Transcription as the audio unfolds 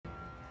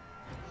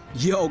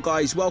Yo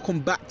guys,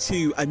 welcome back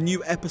to a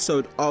new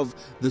episode of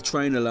the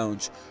Trainer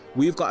Lounge.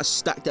 We've got a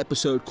stacked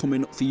episode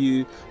coming up for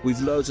you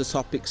with loads of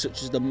topics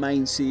such as the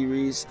main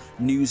series,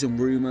 news and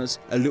rumours,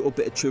 a little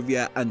bit of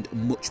trivia and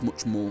much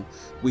more.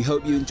 We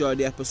hope you enjoy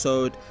the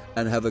episode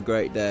and have a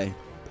great day.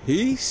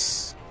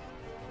 Peace.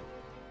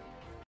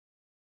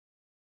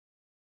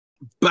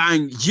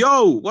 Bang.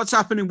 Yo, what's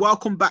happening?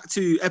 Welcome back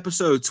to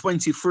episode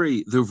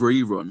 23, the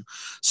rerun.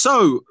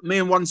 So, me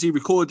and Onesie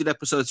recorded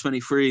episode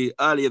 23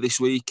 earlier this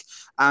week,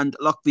 and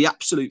like the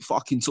absolute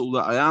fucking tool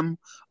that I am,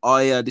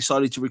 I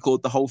decided to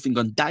record the whole thing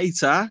on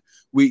data,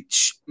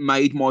 which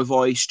made my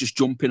voice just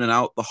jump in and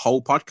out the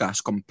whole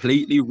podcast,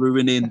 completely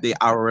ruining the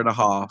hour and a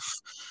half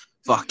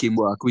fucking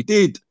work we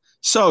did.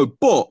 So,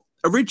 but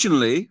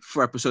originally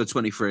for episode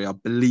 23, I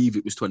believe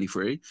it was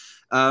 23,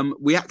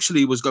 we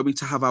actually was going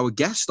to have our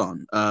guest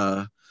on,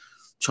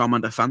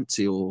 Charmander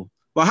Fancy, or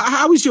well,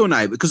 how is your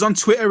name? Because on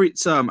Twitter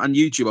it's and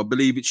YouTube, I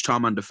believe it's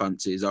Charmander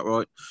Fancy. Is that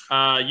right?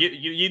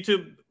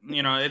 YouTube,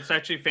 it's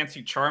actually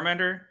Fancy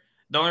Charmander.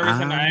 The only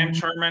reason I am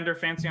Charmander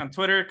Fancy on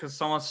Twitter because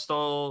someone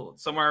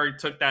somewhere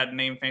took that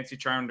name Fancy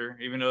Charmander,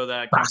 even though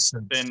that account's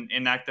been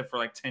inactive for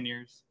like 10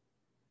 years.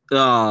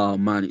 Oh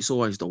man, it's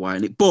always the way,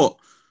 isn't it? But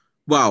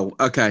wow,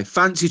 okay,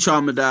 Fancy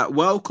Charmander,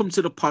 welcome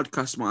to the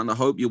podcast, man. I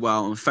hope you're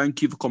well, and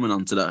thank you for coming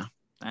on today.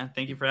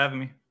 Thank you for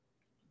having me.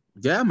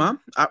 Yeah, man,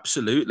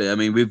 absolutely. I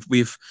mean,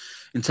 we've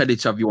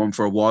intended to have you on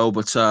for a while,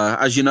 but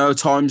as you know,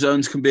 time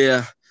zones can be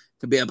a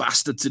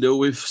bastard to deal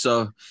with.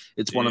 So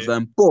it's one of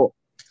them. But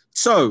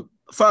so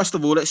first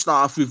of all, let's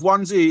start off with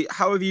Onesie.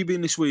 How have you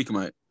been this week,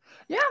 mate?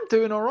 Yeah, I'm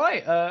doing all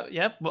right.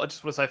 Yeah, well, I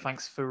just want to say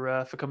thanks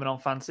for coming on,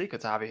 Fancy. Good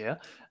to have you here.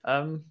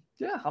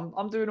 Yeah,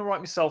 I'm doing all right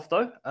myself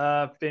though.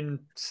 Been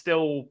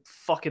still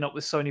fucking up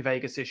with Sony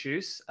Vegas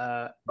issues.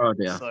 Oh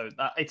dear. So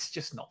it's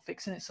just not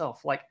fixing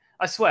itself. Like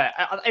I swear,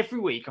 every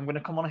week I'm going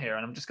to come on here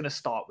and I'm just going to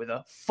start with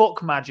a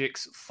fuck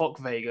Magix, fuck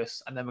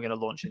Vegas, and then we're going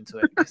to launch into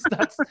it.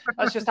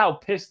 That's just how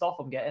pissed off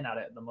I'm getting at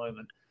it at the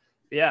moment.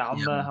 But yeah,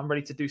 I'm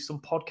ready to do some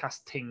podcast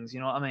things. You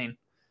know what I mean?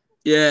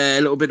 Yeah,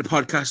 a little bit of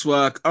podcast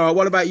work. All right,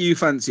 what about you,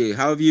 Fancy?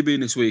 How have you been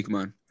this week,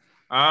 man?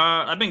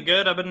 I've been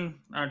good. I've been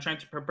trying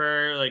to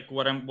prepare like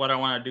what I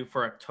want to do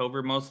for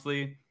October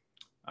mostly.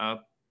 A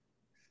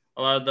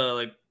lot of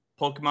the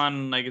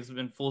Pokemon it's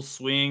been full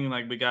swing.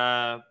 Like we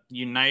got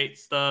Unite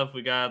stuff,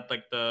 we got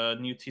like the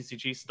new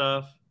TCG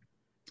stuff,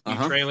 new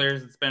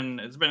trailers. It's been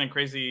a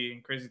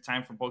crazy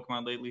time for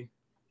Pokemon lately.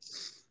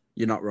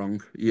 You're not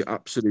wrong. You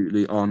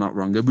absolutely are not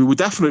wrong. We will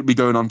definitely be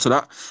going on to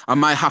that. I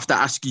might have to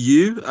ask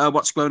you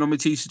what's going on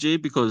with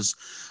TCG because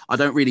I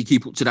don't really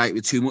keep up to date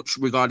with too much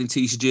regarding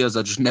TCG as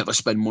I just never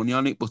spend money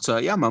on it. But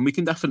yeah, man, we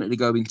can definitely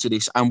go into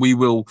this and we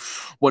will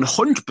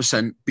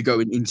 100% be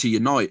going into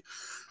Unite.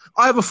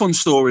 I have a fun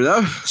story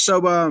though. So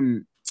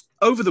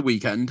over the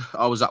weekend,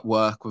 I was at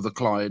work with a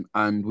client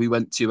and we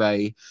went to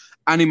a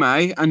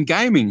anime and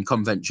gaming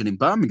convention in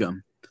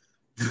Birmingham.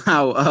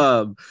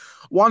 Now,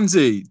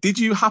 Onesie, did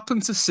you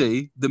happen to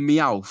see the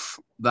Meowth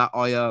that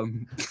I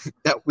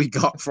that we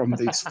got from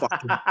this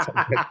fucking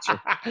convention?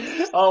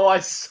 Oh, I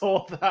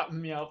saw that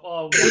Meowth.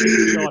 Oh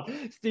my god,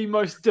 it's the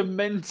most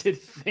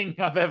demented thing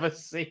I've ever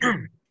seen.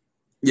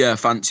 Yeah,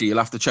 Fancy, you'll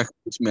have to check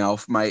this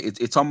Meowth, mate.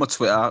 It's on my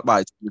Twitter,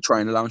 right? The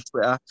Trainer Lounge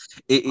Twitter.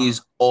 It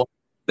is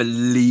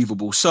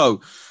unbelievable.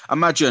 So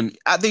imagine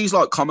at these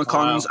Comic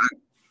Cons. Wow.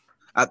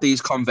 At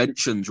these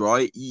conventions,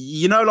 right?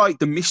 You know, like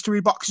the mystery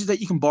boxes that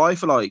you can buy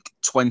for like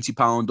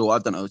 £20 or I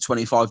don't know,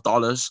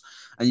 $25,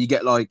 and you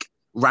get like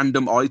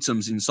random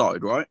items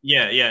inside, right?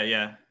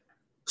 Yeah.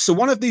 So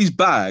one of these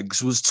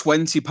bags was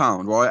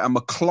 £20, right? And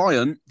my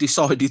client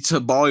decided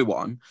to buy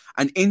one,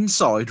 and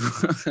inside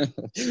was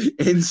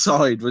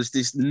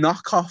this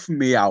knockoff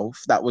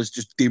Meowth that was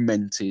just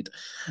demented.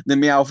 The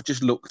Meowth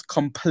just looked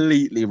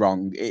completely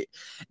wrong. It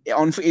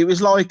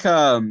was like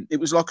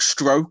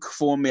stroke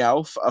for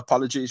Meowth.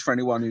 Apologies for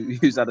anyone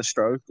who's had a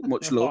stroke.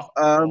 Much love.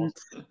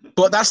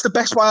 But that's the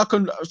best way I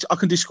can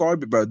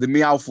describe it, bro. The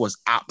Meowth was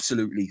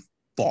absolutely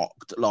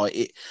fucked.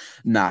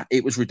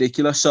 It was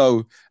ridiculous.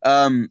 So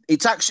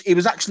it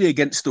was actually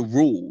against the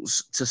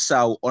rules to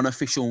sell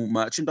unofficial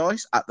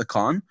merchandise at the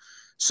con.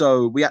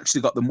 So we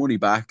actually got the money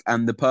back,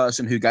 and the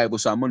person who gave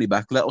us our money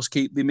back let us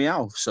keep the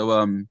Meowth. So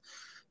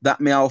that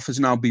Meowth has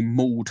now been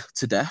mauled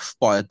to death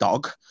by a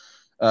dog.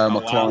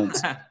 My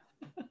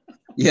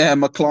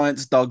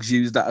client's dogs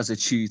used that as a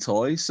chew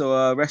toy.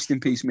 So rest in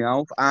peace,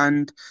 Meowth.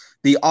 And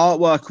the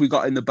artwork we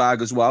got in the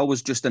bag as well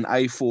was just an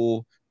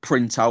A4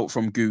 printout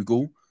from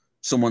Google.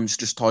 Someone's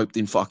just typed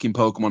in fucking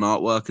Pokemon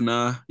artwork and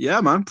yeah,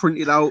 man,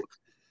 printed out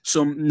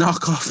some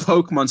knockoff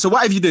Pokemon. So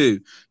whatever you do,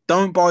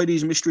 don't buy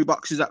these mystery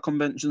boxes at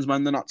conventions,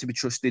 man. They're not to be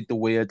trusted. They're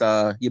weird.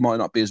 You might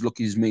not be as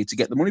lucky as me to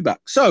get the money back.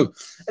 So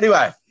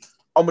anyway,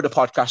 on with the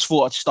podcast.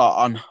 Thought I'd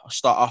start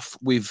off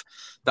with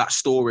that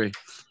story.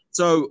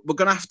 So we're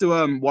gonna have to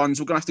we're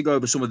gonna have to go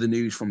over some of the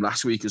news from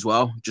last week as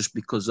well, just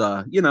because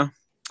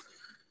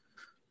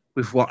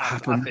with what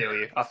happened. I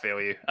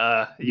feel you.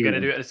 You're going to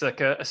do it as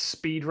like a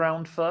speed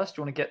round first? Do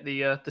you want to get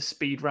the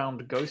speed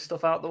round ghost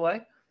stuff out of the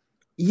way?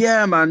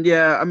 Yeah, man.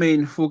 Yeah, I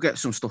mean, we'll get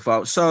some stuff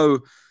out. So,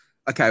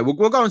 okay,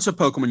 we'll go into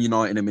Pokemon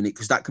Unite in a minute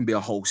because that can be a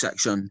whole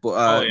section. But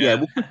Oh yeah, yeah.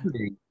 we'll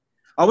quickly.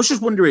 I was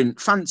just wondering,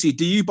 Fancy,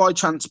 do you by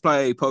chance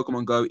play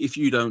Pokemon Go? If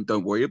you don't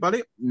worry about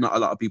it. Not a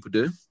lot of people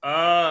do.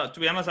 To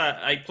be honest,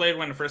 I played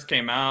when it first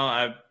came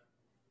out.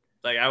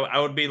 I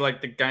would be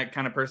like the guy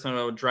kind of person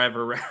that would drive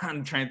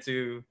around trying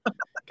to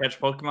catch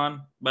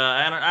Pokemon. But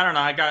I don't know.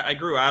 I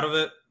grew out of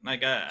it.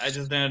 Like I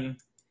just I Yeah, I'm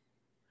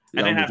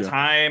didn't with have you.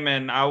 time,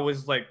 and I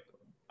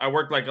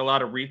worked like a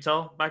lot of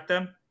retail back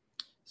then.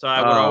 So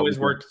I would always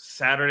Okay. work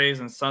Saturdays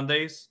and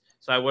Sundays.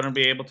 So I wouldn't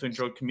be able to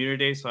enjoy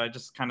community day. So I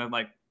just kind of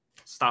like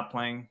stopped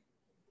playing.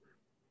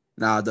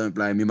 Nah, don't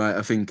blame me, mate.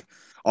 I think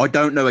I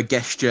don't know a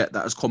guest yet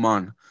that has come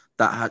on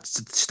that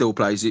still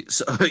plays it.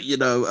 So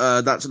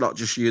that's not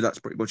just you. That's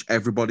pretty much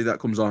everybody that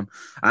comes on,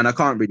 and I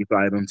can't really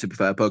blame them. To be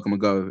fair, Pokemon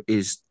Go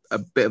is a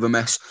bit of a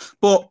mess.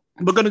 But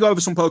we're going to go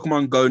over some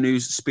Pokemon Go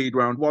news speed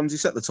round ones. You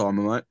set the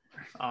timer, mate.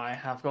 I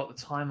have got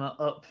the timer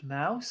up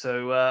now.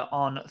 So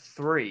on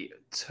 3,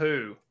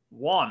 2,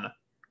 1,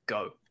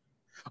 go.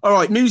 All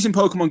right, news in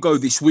Pokemon Go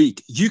this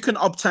week. You can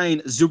obtain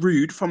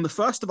Zarude from the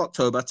 1st of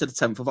October to the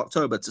 10th of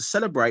October to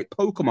celebrate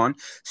Pokemon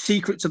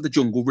Secrets of the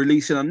Jungle,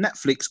 releasing on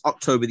Netflix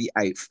October the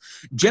 8th.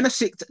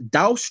 Genesect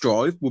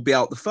Dowstrive will be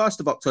out the 1st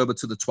of October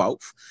to the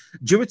 12th.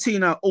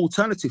 Giratina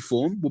Alternative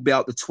Form will be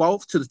out the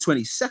 12th to the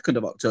 22nd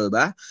of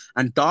October.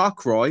 And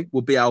Darkrai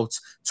will be out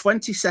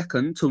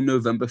 22nd till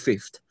November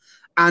 5th.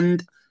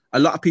 And a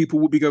lot of people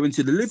will be going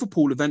to the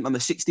Liverpool event on the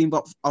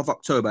 16th of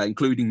October,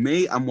 including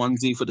me and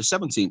Onesie for the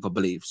 17th, I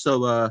believe.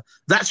 So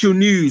that's your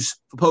news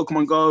for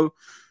Pokemon Go.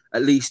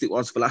 At least it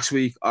was for last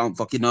week. I don't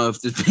fucking know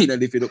if there's been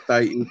anything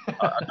updated.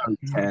 I don't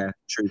care,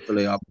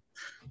 truthfully.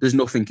 There's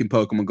nothing in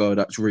Pokemon Go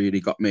that's really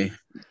got me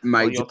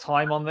Well, major.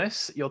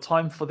 your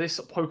time for this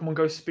Pokemon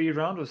Go speed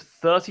round was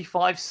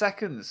 35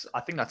 seconds.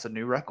 I think that's a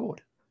new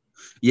record.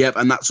 Yep,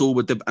 and that's all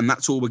we're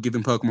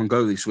giving Pokemon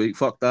Go this week.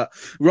 Fuck that.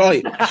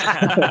 Right.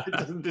 It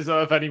doesn't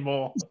deserve any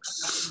more.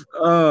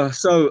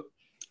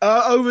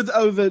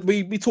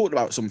 We talked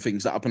about some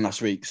things that happened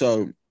last week.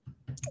 So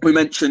we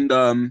mentioned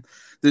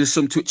there's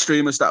some Twitch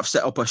streamers that have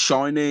set up a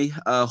shiny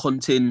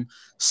hunting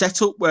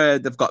setup where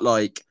they've got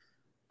like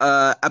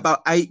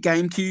about 8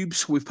 game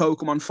cubes with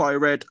Pokemon Fire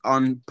Red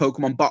on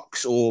Pokemon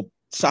Box or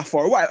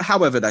Sapphire,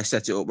 however they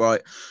set it up,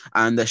 right?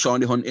 And they're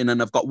shiny hunting, and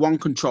they've got one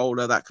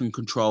controller that can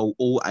control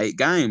all 8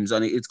 games,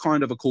 and it's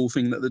kind of a cool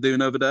thing that they're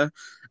doing over there.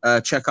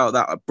 Check out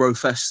that at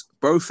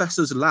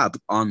Brofessor's Lab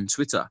on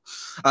Twitter,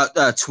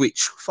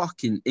 Twitch.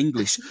 Fucking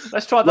English.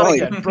 Let's try that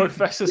Right. again.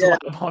 Professor's Lab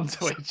on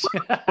Twitch.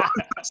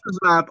 Brofessor's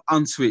Lab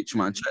on Twitch,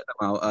 man. Check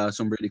them out.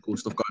 Some really cool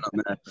stuff going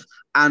on there.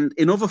 And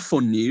in other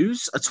fun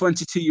news, a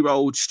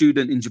 22-year-old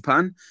student in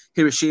Japan,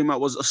 Hiroshima,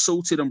 was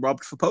assaulted and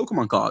robbed for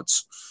Pokemon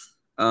cards.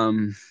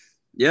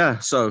 Yeah,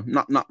 so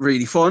not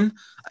really fun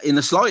in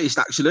the slightest,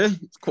 actually.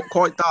 It's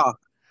quite dark.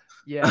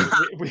 Yeah,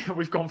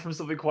 we've gone from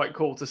something quite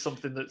cool to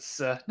something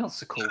that's not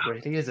so cool,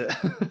 really, is it?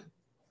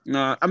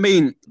 No, I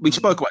mean, we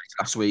spoke about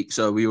it last week,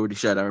 so we already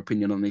shared our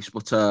opinion on this.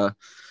 But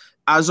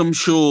as I'm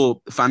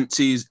sure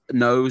Fancy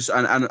knows,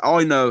 and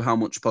I know how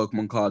much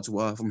Pokemon cards are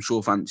worth, I'm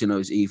sure Fancy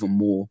knows even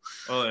more.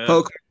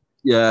 Oh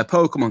yeah.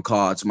 Pokemon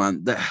cards,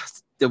 man,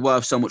 they're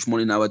worth so much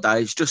money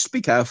nowadays. Just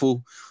be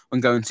careful when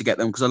going to get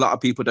them because a lot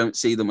of people don't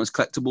see them as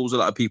collectibles. A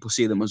lot of people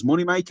see them as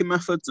money-making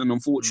methods, and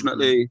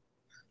unfortunately,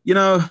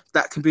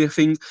 that can be a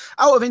thing.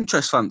 Out of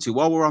interest, Fancy,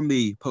 while we're on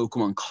the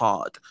Pokemon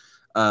card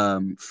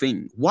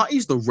thing, what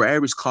is the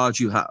rarest card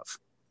you have?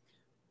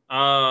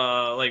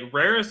 Like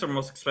rarest or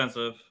most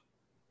expensive?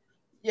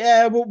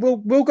 Yeah,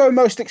 we'll go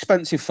most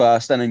expensive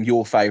first, and then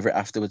your favorite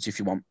afterwards if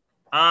you want.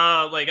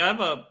 Like I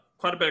have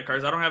quite a bit of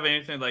cards. I don't have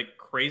anything like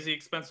crazy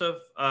expensive.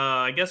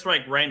 I guess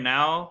like right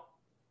now,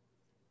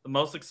 the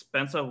most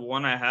expensive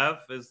one I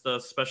have is the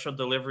special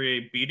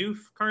delivery Bidoof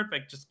card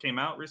that just came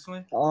out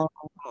recently. Oh,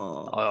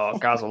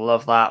 guys will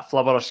love that.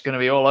 Flubber's is going to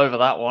be all over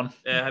that one.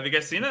 Yeah, have you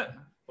guys seen it?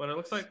 What it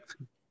looks like?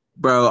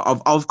 Bro,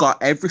 I've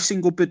got every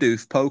single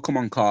Bidoof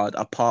Pokemon card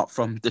apart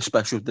from the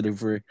special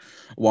delivery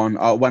one.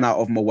 I went out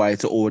of my way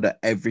to order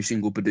every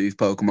single Bidoof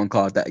Pokemon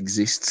card that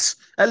exists.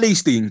 At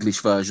least the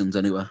English versions,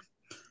 anyway.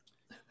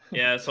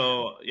 Yeah,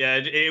 so yeah,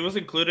 it was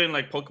included in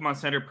like Pokemon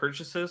Center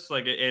purchases,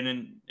 like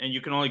and you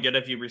can only get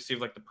it if you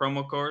receive like the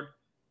promo code.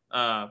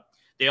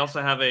 They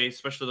also have a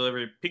special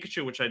delivery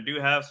Pikachu, which I do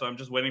have, so I'm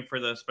just waiting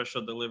for the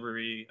special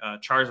delivery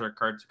Charizard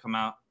card to come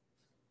out.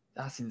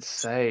 That's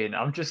insane.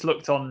 I've just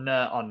looked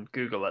on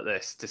Google at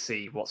this to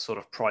see what sort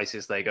of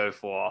prices they go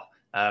for.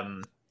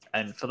 And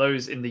for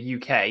those in the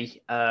UK,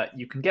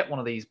 you can get one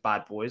of these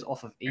bad boys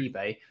off of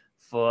eBay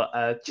for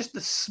just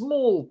the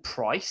small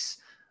price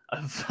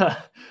of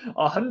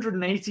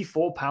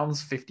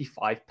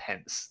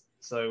 £184.55.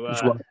 So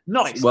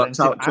not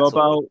expensive at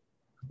all.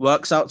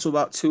 Works out to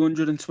about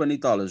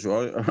 $220,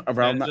 right?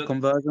 Around that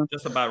conversion.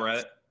 Just about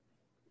right.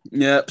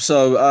 Yeah.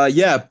 So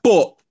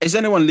but Is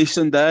anyone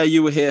listening there?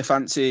 You were here.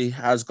 Fancy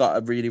has got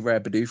a really rare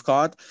Bidoof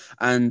card,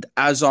 and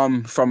as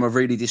I'm from a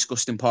really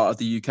disgusting part of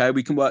the UK,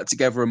 we can work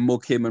together and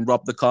mug him and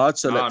rob the card.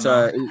 So let's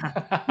no. you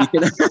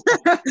can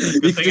Good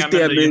you can thing just I'm in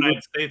DM the me.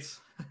 United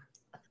States.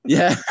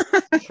 Yeah.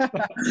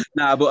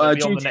 Nah, but I'll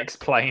be on the next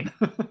plane.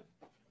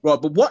 right.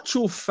 But what's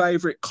your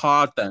favorite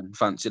card then,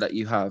 Fancy, that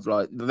you have?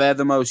 Like they're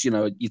the most,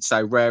 you'd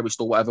say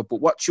rarest or whatever. But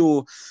what's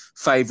your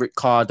favorite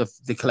card of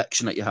the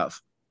collection that you have?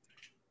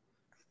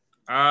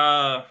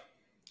 My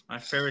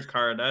favorite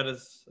card. That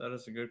is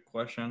a good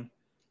question.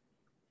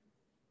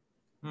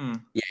 Yeah,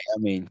 I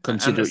mean,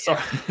 consider.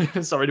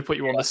 Sorry to put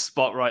you on the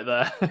spot right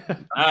there.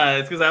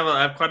 It's because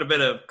I have quite a bit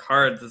of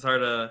cards. It's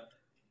hard to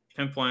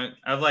pinpoint.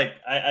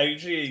 I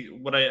usually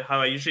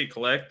how I usually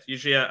collect.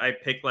 Usually I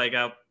pick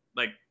out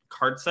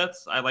card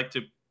sets. I like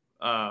to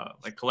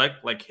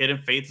collect. Like Hidden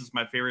Fates is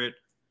my favorite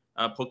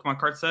Pokemon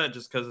card set,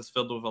 just because it's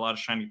filled with a lot of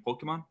shiny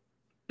Pokemon.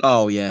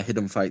 Oh yeah,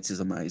 Hidden Fates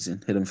is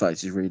amazing. Hidden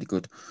Fates is really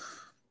good.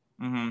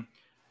 Mm-hmm.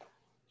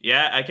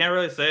 Yeah, I can't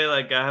really say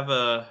I have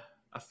a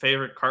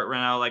favorite cart right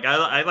now.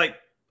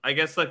 I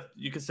guess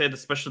you could say the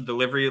special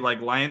delivery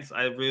lines.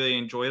 I really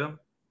enjoy them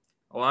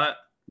a lot.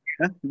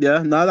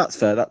 Yeah, no, that's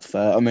fair. That's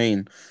fair. I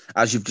mean,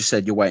 as you've just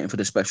said, you're waiting for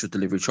the special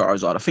delivery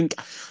Charizard. I think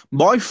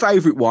my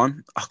favorite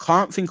one, I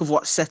can't think of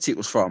what set it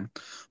was from,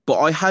 but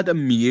I had a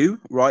Mew,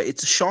 right?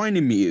 It's a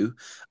shiny Mew,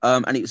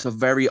 and it was a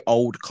very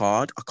old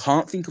card. I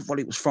can't think of what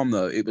it was from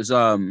though. It was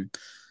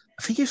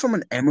I think it's from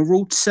an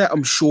Emerald set.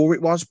 I'm sure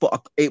it was,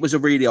 but it was a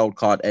really old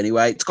card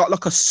anyway. It's got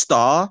like a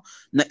star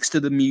next to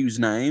the Mew's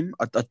name.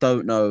 I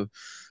don't know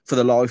for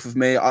the life of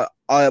me.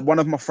 One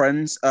of my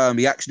friends,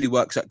 he actually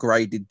works at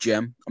Graded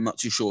Gem. I'm not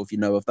too sure if you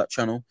know of that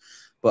channel,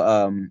 but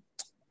I'll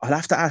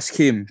have to ask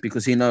him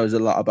because he knows a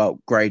lot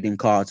about grading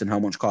cards and how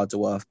much cards are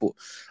worth. But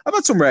I've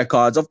had some rare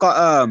cards. I've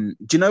got do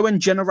you know when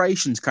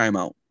Generations came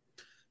out?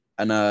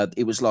 And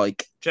it was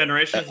like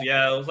Generations,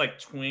 yeah, it was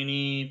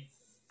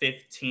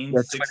 2015,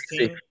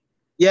 16.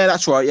 Yeah,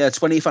 that's right. Yeah,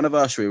 20th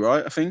anniversary,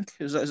 right? I think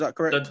is that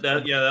correct?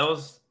 That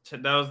was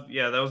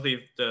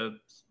the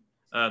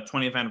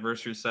 20th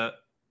anniversary set.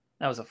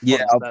 That was a fun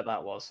set.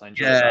 That was. I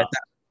enjoyed that.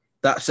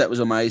 That set was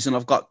amazing.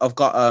 I've got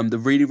the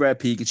really rare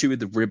Pikachu with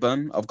the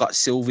ribbon. I've got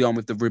Sylveon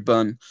with the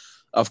ribbon.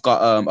 I've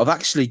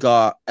actually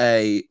got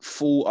a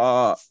full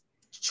art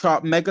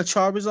Mega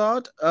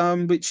Charizard,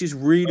 which is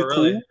really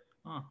cool.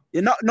 Huh.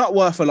 Yeah, not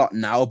worth a lot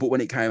now, but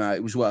when it came out,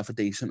 it was worth a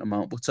decent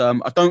amount. But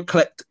I don't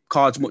collect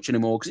cards much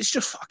anymore because it's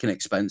just fucking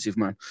expensive,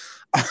 man.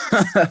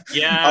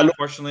 Yeah,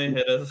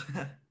 unfortunately, it is.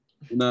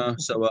 No,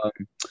 so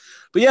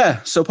but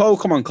yeah, so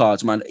Pokemon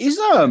cards, man, is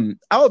out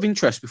of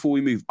interest before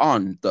we move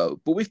on though.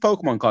 But with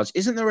Pokemon cards,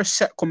 isn't there a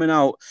set coming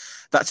out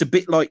that's a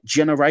bit like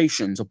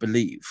Generations, I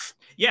believe?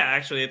 Yeah,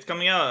 actually, it's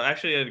coming out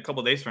actually a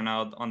couple days from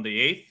now on the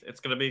 8th. It's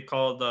gonna be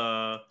called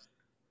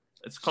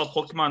it's called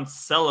Pokemon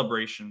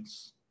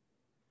Celebrations.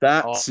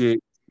 That's it.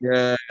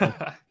 Yeah.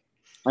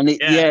 And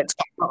it's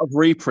got a lot of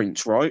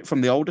reprints, right,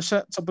 from the older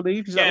sets, I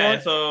believe. Is that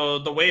right? So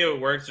the way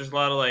it works, there's a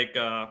lot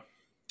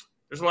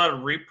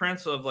of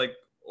reprints of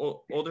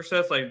older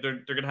sets. They're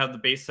gonna have the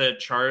base set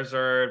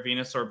Charizard,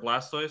 Venusaur,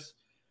 Blastoise.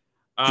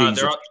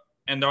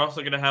 They're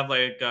also gonna have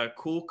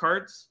cool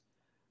cards.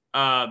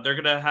 They're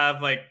gonna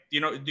have do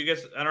you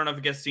guys? I don't know if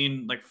you guys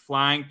seen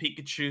Flying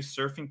Pikachu,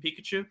 Surfing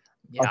Pikachu.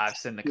 Yeah, I've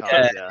seen the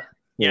cards.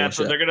 Yeah,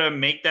 so they're gonna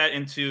make that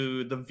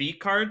into the V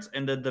cards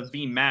and the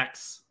V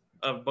Max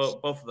of both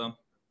of them.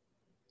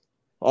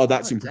 Oh,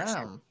 that's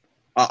impressive.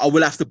 I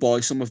will have to buy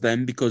some of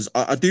them because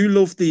I do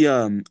love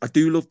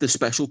the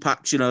special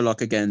packs.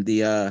 Again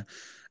the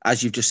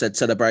as you've just said,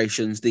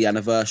 celebrations, the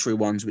anniversary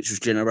ones, which was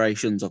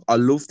Generations. I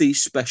love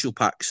these special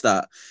packs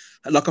that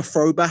like a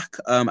throwback.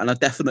 And I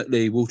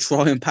definitely will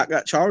try and pack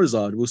that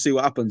Charizard. We'll see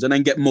what happens, and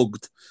then get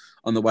mugged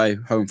on the way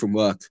home from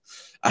work.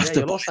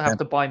 You'll also have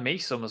to buy me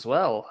some as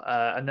well,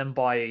 and then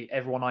buy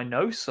everyone I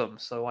know some,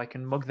 so I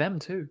can mug them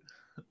too.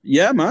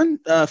 Yeah, man.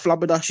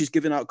 Flabberdash is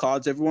giving out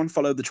cards. Everyone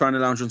follow the Trainer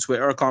Lounge on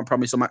Twitter. I can't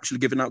promise I'm actually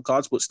giving out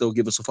cards, but still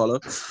give us a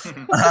follow.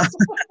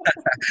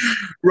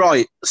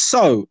 Right.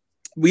 So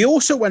we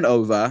also went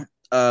over.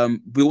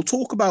 We'll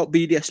talk about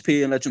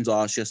BDSP and Legends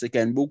Arceus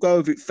again. We'll go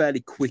over it fairly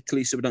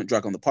quickly so we don't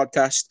drag on the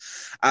podcast,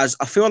 as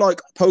I feel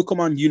like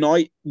Pokemon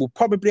Unite will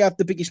probably have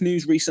the biggest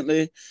news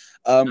recently.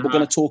 We're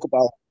going to talk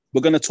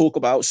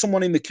about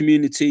someone in the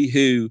community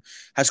who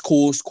has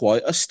caused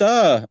quite a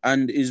stir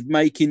and is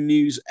making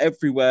news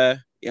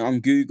everywhere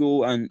on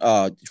Google, and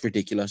it's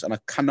ridiculous, and I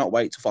cannot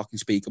wait to fucking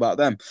speak about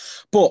them.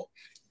 But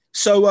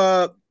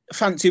so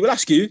Fancy, we'll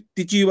ask you,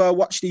 did you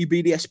watch the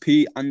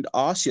BDSP and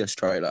Arceus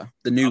trailer,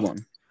 the new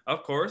one?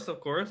 Of course.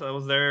 I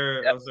was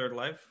there. Yep. I was there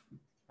live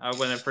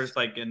when it first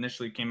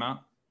initially came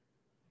out.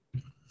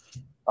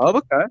 Oh,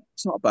 okay,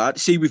 it's not bad.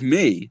 See, with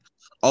me,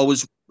 I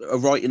was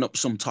writing up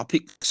some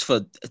topics for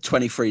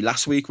 23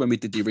 last week when we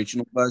did the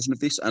original version of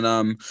this, and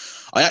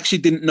I actually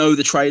didn't know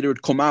the trailer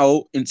had come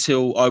out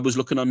until I was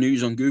looking on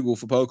news on Google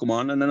for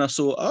Pokemon, and then I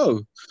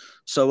saw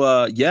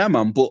so yeah,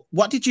 man. But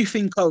what do you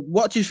think of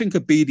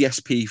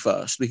BDSP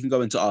first? We can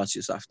go into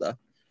Arceus after.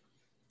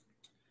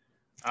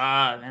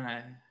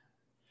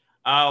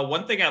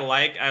 One thing I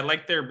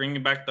like they're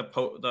bringing back that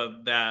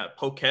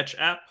Poketch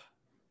app.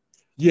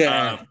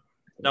 Yeah.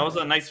 That was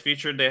a nice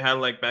feature they had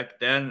like back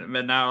then,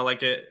 but now I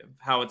like it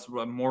how it's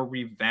more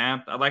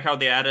revamped. I like how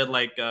they added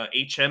like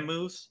HM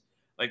moves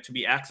like to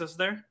be accessed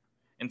there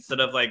instead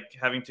of like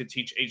having to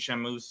teach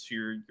HM moves to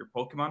your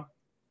Pokemon.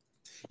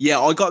 Yeah,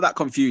 I got that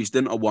confused,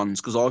 didn't I,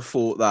 once? Because I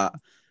thought that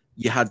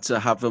you had to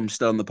have them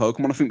still on the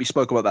Pokemon. I think we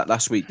spoke about that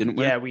last week, didn't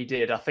we? Yeah, we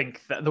did. I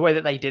think that the way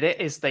that they did it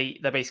is they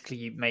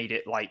basically made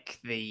it like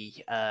the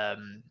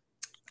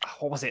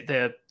what was it,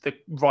 the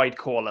ride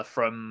caller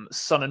from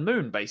Sun and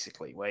Moon,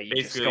 basically, where you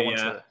just go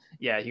onto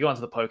you go onto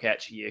the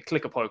Poketch, you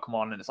click a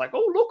Pokemon, and it's like,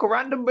 oh look, a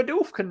random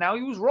Bidoof can now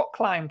use Rock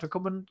Climb to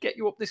come and get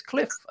you up this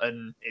cliff,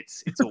 and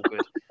it's all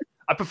good.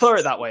 I prefer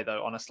it that way,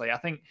 though. Honestly, I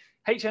think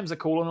HMs are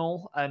cool and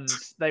all, and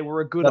they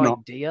were a good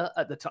idea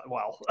at the time.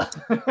 Well,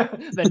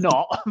 they're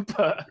not,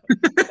 but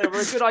they were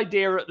a good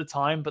idea at the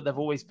time. But they've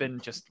always been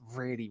just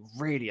really,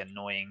 really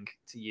annoying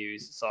to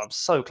use. So I'm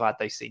so glad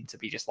they seem to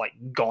be just like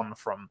gone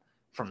from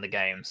the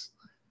games.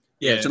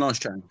 Yeah, it's a nice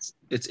change.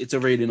 It's a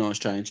really nice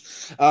change.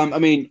 I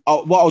mean,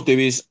 what I'll do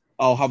is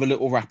I'll have a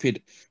little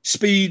rapid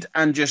speed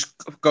and just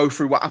go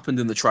through what happened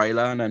in the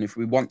trailer, and then if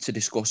we want to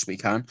discuss, we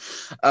can.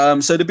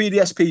 So the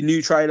BDSP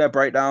new trailer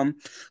breakdown.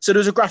 So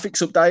there's a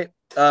graphics update.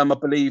 I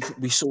believe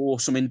we saw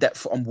some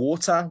in-depth on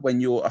water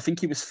when I think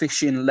he was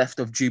fishing left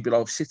of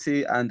Jubilee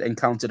City and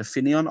encountered a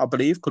Finneon, I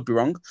believe, could be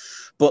wrong.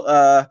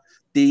 But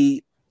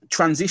the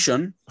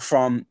transition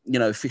from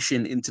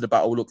fishing into the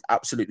battle looked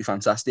absolutely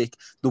fantastic.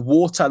 The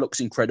water looks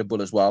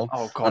incredible as well.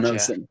 Oh god,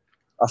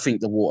 I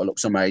think the water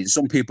looks amazing.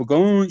 Some people go,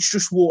 "Oh, it's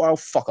just water." Oh,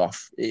 fuck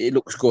off! It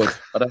looks good.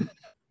 I don't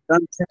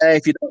care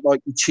if you don't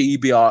like the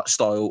chibi art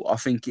style. I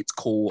think it's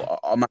cool.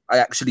 I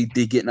actually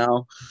dig it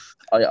now.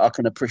 I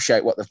can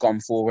appreciate what they've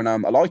gone for, and I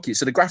like it.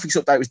 So the graphics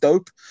update was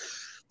dope.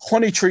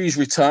 Honeytree's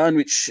return,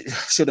 which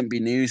shouldn't be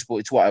news, but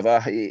it's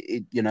whatever.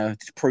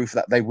 It's proof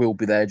that they will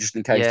be there just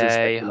in case.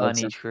 Yay,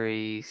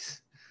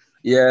 Honeytrees.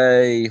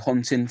 Yay,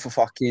 hunting for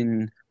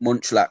fucking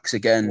Munchlax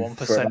again. 1%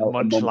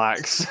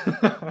 Munchlax.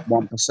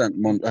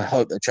 1% I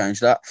hope they change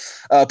that.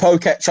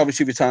 Poketch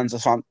obviously returns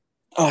as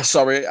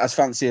as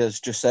Fancy has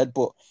just said,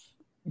 but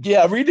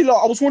yeah, I really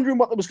I was wondering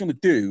what they was going to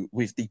do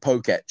with the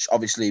Poketch,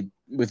 obviously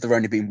with there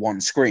only being one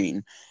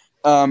screen.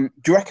 Do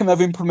you reckon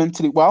they've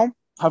implemented it well,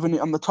 having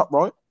it on the top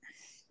right?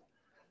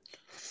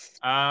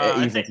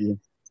 I think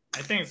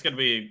it's gonna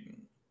be.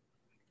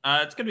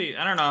 I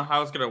don't know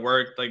how it's gonna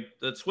work. Like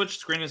the Switch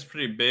screen is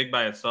pretty big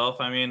by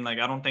itself. I mean, like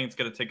I don't think it's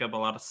gonna take up a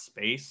lot of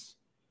space.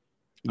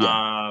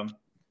 Yeah.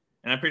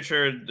 And I'm pretty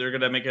sure they're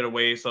gonna make it a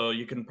way so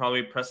you can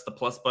probably press the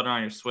plus button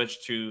on your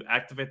Switch to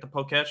activate the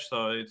Poketch.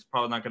 So it's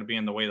probably not gonna be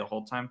in the way the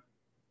whole time.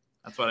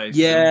 That's what I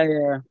assume. Yeah.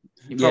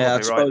 You're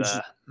probably right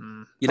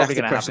there. You'd have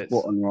to press the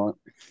button, right?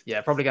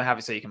 Yeah, probably going to have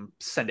it so you can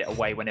send it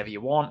away whenever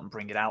you want and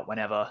bring it out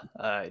whenever.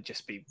 It'd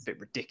just be a bit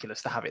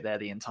ridiculous to have it there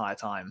the entire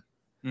time.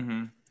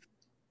 Mm-hmm.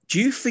 Do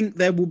you think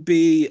there will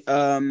be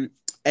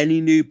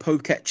any new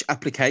Poketch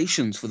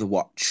applications for the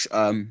Watch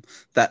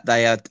that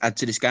they add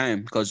to this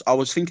game? Because I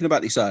was thinking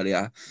about this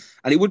earlier,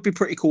 and it would be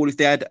pretty cool if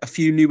they had a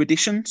few new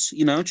additions,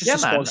 just to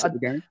spice up the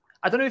game.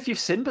 I don't know if you've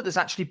seen, but there's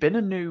actually been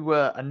a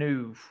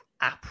new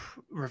app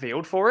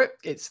revealed for it.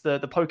 It's the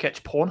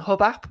Poketch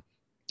Pornhub app.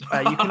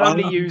 You can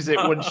only use it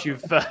once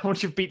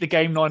you've beat the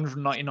game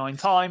 999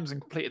 times and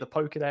completed the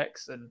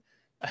Pokedex and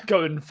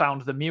go and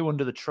found the Mew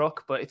under the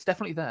truck. But it's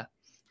definitely there.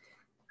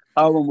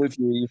 Oh, I'm with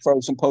you. You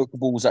throw some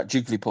Pokeballs at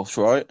Jigglypuffs,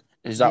 right?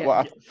 Is that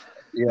what happened?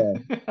 Yeah.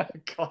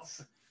 God.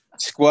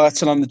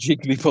 Squirting on the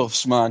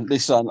Jigglypuffs, man.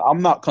 Listen,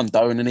 I'm not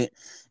condoning it.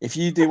 If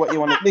you do what you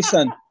want to...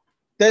 Listen,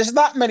 there's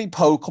that many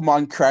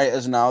Pokemon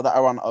creators now that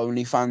are on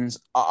OnlyFans.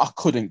 I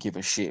couldn't give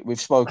a shit. We've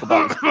spoke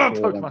about it.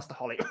 Pokemaster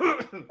Holly.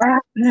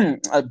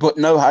 But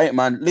no hate,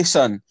 man.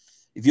 Listen,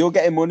 if you're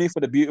getting money for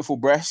the beautiful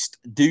breast,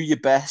 do your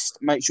best.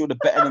 Make sure they're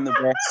better than the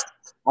breast.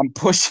 And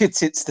push your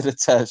tits to the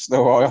test.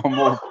 All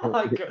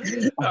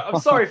right, I'm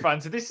sorry,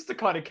 Fancy. This is the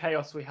kind of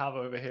chaos we have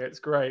over here. It's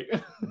great.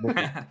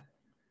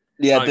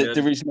 Yeah,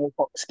 there is no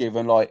fucks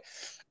given. Like,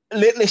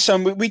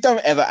 listen, we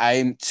don't ever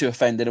aim to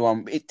offend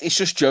anyone. It's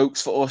just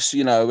jokes for us,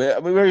 We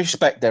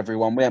respect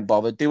everyone. We ain't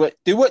bothered. Do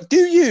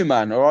you,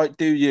 man? All right,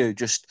 do you?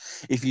 Just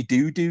if you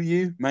do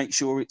you, make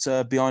sure it's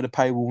behind a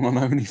paywall on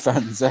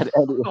OnlyFans.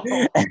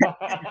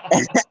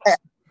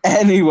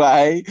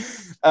 Anyway,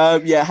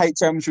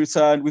 HM's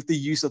return with the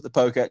use of the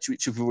Poketch,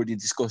 which we've already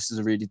discussed, is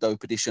a really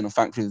dope addition. I'm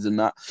thankful for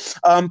that.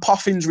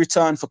 Puffin's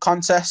return for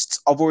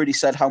contests. I've already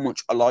said how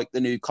much I like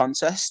the new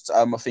contests.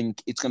 I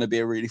think it's going to be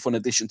a really fun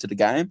addition to the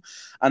game.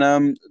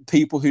 And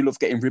people who love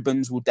getting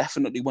ribbons will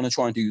definitely want to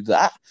try and do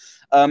that.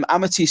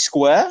 Amity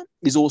Square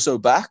is also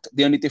back.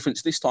 The only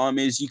difference this time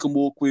is you can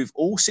walk with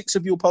all 6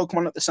 of your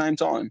Pokemon at the same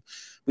time,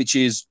 which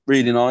is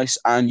really nice.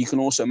 And you can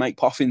also make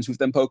Puffins with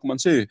them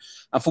Pokemon too.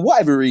 And for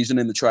whatever reason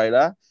in the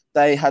trailer,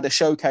 they had a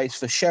showcase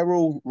for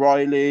Cheryl,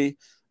 Riley,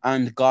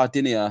 and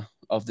Gardenia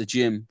of the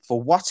gym.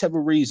 For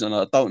whatever reason,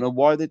 I don't know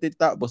why they did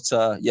that, but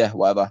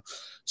whatever.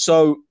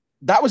 So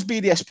that was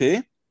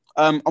BDSP.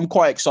 I'm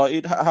quite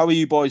excited. How are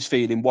you boys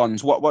feeling?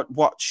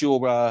 What's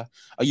your? Are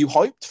you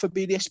hyped for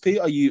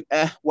BDSP? Are you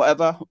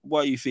whatever?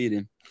 What are you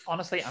feeling?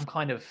 Honestly, I'm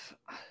kind of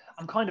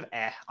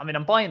I mean,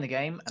 I'm buying the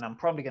game and I'm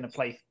probably going to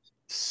play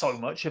so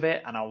much of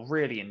it and I'll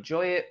really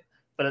enjoy it.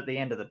 But at the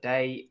end of the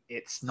day,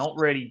 it's not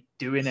really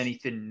doing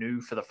anything new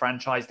for the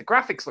franchise. The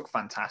graphics look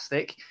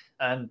fantastic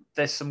and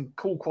there's some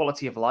cool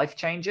quality of life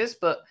changes,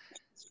 but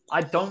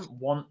I don't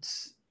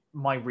want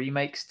my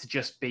remakes to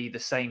just be the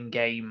same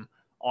game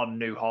on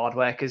new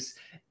hardware, because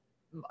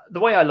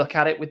the way I look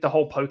at it with the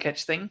whole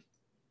Poketch thing,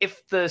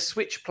 if the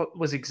Switch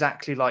was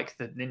exactly like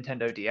the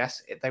Nintendo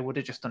DS, they would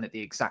have just done it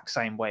the exact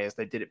same way as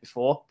they did it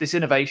before. This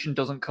innovation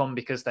doesn't come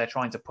because they're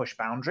trying to push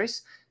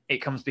boundaries. It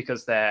comes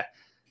because they're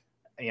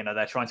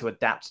trying to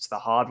adapt to the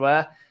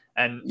hardware.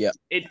 And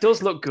it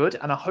does look good,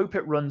 and I hope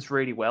it runs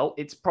really well.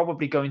 It's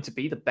probably going to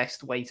be the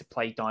best way to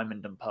play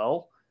Diamond and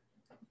Pearl,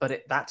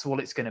 but that's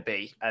all it's going to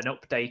be. An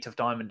update of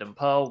Diamond and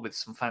Pearl with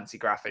some fancy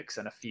graphics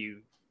and a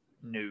few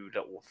new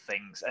little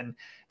things, and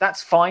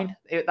that's fine.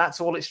 That's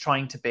all it's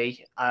trying to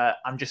be.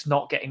 I'm just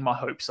not getting my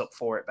hopes up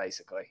for it.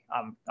 Basically,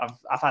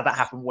 I've had that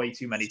happen way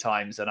too many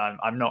times, and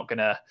I'm not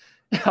gonna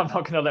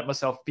let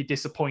myself be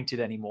disappointed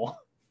anymore.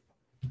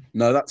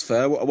 No, that's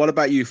fair. What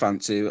about you,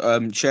 Fancy?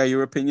 Share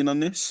your opinion on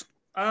this.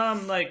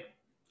 Like,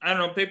 I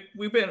don't know.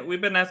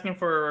 We've been asking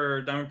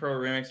for Diamond Pearl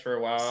remix for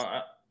a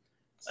while.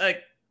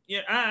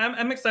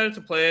 I'm excited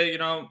to play it. You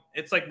know,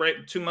 it's like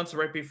 2 months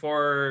right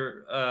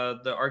before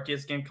the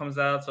Arceus game comes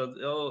out, so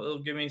it'll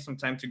give me some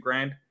time to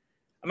grind.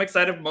 I'm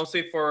excited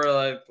mostly for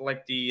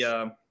like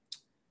the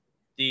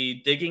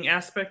digging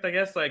aspect, I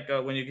guess, like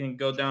when you can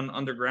go down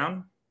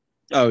underground.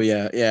 Oh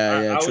yeah.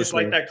 I always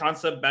like that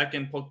concept back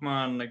in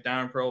Pokemon, like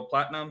Diamond Pearl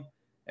Platinum,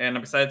 and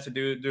I'm excited to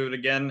do it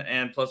again,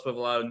 and plus with a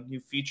lot of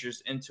new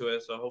features into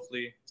it. So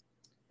hopefully,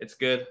 it's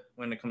good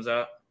when it comes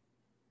out.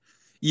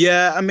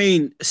 Yeah, I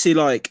mean, see,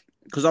 like,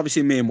 because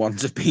obviously me and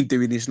Wands have been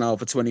doing this now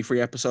for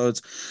 23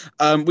 episodes.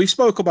 We've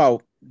spoke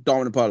about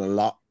Diamond and Pearl a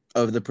lot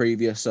over the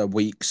previous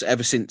weeks,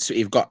 ever since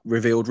it got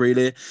revealed,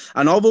 really.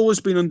 And I've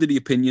always been under the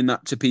opinion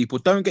that to people,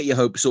 don't get your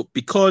hopes up,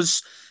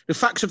 because the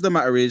facts of the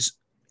matter is,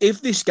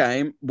 if this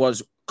game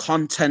was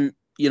content,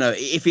 you know,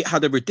 if it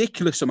had a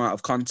ridiculous amount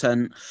of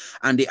content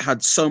and it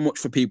had so much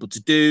for people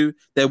to do,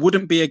 there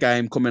wouldn't be a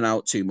game coming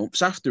out 2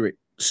 months after it.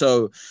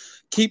 So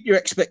keep your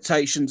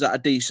expectations at a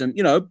decent,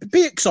 you know,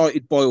 be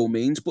excited by all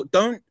means, but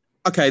don't.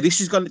 Okay,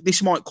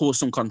 this might cause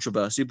some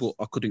controversy, but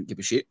I couldn't give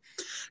a shit.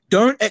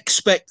 Don't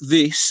expect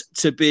this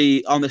to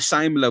be on the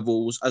same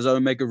levels as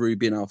Omega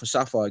Ruby and Alpha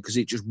Sapphire, because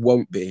it just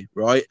won't be,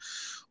 right?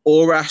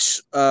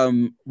 Oras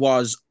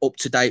was up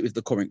to date with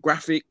the current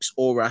graphics.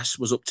 Oras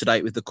was up to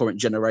date with the current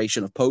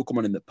generation of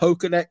Pokemon in the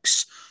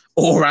Pokedex.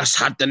 Oras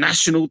had the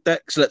national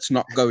dex. Let's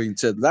not go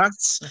into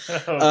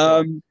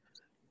that.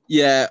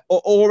 Yeah,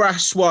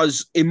 Oras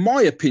was, in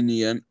my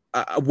opinion,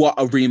 what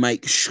a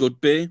remake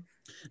should be.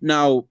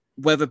 Now,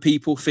 whether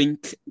people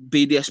think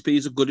BDSP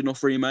is a good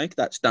enough remake,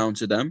 that's down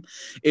to them.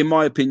 In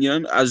my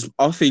opinion, as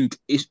I think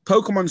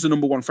Pokemon's the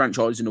 #1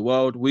 franchise in the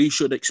world, we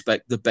should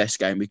expect the best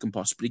game we can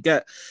possibly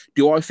get.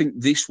 Do I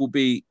think this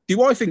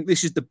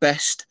is the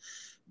best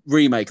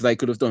remake they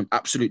could have done?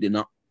 Absolutely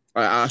not.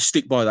 I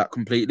stick by that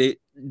completely.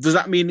 Does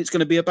that mean it's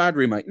going to be a bad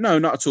remake? No,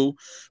 not at all.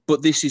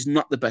 But this is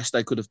not the best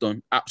they could have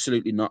done.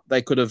 Absolutely not.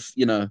 They could have,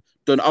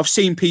 done. I've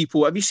seen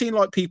people. Have you seen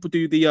like people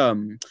do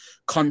the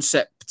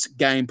concept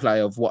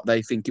gameplay of what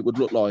they think it would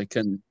look like?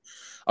 And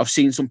I've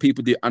seen some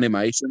people do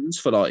animations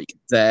for like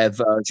their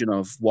version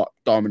of what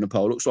Diamond and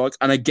Pearl looks like.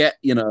 And I get,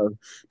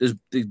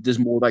 there's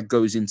more that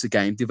goes into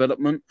game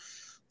development,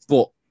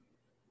 but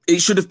it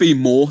should have been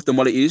more than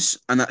what it is,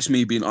 and that's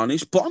me being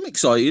honest. But I'm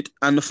excited,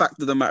 and the fact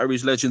of the matter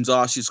is Legends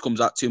Arceus comes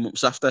out 2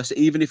 months after, so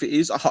even if it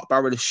is a hot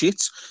barrel of shit,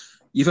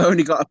 you've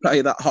only got to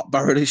play that hot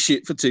barrel of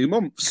shit for 2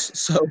 months.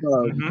 So,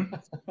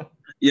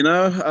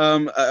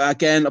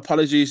 again,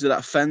 apologies if that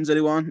offends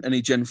anyone,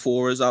 any Gen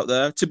 4ers out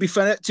there. To be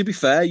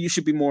fair, you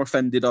should be more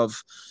offended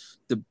of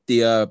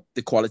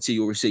the quality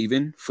you're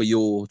receiving for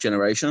your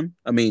generation.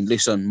 I mean,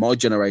 listen, my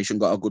generation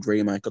got a good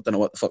remake. I don't know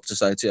what the fuck to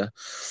say to you.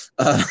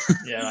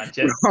 Yeah,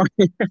 man,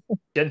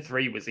 Gen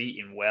 3 was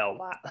eating well.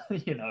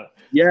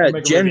 Yeah,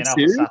 Omega Gen Ruby and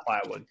 2 Alpha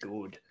Sapphire were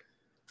good.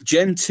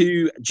 Gen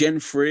 2,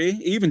 Gen 3,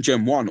 even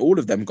Gen 1, all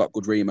of them got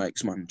good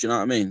remakes, man. Do you know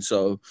what I mean?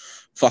 So,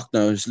 fuck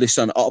knows.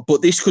 Listen,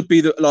 but this could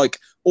be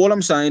all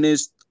I'm saying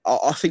is,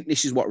 I think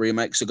this is what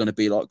remakes are going to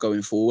be like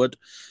going forward.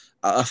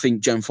 I think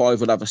Gen 5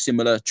 will have a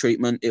similar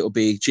treatment. It'll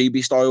be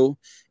chibi style.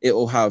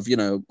 It'll have,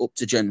 up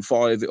to Gen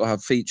 5. It'll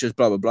have features,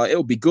 blah, blah, blah.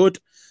 It'll be good.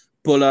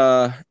 But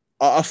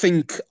I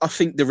think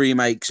the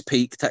remakes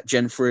peaked at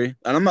Gen 3.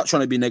 And I'm not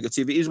trying to be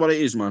negative. It is what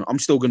it is, man. I'm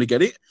still going to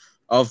get it.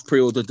 I've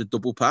pre-ordered the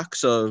double pack.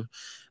 So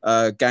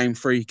Game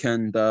Freak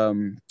and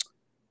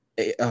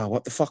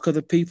what the fuck are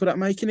the people that are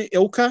making it?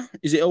 Ilka?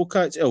 Is it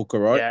Ilka? It's Ilka,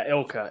 right? Yeah,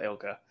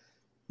 Ilka.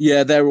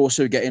 Yeah, they're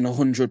also getting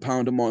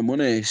 £100 of my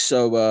money.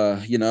 So,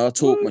 I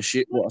talk my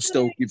shit, but I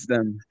still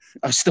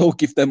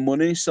give them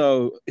money.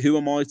 So who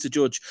am I to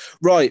judge?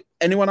 Right.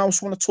 Anyone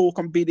else want to talk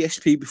on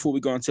BDSP before we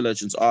go into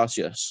Legends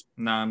Arceus?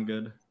 Nah, I'm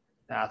good.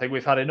 Now, I think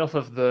we've had enough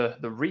of the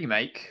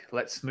remake.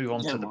 Let's move on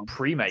to the man.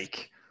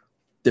 pre-make.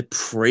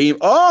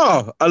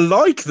 Oh, I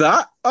like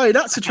that. Oh,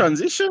 that's a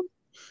transition.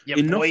 Yeah,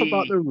 Enough boy.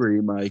 about the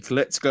remake.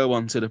 Let's go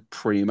on to the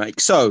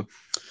pre-make. So,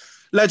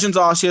 Legends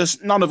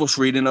Arceus. None of us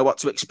really know what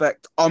to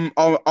expect. I'm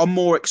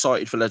more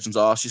excited for Legends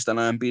Arceus than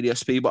I am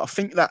BDSP, but I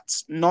think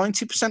that's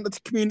 90% of the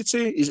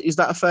community. Is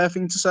that a fair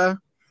thing to say?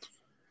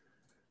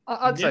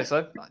 I'd say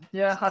so.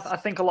 Yeah, I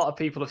think a lot of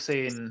people have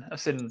seen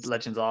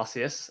Legends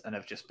Arceus and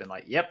have just been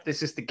like, "Yep,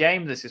 this is the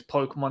game. This is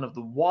Pokemon of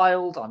the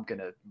Wild. I'm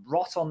gonna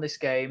rot on this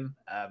game."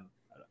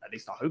 At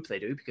least I hope they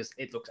do, because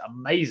it looks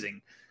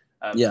amazing.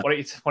 Yeah. Why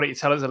don't you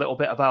tell us a little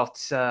bit about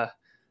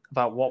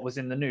what was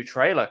in the new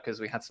trailer? Because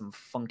we had some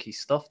funky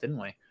stuff,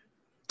 didn't we?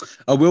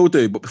 I will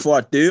do, but before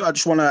I do, I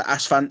just want to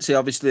ask Fancy,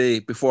 obviously,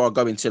 before I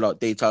go into like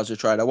details of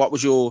the trailer, what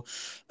was your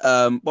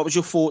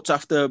thoughts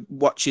after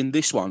watching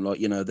this one?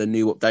 Like, the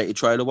new updated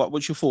trailer. What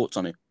was your thoughts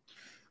on it?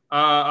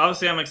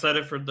 Obviously, I'm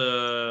excited for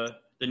the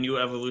new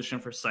evolution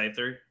for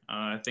Scyther.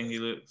 I think he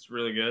looks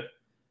really good.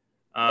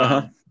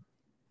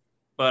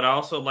 But I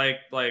also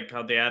like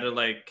how they added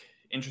like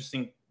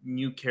interesting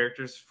new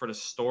characters for the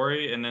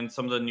story, and then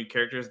some of the new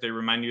characters, they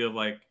remind you of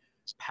like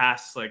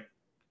past like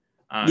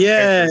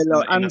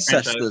like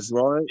ancestors,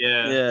 right?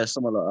 Yeah,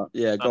 something like that.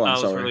 Yeah, go on. That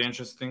was Sorry. really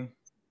interesting.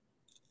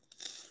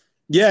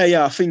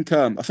 Yeah. I think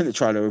the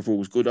trailer overall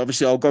was good.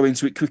 Obviously, I'll go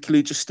into it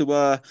quickly just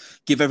to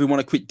give everyone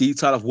a quick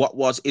detail of what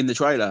was in the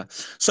trailer.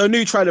 So,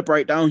 new trailer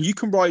breakdown. You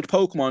can ride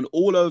Pokemon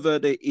all over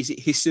is it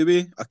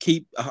Hisui?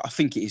 I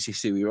think it is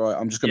Hisui, right?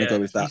 I'm just gonna go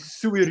with that.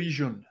 Hisui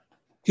region.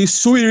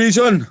 Hisui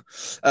region.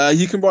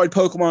 You can ride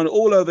Pokemon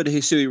all over the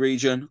Hisui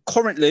region.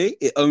 Currently,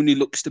 it only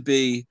looks to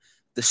be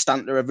the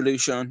Stantler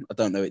evolution. I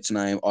don't know its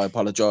name. I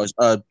apologize.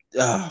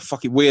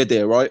 Fucking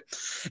Weirdeer, right?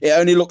 It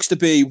only looks to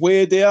be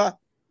Weirdeer,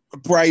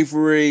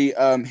 Bravery,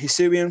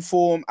 Hisuian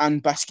form,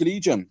 and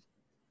Basculegion.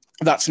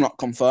 That's not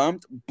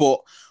confirmed, but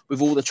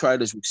with all the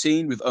trailers we've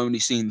seen, we've only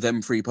seen them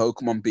 3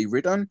 Pokemon be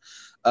ridden.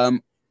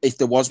 If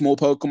there was more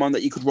Pokemon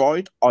that you could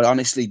ride, I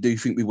honestly do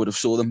think we would have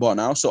saw them by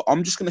now. So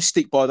I'm just going to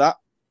stick by that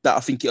I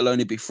think it'll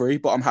only be 3,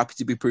 but I'm happy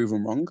to be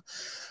proven wrong.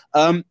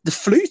 The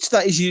flute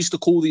that is used to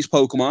call these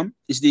Pokemon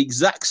is the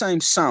exact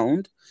same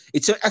sound.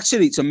 It's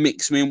a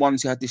mix. Me and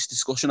Onesie had this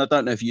discussion. I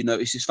don't know if you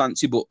noticed this,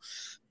 Fancy, but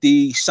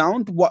the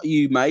sound what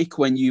you make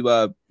when you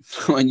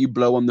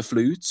blow on the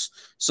flutes,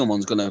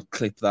 someone's gonna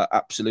clip that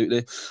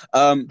absolutely.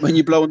 When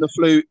you blow on the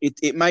flute,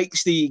 it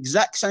makes the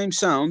exact same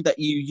sound that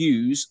you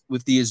use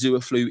with the Azure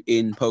flute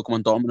in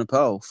Pokemon Diamond and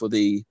Pearl for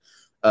the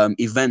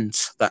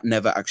event that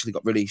never actually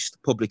got released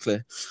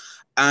publicly.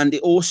 And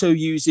it also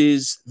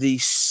uses the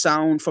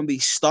sound from the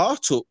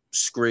startup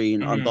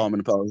screen on Diamond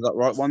and Pearl. Is that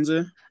right,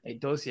 Onesie? It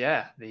does,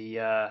 yeah.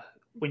 The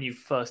when you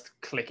first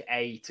click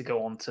A to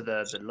go onto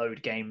the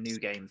load game, new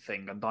game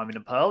thing on Diamond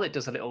and Pearl, it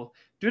does a little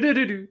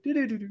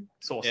do-do-do-do-do-do-do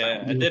sort of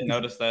sound. I did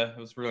notice that. It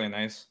was really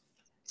nice.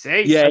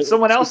 See, yeah,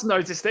 someone else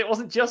noticed it. It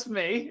wasn't just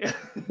me.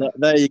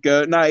 There you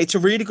go. No, it's a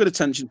really good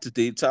attention to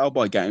detail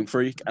by Game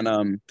Freak, and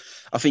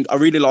I think I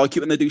really like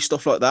it when they do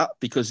stuff like that,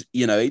 because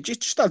it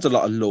just adds a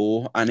lot of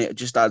lore, and it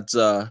just adds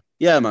some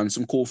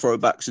cool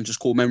throwbacks and just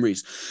cool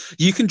memories.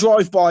 You can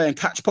drive by and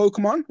catch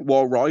Pokemon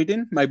while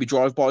riding. Maybe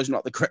drive by is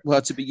not the correct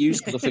word to be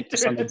used, because I think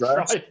it's on the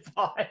drive.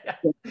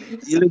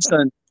 You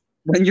listen.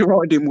 When you're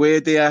riding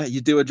Weirdeer,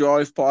 you do a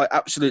drive by.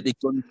 Absolutely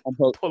good.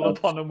 Pull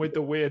up on them with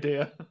the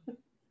Weirdeer.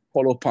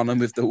 Pull up on them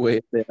with the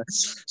Weirdeer.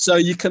 So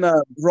you can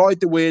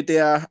ride the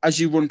Weirdeer. As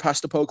you run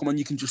past the Pokemon,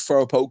 you can just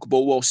throw a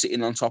Pokeball while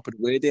sitting on top of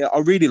the Weirdeer. I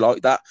really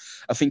like that.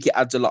 I think it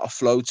adds a lot of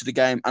flow to the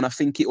game, and I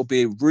think it'll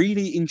be a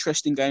really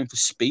interesting game for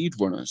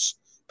speedrunners,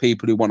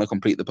 people who want to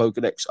complete the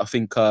Pokedex. I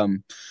think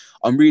I'm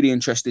really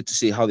interested to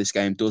see how this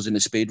game does in the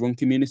speedrun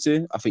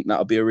community. I think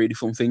that'll be a really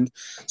fun thing.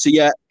 So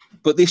yeah,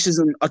 but this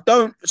isn't.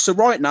 So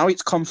right now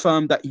it's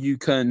confirmed that you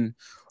can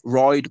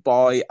ride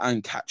by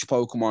and catch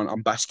Pokemon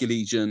on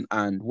Basculegion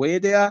and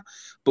Weirdeer,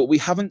 but we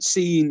haven't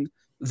seen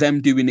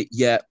them doing it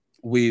yet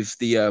with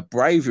the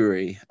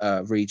Bravery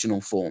regional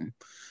form,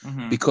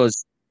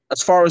 because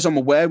as far as I'm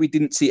aware, we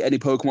didn't see any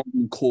Pokemon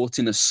being caught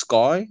in a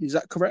sky. Is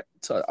that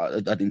correct? I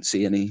didn't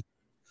see any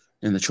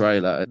in the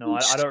trailer. No,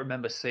 I don't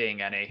remember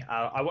seeing any.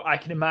 I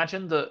can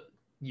imagine that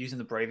using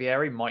the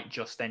Braviary might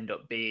just end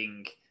up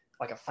being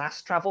like a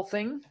fast travel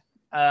thing.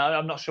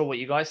 I'm not sure what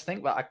you guys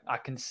think, but I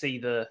can see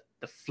the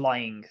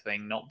flying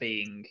thing not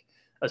being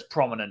as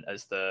prominent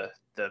as the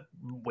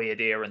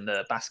Weirdeer and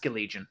the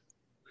Basculegion.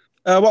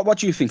 What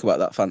do you think about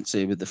that,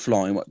 Fancy, with the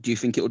flying? What do you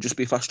think? It'll just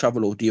be fast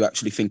travel, or do you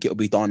actually think it'll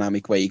be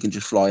dynamic where you can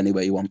just fly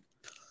anywhere you want?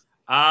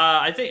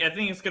 I think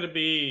it's gonna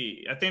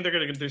be. I think they're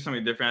gonna do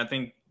something different.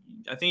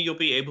 I think you'll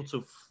be able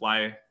to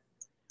fly.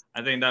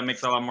 I think that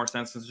makes a lot more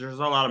sense, since there's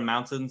a lot of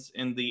mountains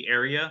in the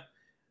area.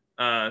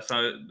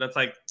 So that's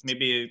like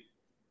maybe.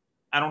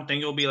 I don't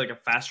think it'll be like a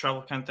fast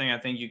travel kind of thing. I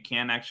think you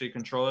can actually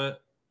control it.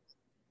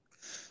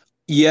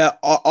 Yeah,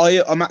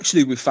 I'm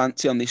actually with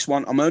Fancy on this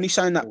one. I'm only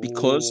saying that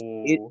because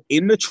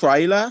in the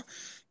trailer,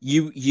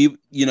 there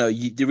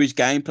is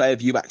gameplay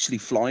of you actually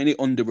flying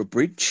it under a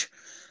bridge.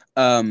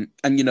 And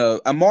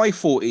and my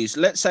thought is,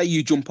 let's say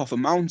you jump off a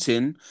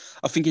mountain.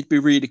 I think it'd be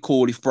really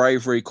cool if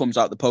Bravery comes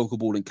out the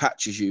Pokeball and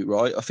catches you,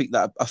 right? I think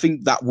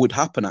that would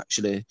happen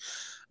actually.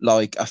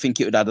 Like, I think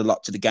it would add a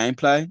lot to the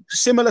gameplay,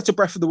 similar to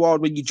Breath of the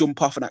Wild when you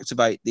jump off and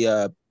activate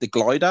the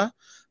glider.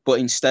 But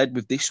instead,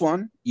 with this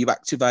one, you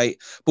activate.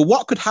 But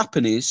what could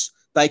happen is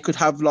they could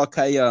have like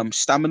a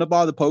stamina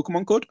bar. The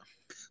Pokemon could.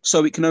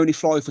 So it can only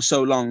fly for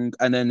so long,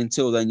 and then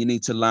until then, you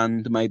need to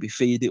land, maybe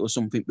feed it or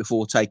something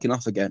before taking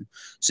off again.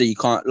 So you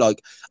can't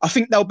I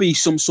think there'll be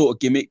some sort of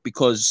gimmick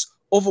because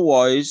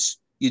otherwise,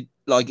 it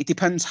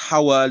depends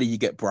how early you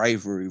get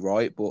Bravery,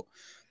 right? But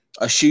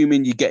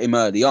assuming you get him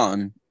early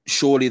on,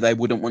 surely they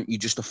wouldn't want you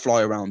just to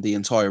fly around the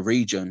entire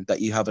region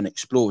that you haven't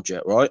explored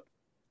yet, right?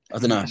 I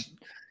don't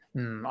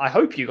know. I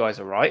hope you guys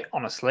are right.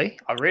 Honestly,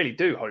 I really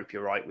do hope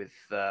you're right with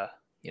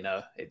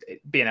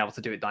it being able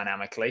to do it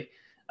dynamically.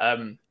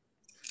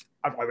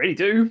 I really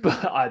do,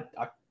 but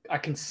I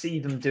can see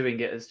them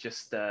doing it as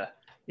just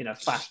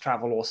fast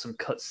travel or some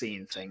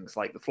cutscene things,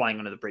 like the flying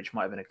under the bridge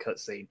might have been a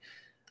cutscene.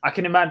 I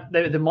can imagine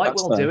they might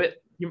do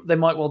it. They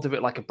might well do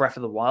it like a Breath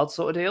of the Wild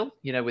sort of deal,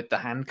 with the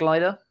hand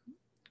glider.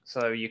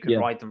 So you can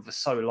ride them for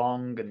so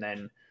long, and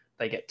then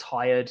they get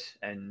tired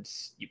and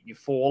you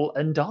fall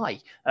and die.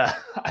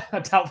 I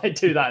doubt they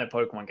do that in a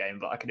Pokemon game,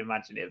 but I can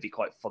imagine it would be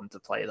quite fun to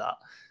play that.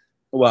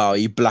 Well,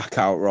 you black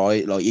out,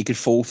 right? Like you could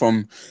fall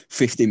from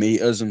 50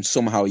 meters and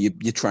somehow your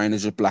trainer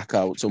just black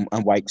out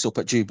and wakes up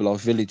at Jubilife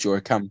Village or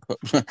a camp,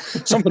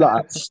 something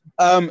like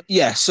that.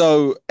 Yeah.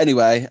 So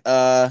anyway,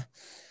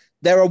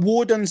 there are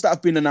wardens that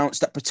have been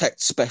announced that protect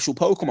special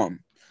Pokemon.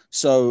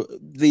 So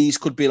these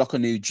could be like a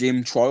new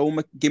gym trial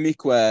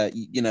gimmick where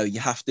you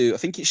have to. I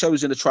think it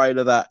shows in the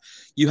trailer that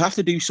you have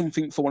to do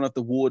something for one of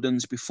the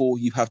wardens before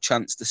you have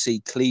chance to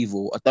see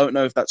Cleavel. I don't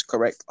know if that's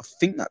correct. I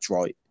think that's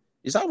right.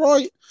 Is that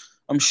right?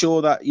 I'm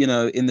sure that,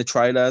 in the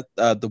trailer,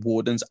 the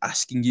warden's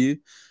asking you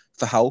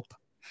for help.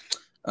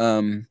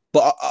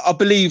 But I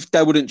believe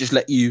they wouldn't just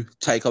let you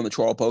take on the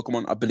trial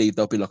Pokemon. I believe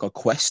there'll be like a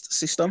quest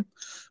system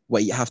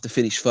where you have to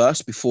finish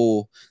first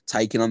before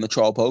taking on the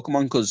trial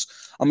Pokemon. Because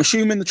I'm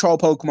assuming the trial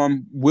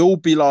Pokemon will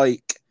be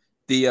like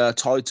the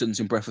Titans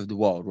in Breath of the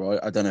Wild, right?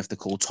 I don't know if they're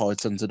called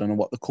Titans. I don't know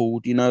what they're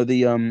called.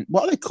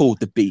 What are they called?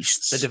 The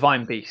beasts. The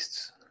Divine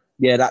Beasts.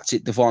 Yeah, that's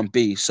it. Divine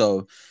Beasts.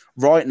 So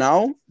right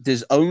now,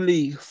 there's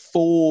only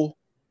 4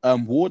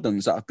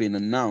 wardens that have been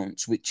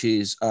announced, which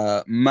is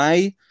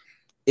May,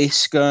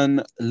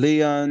 Iskan,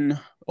 Leon,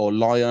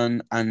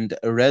 and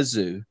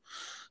Rezu.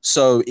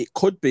 So it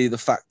could be the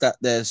fact that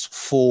there's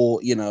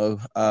 4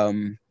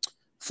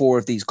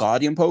 of these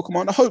Guardian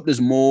Pokemon. I hope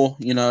there's more.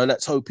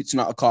 Let's hope it's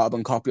not a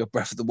carbon copy of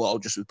Breath of the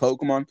Wild just with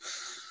Pokemon.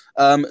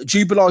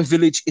 Jubilife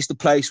Village is the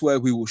place where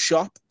we will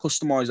shop,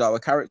 customize our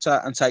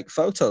character, and take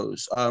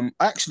photos. I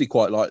actually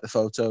quite like the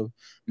photo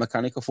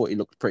mechanic. I thought it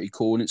looked pretty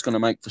cool, and it's going to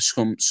make for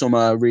some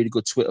really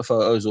good Twitter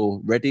photos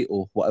or Reddit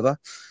or whatever.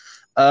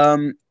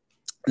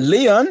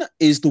 Leon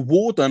is the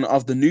warden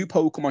of the new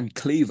Pokemon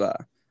Cleaver,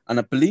 and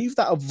I believe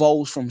that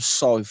evolves from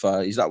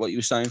Scyther. Is that what you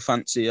were saying,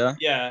 Fancy?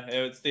 Yeah,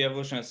 it's the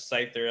evolution of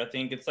Scyther. I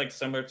think it's like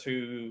similar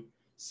to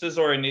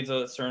Scizor. It needs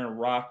a certain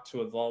rock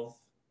to evolve.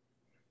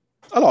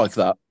 I like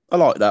that.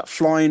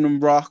 Flying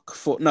and rock.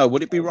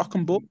 Would it be rock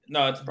and bug?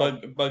 No, it's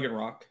bug and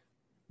rock.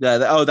 Yeah.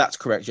 That's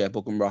correct. Yeah,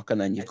 bug and rock, and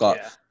then you've got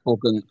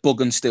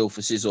bug and steel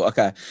for Scizor.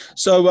 Okay.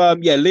 So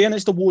Leon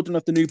is the warden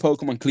of the new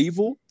Pokemon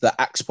Cleavel, the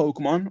Axe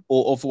Pokemon,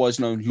 or otherwise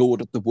known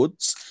Lord of the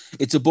Woods.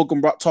 It's a bug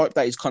and rock type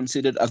that is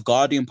considered a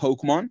Guardian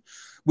Pokemon,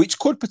 which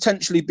could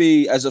potentially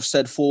be, as I've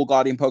said, 4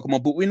 Guardian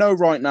Pokemon. But we know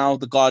right now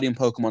the Guardian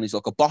Pokemon is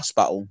like a boss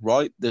battle,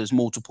 right? There's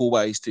multiple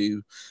ways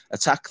to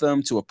attack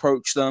them, to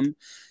approach them.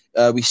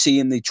 We see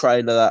in the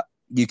trailer that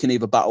you can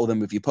either battle them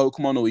with your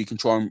Pokemon or you can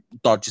try and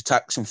dodge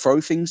attacks and throw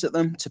things at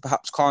them to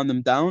perhaps calm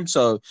them down.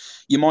 So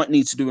you might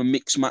need to do a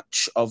mix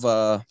match of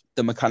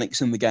the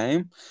mechanics in the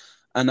game.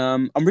 And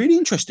I'm really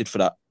interested for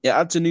that. It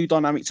adds a new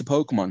dynamic to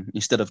Pokemon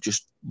instead of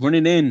just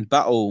running in,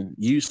 battle,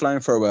 use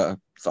flamethrower,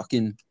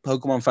 fucking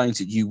Pokemon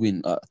fainted, you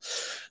win.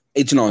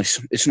 It's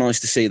nice. It's nice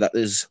to see that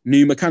there's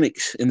new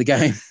mechanics in the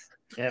game.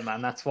 Yeah,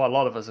 man, that's what a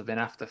lot of us have been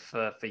after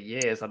for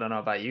years. I don't know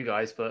about you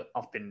guys, but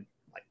I've been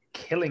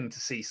killing to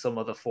see some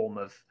other form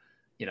of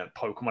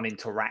Pokemon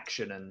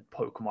interaction and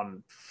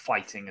Pokemon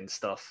fighting and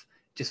stuff.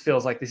 Just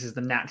feels like this is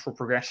the natural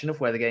progression of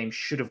where the game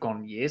should have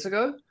gone years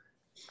ago.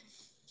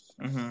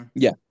 Mm-hmm.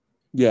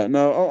 Yeah,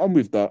 no, I'm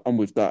with that.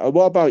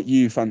 What about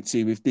you,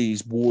 Fancy, with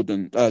these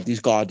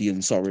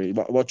Guardians? Sorry,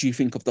 what do you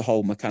think of the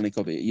whole mechanic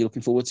of it? Are you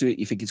looking forward to it?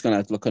 You think it's going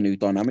to add a new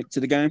dynamic to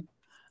the game?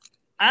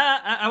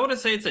 I wouldn't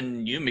say it's a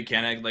new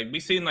mechanic. Like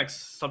we've seen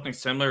something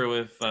similar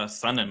with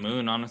Sun and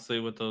Moon, honestly,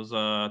 with those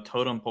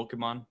totem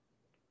Pokemon.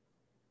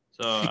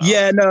 So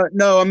yeah,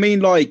 no. I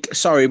mean,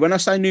 sorry, when I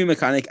say new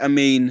mechanic, I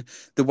mean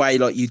the way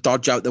you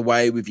dodge out the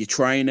way with your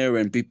trainer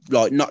and be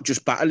not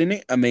just battling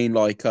it. I mean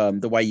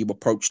the way you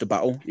approach the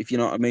battle, if you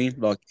know what I mean.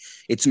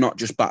 It's not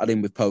just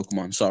battling with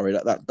Pokemon. Sorry,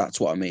 that's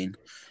what I mean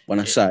when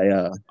I say.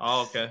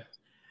 Oh, okay.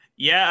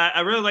 Yeah,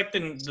 I really like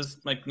this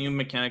new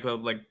mechanic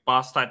of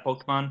boss type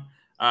Pokemon.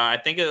 I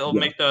think it'll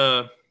make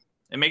the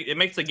it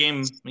makes the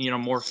game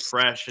more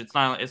fresh. It's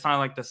not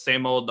like the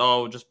same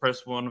old just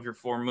press one of your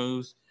 4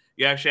 moves.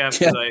 You actually have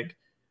to like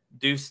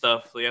do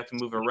stuff. You have to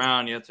move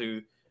around. You have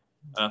to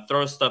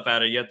throw stuff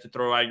at it. You have to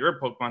throw out your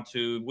Pokemon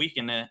to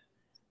weaken it.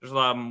 There's a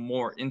lot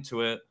more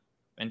into it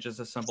than just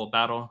a simple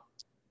battle.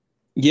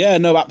 Yeah,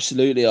 no,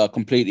 absolutely. I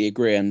completely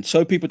agree. And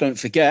so people don't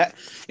forget,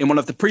 in one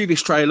of the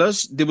previous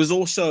trailers, there was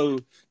also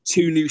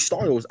 2 new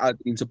styles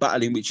added into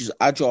battling, which is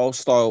agile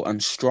style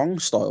and strong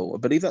style. I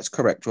believe that's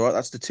correct, right?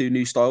 That's the 2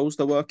 new styles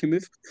they're working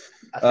with.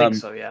 I think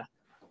so, yeah.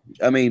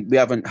 I mean, we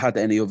haven't had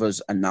any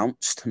others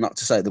announced, not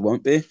to say there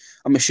won't be.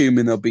 I'm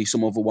assuming there'll be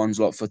some other ones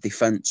like for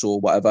defense or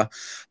whatever.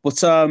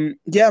 But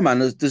yeah, man,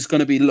 there's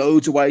going to be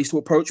loads of ways to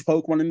approach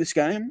Pokemon in this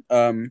game.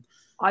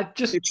 I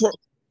just...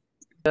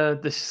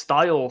 the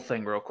style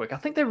thing real quick. I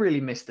think they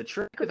really missed the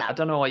trick with that. I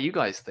don't know what you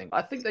guys think.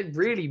 I think they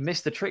really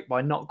missed the trick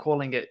by not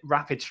calling it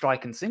Rapid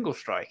Strike and Single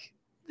Strike.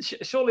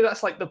 Surely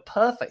that's like the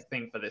perfect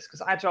thing for this,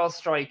 because Agile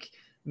Strike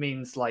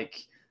means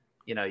like,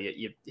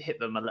 you hit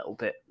them a little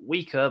bit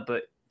weaker,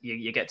 but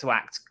you get to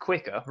act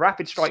quicker.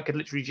 Rapid Strike could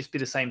literally just be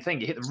the same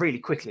thing. You hit them really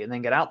quickly and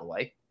then get out the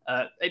way.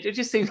 It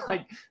just seems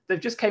like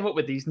they've just came up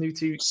with these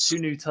two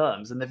new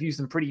terms, and they've used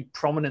them pretty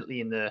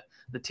prominently in the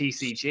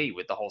TCG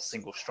with the whole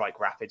Single Strike,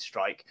 Rapid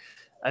Strike.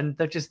 And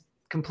they've just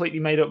completely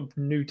made up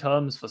new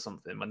terms for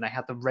something when they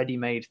had the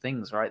ready-made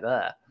things right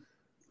there.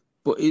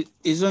 But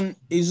isn't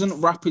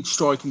Rapid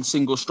Strike and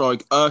Single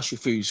Strike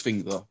Urshifu's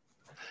thing, though?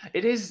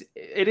 It is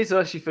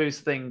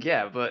Urshifu's thing,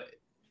 yeah, but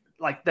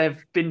like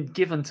they've been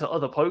given to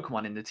other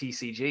Pokemon in the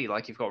TCG.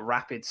 Like you've got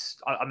Rapids.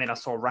 I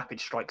saw Rapid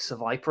Strike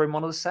Survivor in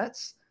one of the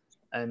sets,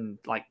 and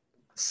like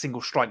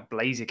Single Strike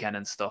Blaziken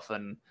and stuff,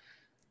 and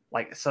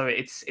like so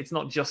it's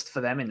not just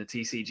for them in the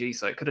TCG.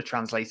 So it could have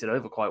translated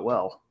over quite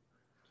well.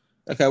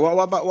 Okay,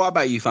 what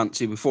about you,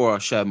 Fancy? Before I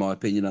share my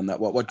opinion on that,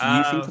 what do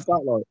you think of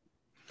that?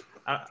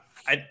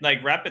 I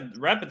like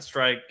Rapid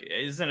Strike.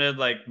 Isn't it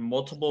like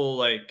multiple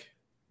like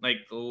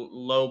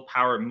low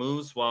power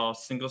moves, while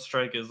Single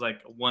Strike is like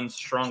one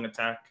strong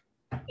attack?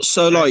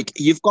 So like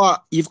you've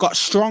got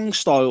strong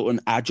style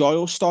and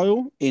agile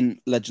style in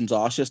Legends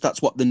Arceus.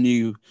 That's what the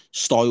new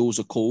styles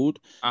are called.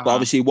 But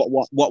obviously, what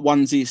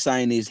Onesie is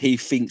saying is he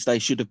thinks they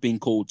should have been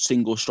called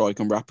Single Strike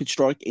and Rapid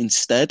Strike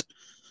instead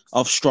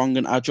of strong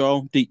and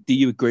agile. Do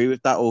you agree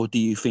with that, or do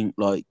you think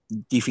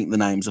the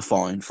names are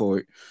fine for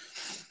it?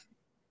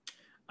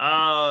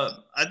 I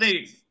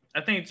think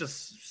it's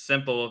just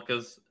simple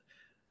because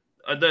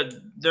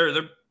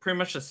they're pretty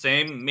much the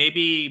same.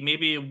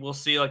 Maybe we'll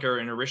see like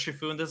an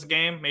Urshifu in this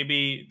game.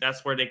 Maybe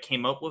that's where they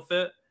came up with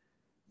it.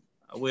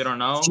 We don't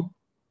know.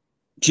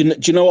 Do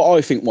you know what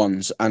I think,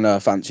 Ones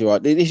and Fancy?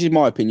 Right, this is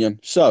my opinion.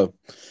 So,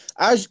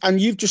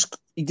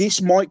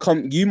 you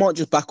might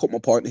just back up my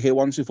point here,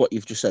 Ones, with what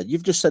you've just said.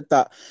 You've just said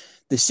that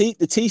the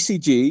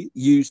TCG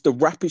used the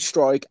Rapid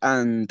Strike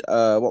and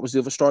what was the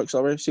other strike?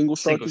 Sorry, Single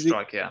Strike. Single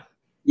Strike, yeah.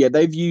 Yeah,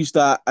 they've used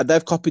that.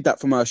 They've copied that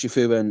from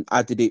Urshifu and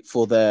added it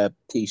for their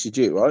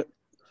TCG, right?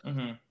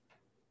 Mm-hmm.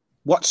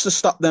 What's to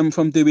stop them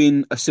from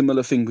doing a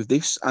similar thing with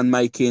this and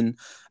making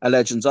a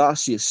Legends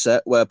Arceus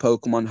set where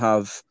Pokemon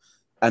have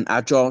an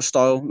agile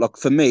style? Like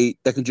for me,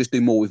 they can just do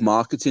more with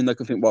marketing. They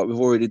can think, right, we've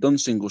already done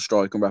Single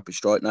Strike and Rapid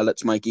Strike. Now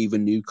let's make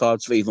even new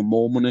cards for even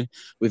more money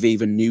with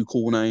even new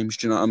cool names.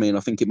 Do you know what I mean? I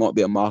think it might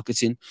be a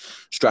marketing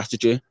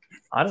strategy.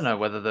 I don't know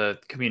whether the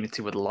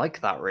community would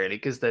like that really,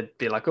 because they'd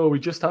be like, "Oh, we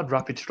just had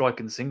Rapid Strike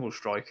and Single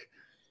Strike."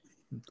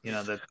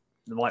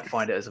 They might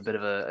find it as a bit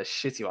of a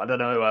shitty one. I don't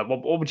know.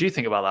 What would you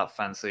think about that,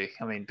 Fancy?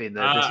 I mean, being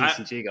the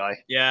TCG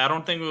guy. Yeah, I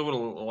don't think we would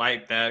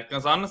like that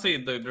there's a lot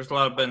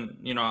of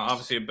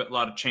obviously a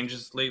lot of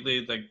changes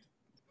lately. Like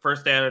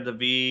first they added the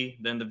V,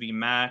 then the V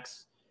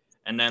Max,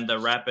 and then the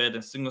Rapid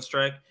and Single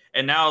Strike,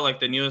 and now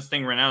like the newest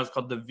thing right now is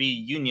called the V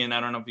Union.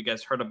 I don't know if you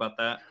guys heard about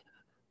that.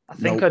 I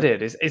think I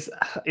did. Is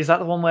that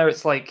the one where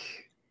it's like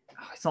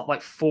it's not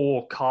like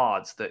 4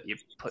 cards that you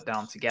put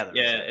down together?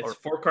 Yeah, it's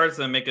 4 cards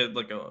that make it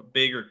like a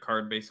bigger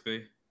card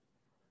basically.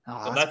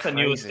 Oh, so that's the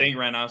newest thing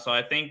right now. So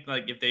I think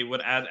like if they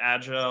would add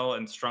agile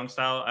and strong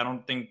style, I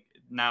don't think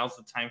now's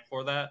the time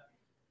for that.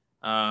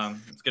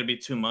 It's gonna be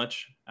too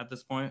much at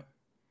this point.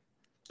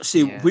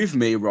 See, with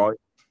me, right?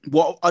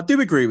 Well, I do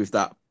agree with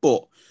that,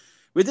 but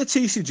with the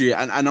TCG,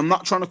 and I'm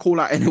not trying to call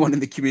out anyone in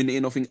the community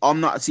or nothing. I'm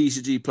not a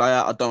TCG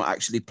player. I don't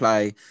actually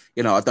play,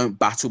 I don't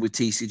battle with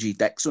TCG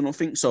decks or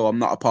nothing. So I'm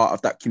not a part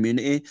of that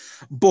community.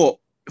 But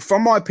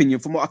from my opinion,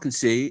 from what I can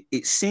see,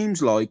 it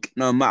seems like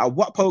no matter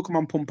what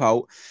Pokemon pump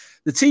out,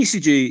 the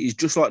TCG is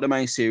just like the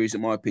main series,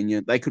 in my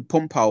opinion. They could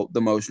pump out the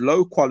most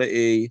low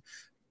quality,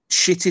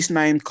 shittest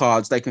named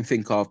cards they can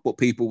think of, but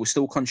people will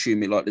still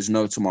consume it like there's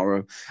no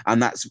tomorrow.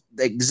 And that's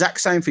the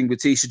exact same thing with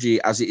TCG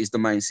as it is the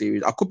main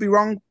series. I could be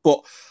wrong,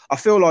 but I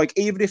feel like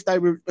even if they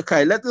were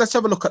okay, let's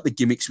have a look at the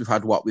gimmicks we've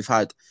had.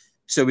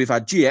 So we've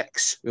had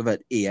GX, we've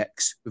had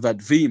EX, we've had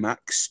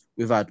VMAX,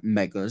 we've had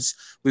Megas,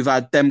 we've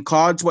had them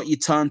cards what you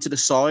turn to the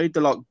side,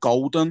 they're like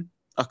golden.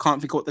 I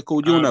can't think of what they're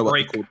called. You'll know what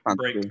they're called.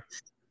 Break.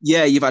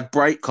 Yeah, you've had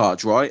break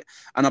cards, right?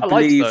 And I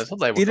believe liked those.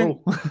 I thought they were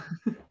cool.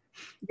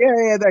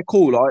 Yeah, they're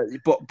cool.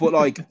 But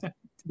like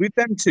with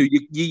them two,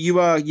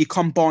 you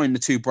combine the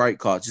two break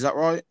cards. Is that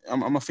right?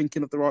 Am I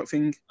thinking of the right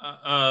thing?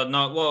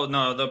 No. Well,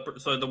 no.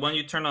 So the one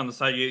you turn on the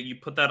side, you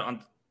put that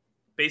on.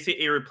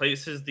 Basically, it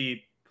replaces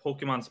the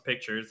Pokemon's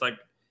picture. It's like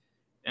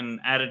an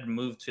added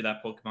move to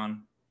that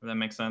Pokemon. If that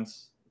makes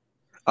sense.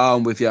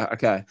 I'm with you.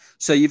 Okay,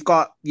 so you've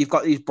got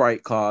these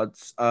break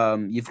cards.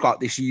 You've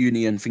got this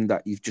union thing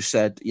that you've just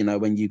said. You know,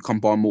 when you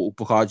combine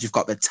multiple cards, you've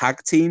got the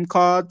tag team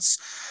cards.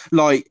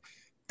 Like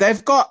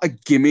they've got a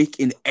gimmick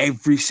in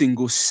every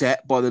single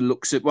set by the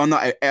looks of. Well,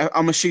 not.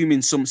 I'm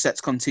assuming some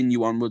sets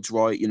continue onwards,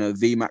 right? You know,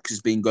 VMAX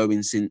has been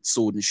going since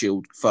Sword and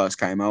Shield first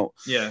came out.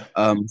 Yeah.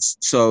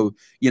 So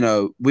you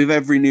know, with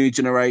every new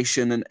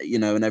generation and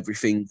and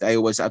everything, they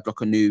always have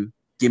like a new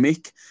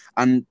gimmick.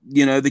 And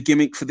you know, the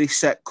gimmick for this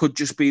set could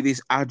just be this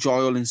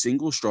agile and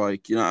single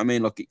strike. You know what I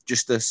mean? Like it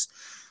just this,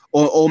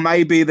 or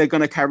maybe they're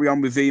going to carry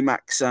on with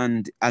VMAX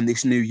and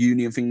this new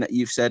union thing that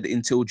you've said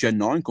until Gen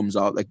 9 comes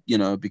out. Like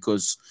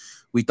because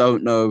we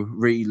don't know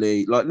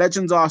really. Like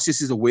Legends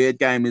Arceus is a weird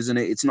game, isn't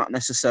it? It's not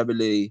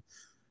necessarily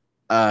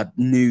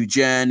new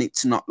gen.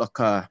 It's not like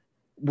a.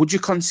 Would you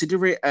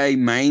consider it a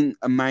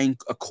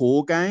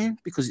core game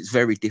because it's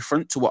very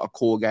different to what a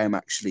core game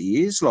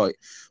actually is? Like,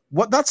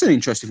 that's an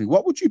interesting thing.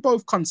 What would you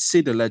both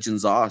consider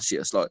Legends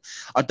Arceus? Like,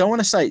 I don't want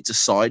to say it's a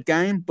side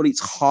game, but it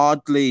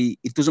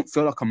doesn't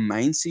feel like a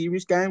main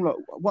series game. Like,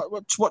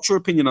 what's your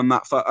opinion on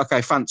that?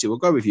 Okay, Fancy, we'll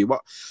go with you.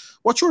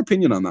 What's your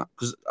opinion on that?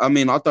 Because I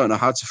mean, I don't know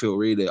how to feel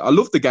really. I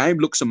love the game,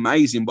 looks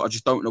amazing, but I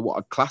just don't know what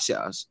I'd class it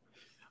as.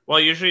 Well,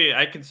 usually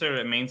I consider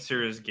it a main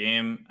series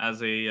game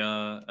as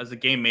a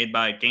game made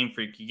by Game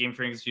Freak. Game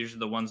Freak is usually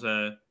the ones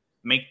that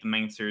make the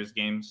main series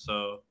games.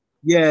 So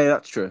yeah,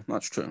 that's true.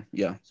 That's true.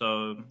 Yeah.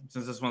 So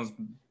since this one's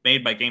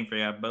made by Game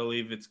Freak, I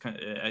believe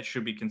it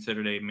should be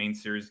considered a main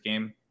series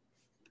game.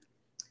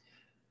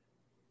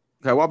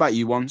 Okay, what about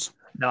you, Ones?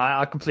 No,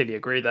 I completely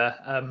agree there.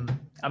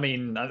 I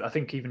mean, I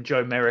think even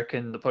Joe Merrick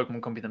and the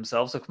Pokemon Company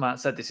themselves have come out and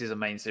said this is a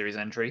main series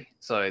entry.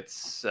 So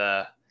it's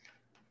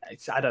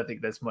I don't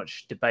think there's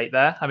much debate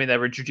there. I mean,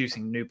 they're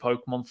introducing new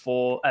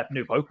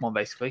Pokemon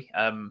basically.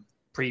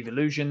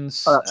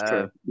 Pre-evolutions. Oh, that's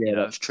true. Yeah,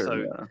 that's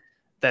true. So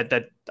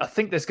I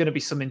think there's going to be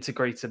some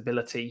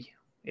integratability,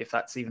 if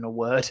that's even a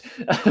word,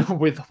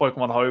 with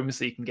Pokemon Home,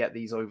 so you can get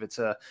these over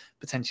to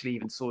potentially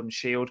even Sword and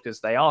Shield, because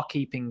they are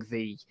keeping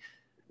the.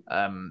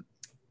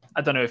 I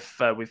don't know if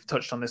we've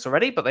touched on this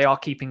already, but they are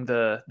keeping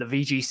the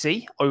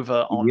VGC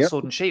over on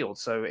Sword and Shield,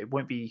 so it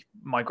won't be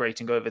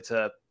migrating over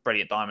to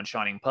Brilliant Diamond,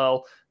 Shining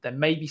Pearl. There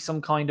may be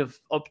some kind of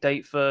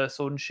update for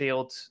Sword and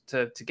Shield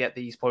to get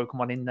these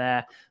Pokemon in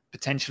there.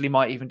 Potentially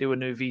might even do a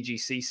new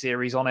VGC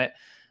series on it.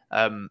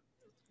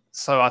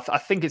 So I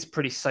think it's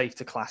pretty safe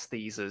to class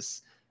these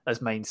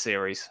as main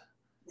series.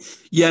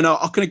 Yeah, no,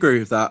 I can agree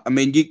with that. I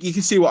mean, you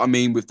can see what I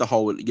mean with the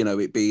whole,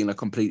 it being a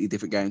completely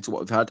different game to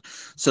what we've had.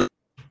 So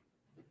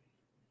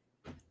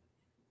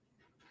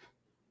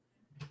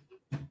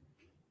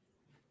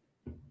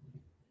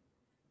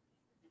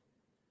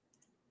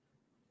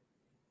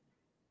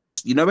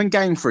when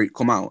Game Freak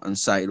come out and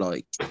say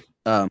like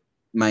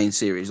main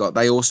series, like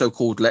they also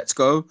called Let's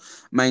Go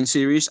main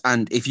series,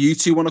 and if you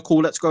two want to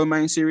call Let's Go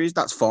main series,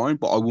 that's fine,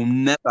 but I will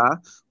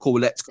never call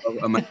Let's Go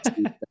a main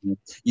series game.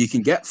 You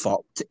can get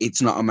fucked.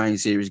 It's not a main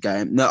series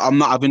game. No, I'm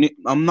not having it.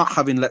 I'm not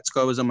having Let's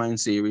Go as a main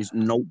series.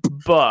 Nope.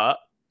 But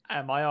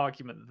my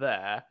argument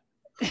there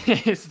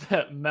is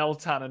that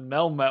Meltan and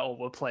Melmetal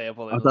were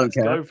playable in Let's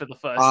Go for the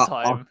first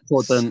time.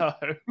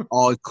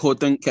 I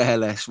couldn't care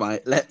less,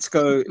 mate. Let's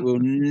Go will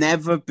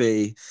never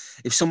be.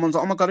 If someone's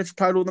like, oh my god, if you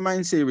played all the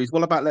main series,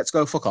 what about Let's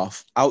Go? Fuck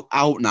off.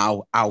 Out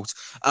now. Out.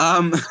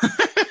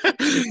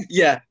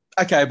 Yeah.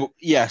 Okay, but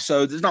yeah,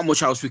 so there's not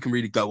much else we can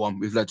really go on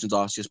with Legends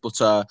Arceus,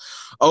 but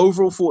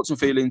overall thoughts and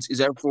feelings,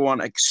 is everyone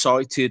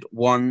excited?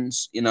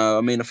 Ones, I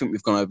mean, I think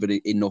we've gone over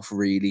it enough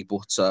really,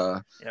 but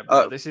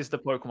this is the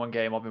Pokemon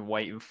game I've been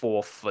waiting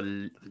for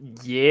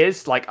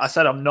years. Like I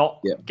said, I'm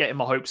not getting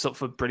my hopes up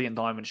for Brilliant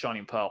Diamond,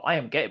 Shining Pearl. I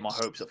am getting my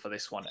hopes up for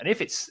this one, and if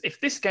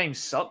this game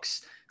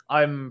sucks,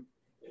 I don't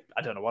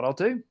know what I'll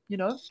do.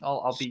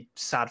 I'll be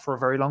sad for a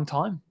very long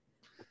time.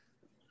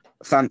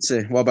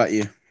 Fancy, what about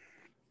you?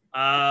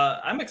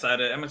 I'm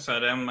excited.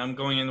 I'm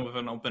going in with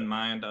an open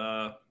mind.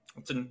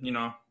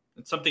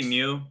 It's something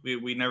new.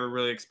 We never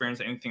really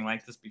experienced anything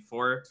like this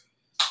before.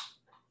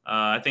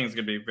 I think it's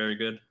gonna be very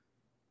good.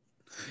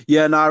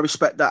 Yeah, no, I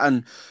respect that.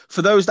 And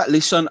for those that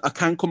listen, I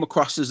can come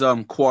across as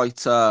quite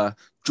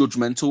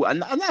judgmental,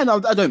 and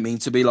I don't mean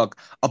to be like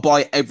I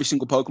buy every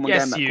single Pokemon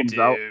game that comes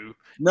out.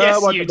 No,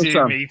 yes, you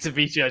do mean to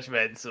be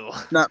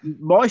judgmental. Now,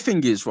 my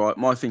thing is,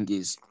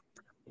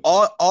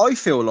 I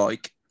feel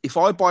like if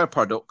I buy a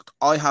product,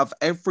 I have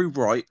every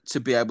right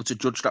to be able to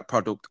judge that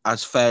product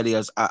as fairly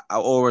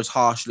or as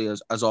harshly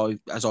as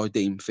I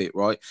deem fit,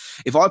 right?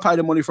 If I pay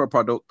the money for a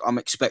product, I'm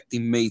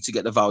expecting me to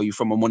get the value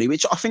from my money,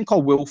 which I think I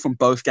will from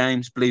both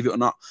games, believe it or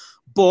not.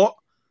 But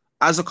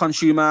as a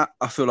consumer,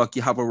 I feel like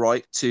you have a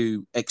right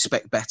to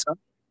expect better,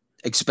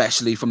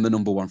 especially from the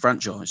number one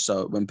franchise.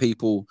 So when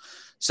people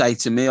say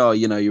to me, oh,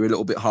 you're a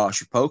little bit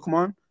harsh with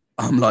Pokemon,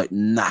 I'm like,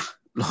 nah,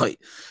 Like,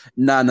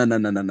 no.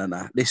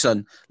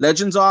 Listen,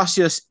 Legends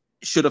Arceus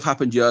should have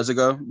happened years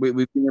ago. We've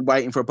been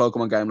waiting for a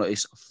Pokemon game like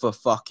this for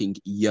fucking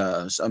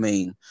years. I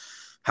mean,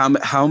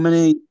 how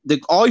many?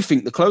 I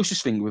think the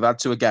closest thing we've had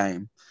to a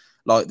game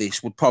like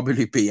this would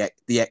probably be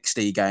the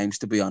XD games,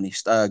 to be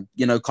honest.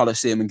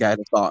 Colosseum and Gate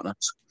of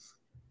Darkness.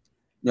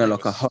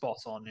 Like spot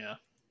on, yeah.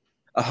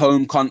 A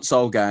home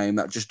console game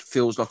that just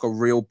feels like a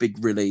real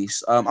big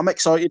release. I'm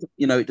excited.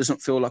 It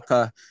doesn't feel like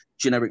a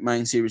generic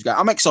main series game.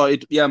 I'm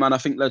excited. Yeah, man. I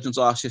think Legends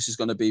Arceus is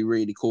going to be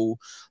really cool.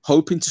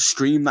 Hoping to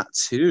stream that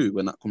too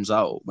when that comes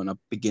out, when I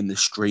begin the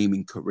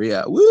streaming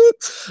career. Woo!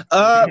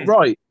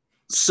 Right.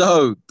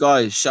 So,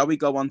 guys, shall we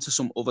go on to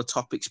some other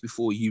topics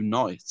before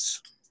Unite?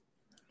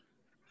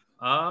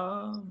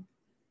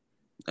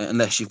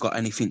 Unless you've got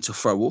anything to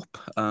throw up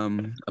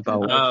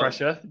about the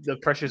pressure. The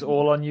pressure's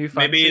all on you.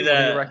 Fancy. Maybe what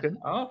do you reckon?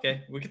 Oh,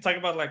 okay. We could talk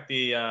about like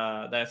the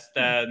that's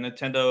the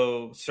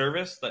Nintendo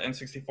service, the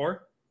N64.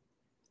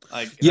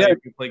 Like, yeah, you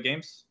can play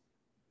games.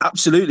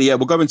 Absolutely, yeah.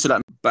 We'll go into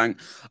that. Bang.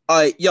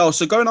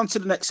 So going on to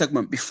the next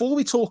segment. Before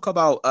we talk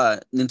about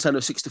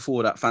Nintendo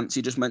 64 that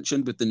Fancy just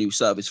mentioned with the new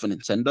service for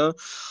Nintendo,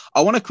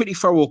 I want to quickly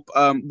throw up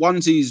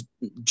Onesi's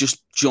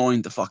just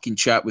joined the fucking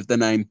chat with the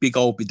name Big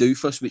Old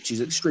Bidoofus, which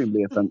is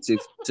extremely offensive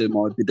to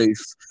my Bidoof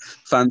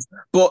fans.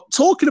 But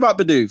talking about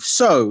Bidoof,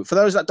 so for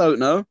those that don't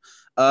know,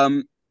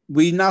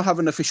 we now have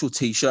an official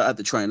T-shirt at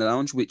the Trainer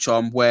Lounge, which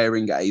I'm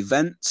wearing at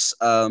events,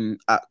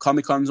 at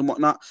Comic-Cons and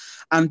whatnot.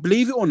 And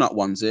believe it or not,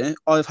 Onesie,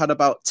 I've had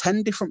about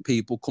 10 different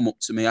people come up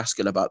to me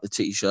asking about the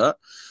T-shirt.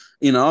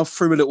 I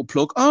threw a little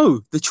plug.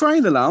 Oh, the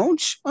Trainer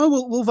Lounge.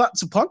 Oh, well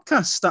that's a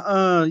podcast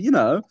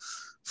that,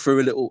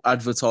 threw a little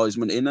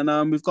advertisement in.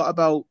 And we've got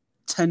about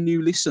 10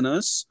 new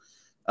listeners,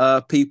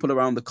 people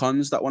around the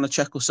cons that want to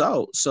check us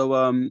out.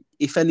 So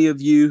if any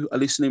of you are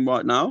listening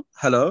right now,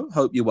 hello,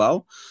 hope you're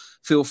well.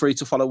 Feel free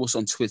to follow us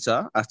on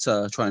Twitter at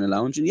Trainer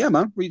Lounge. And yeah,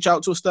 man, reach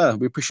out to us there.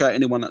 We appreciate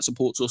anyone that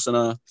supports us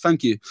and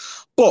thank you.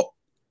 But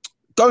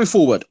going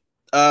forward,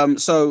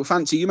 so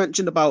Fancy, you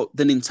mentioned about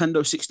the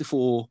Nintendo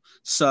 64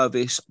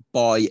 service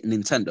by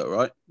Nintendo,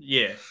 right?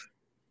 Yeah.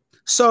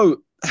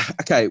 So,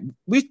 okay,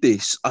 with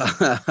this,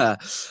 I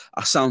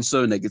sound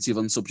so negative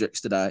on subjects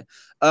today.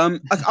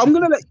 I'm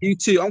going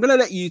to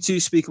let you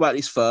two speak about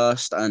this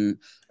first. And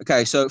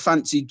okay, so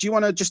Fancy, do you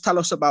want to just tell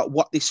us about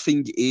what this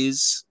thing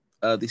is?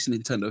 This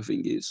Nintendo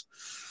thing is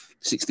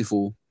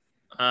 64.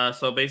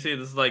 So basically,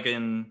 this is like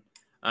in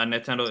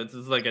Nintendo. It's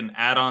like an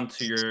add-on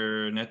to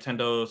your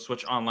Nintendo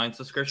Switch Online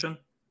subscription.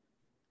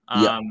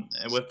 And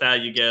with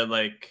that, you get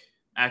like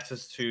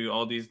access to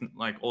all these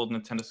like old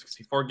Nintendo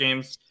 64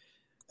 games.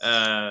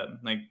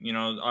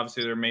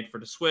 Obviously they're made for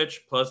the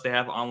Switch. Plus, they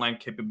have online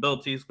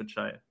capabilities, which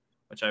I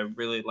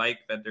really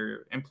like that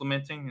they're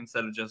implementing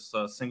instead of just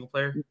single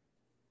player.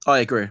 I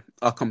agree.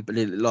 I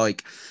completely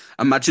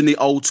imagine the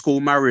old school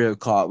Mario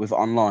Kart with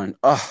online.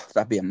 Oh,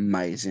 that'd be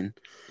amazing.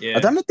 Yeah.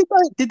 I don't know.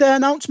 Did they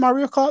announce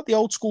Mario Kart, the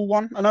old school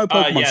one? I know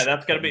Pokemon. Yeah,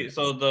 that's gonna be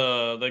so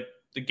the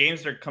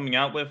games they're coming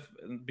out with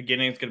in the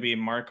beginning is gonna be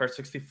Mario Kart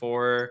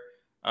 64,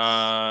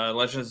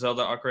 Legend of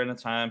Zelda: Ocarina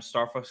of Time,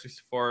 Star Fox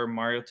 64,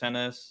 Mario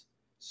Tennis,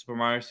 Super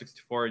Mario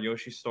 64,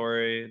 Yoshi's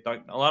Story,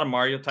 a lot of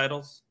Mario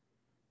titles.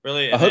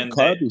 Really, I hope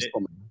Kirby's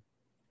coming.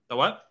 The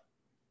what?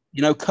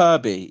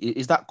 Kirby,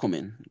 is that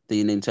coming?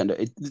 The Nintendo.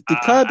 Did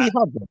Kirby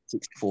have the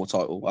 64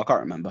 title? I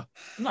can't remember.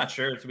 I'm not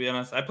sure, to be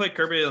honest. I played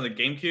Kirby on the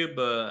GameCube,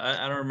 but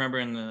I don't remember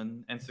in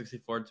the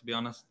N64, to be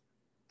honest.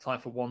 Time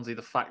for Onesie,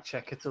 the fact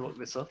checker, to look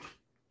this up.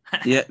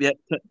 Yeah.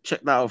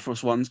 Check that out for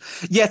us, ones.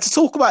 Yeah, to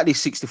talk about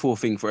this 64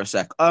 thing for a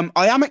sec. I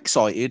am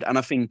excited, and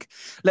I think,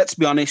 let's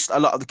be honest,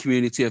 a lot of the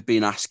community have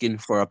been asking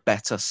for a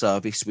better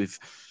service with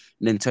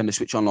Nintendo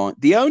Switch Online.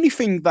 The only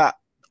thing that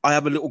I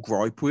have a little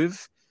gripe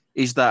with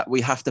is that we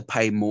have to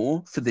pay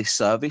more for this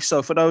service.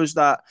 So for those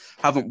that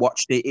haven't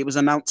watched it, it was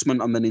an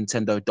announcement on the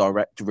Nintendo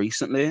Direct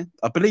recently.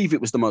 I believe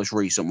it was the most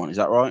recent one. Is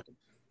that right?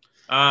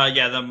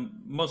 Yeah, the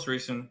most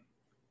recent.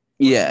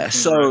 Yeah.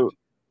 So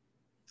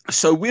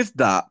with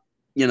that,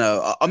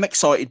 I'm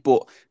excited,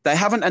 but they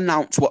haven't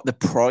announced what the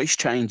price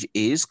change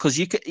is, because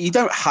you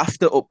don't have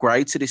to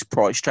upgrade to this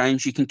price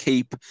change. You can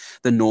keep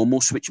the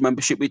normal Switch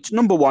membership, which,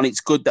 number one,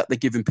 it's good that they're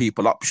giving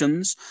people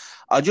options.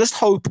 I just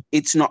hope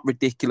it's not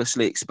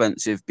ridiculously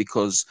expensive,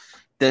 because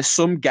there's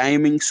some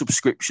gaming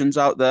subscriptions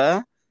out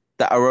there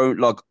that are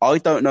I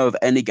don't know of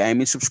any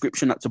gaming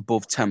subscription that's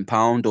above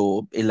 £10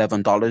 or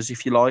 $11,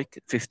 if you like,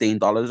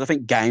 $15. I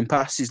think Game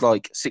Pass is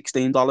like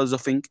 $16, I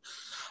think.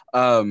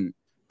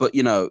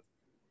 But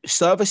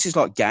services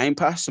like Game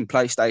Pass and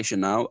PlayStation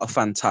Now are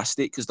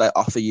fantastic because they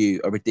offer you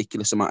a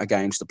ridiculous amount of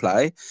games to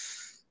play.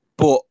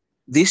 But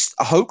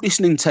I hope this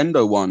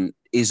Nintendo one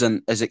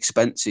isn't as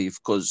expensive,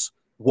 because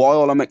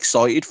while I'm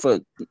excited for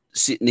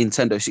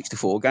Nintendo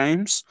 64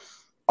 games,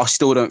 I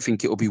still don't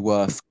think it will be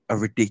worth a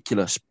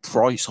ridiculous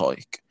price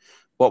hike.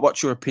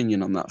 What's your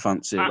opinion on that,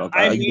 Fancy?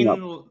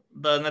 The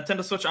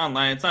Nintendo Switch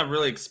Online, it's not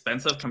really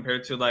expensive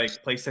compared to like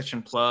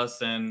PlayStation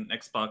Plus and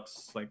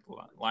Xbox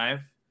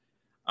Live.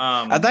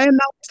 Have they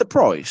announced the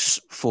price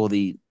for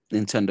the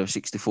Nintendo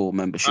 64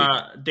 membership?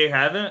 They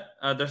haven't.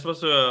 They're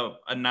supposed to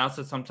announce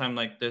it sometime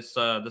like this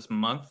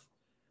month.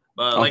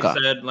 But like I Okay.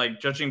 said,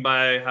 like judging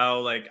by how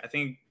like I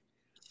think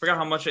I forgot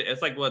how much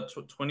it's like what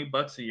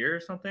 $20 a year or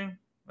something.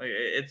 Like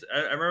it's I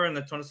remember in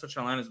the Nintendo Switch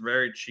Online is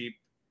very cheap.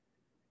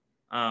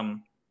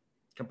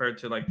 Compared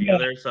to like the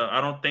others. So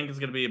I don't think it's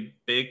gonna be a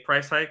big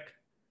price hike.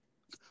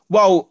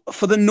 Well,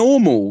 for the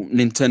normal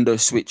Nintendo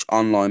Switch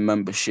Online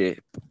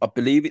membership, I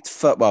believe it's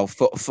for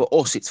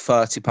us it's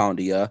 £30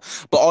 a year.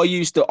 But I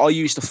use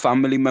the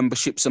family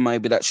membership, so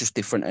maybe that's just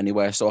different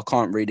anywhere. So I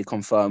can't really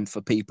confirm for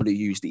people who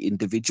use the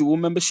individual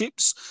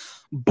memberships.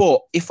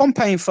 But if I'm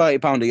paying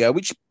 £30 a year,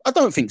 which I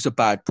don't think is a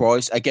bad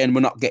price, again,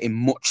 we're not getting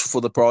much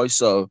for the price.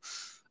 So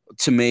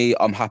to me,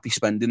 I'm happy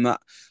spending that.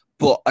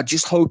 But I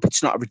just hope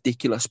it's not a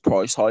ridiculous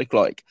price hike.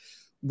 Like,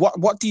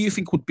 what do you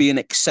think would be an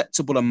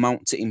acceptable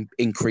amount to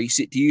increase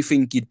it? Do you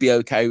think you'd be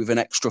okay with an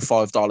extra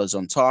 $5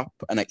 on top,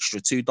 an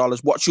extra $2?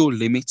 What's your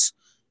limit?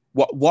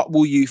 What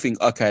will you think?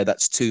 Okay,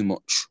 that's too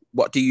much.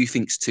 What do you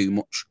think's too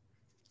much?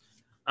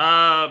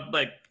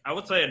 Like I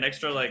would say an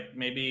extra like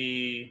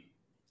maybe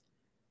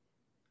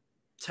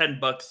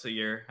 $10 a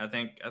year. I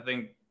think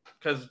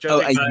because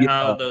judging by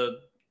how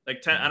the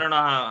like 10, I don't know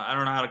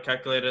how to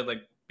calculate it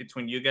like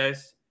between you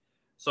guys.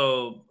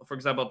 So for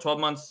example, 12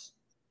 months.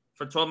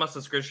 For 12 months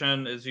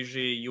subscription is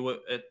usually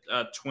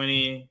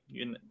 20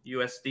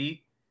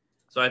 USD.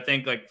 So I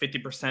think like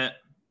 50%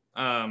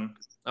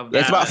 of that. Yeah,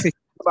 it's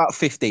about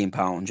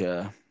 £15,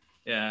 yeah.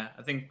 Yeah,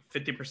 I think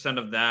 50%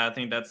 of that. I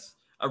think that's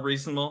a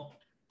reasonable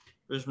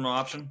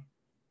option.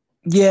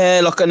 Yeah,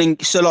 like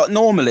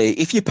normally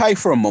if you pay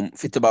for a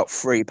month, it's about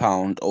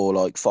 £3 or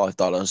like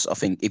 $5. I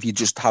think if you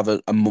just have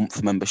a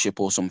month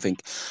membership or something.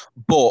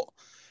 But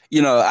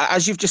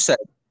as you've just said,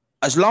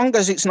 as long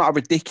as it's not a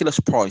ridiculous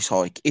price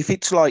hike, if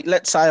it's like,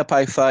 let's say I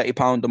pay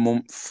 £30 a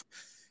month,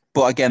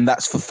 but again,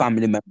 that's for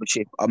family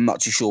membership. I'm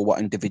not too sure what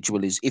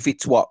individual is. If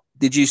it's what,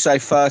 did you say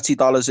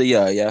 $30 a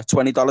year? Yeah,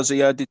 $20 a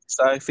year, did you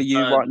say for you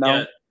right now?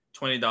 Yeah,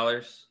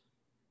 $20.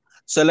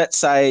 So let's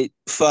say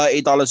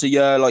 $30 a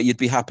year, like you'd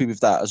be happy with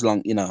that as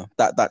long,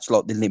 that's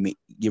like the limit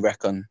you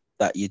reckon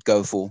that you'd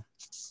go for.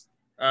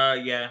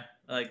 Yeah,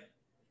 like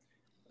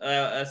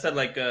I said,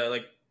 like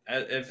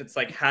if it's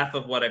like half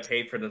of what I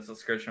paid for the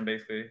subscription,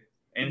 basically.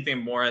 Anything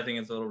more, I think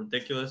is a little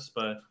ridiculous,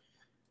 but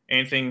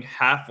anything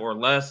half or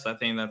less, I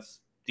think that's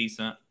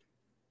decent.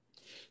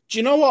 Do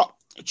you know what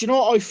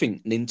I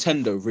think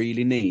Nintendo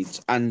really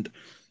needs? And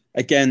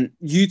again,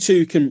 you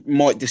two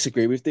might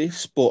disagree with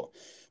this, but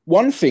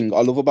one thing I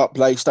love about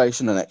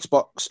PlayStation and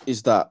Xbox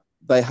is that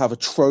they have a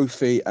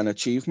trophy and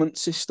achievement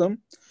system.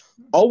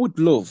 I would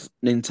love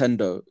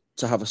Nintendo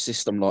to have a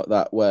system like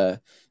that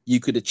where you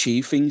could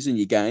achieve things in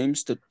your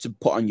games to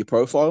put on your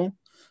profile.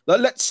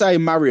 Like, let's say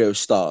Mario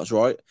stars,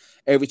 right?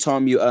 Every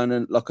time you earn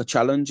a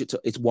challenge,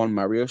 it's one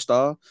Mario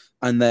star,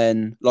 and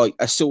then like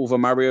a silver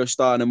Mario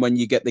star, and then when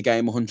you get the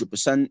game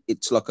 100%,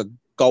 it's like a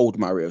gold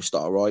Mario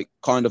star, right?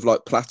 Kind of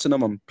like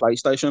platinum on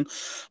PlayStation.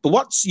 But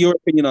what's your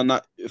opinion on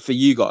that for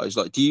you guys?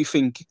 Like, do you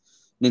think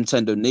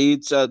Nintendo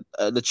needs an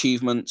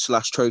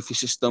achievement/trophy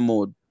system,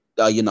 or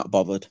are you not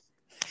bothered?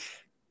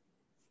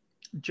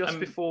 Just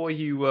before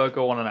you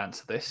go on and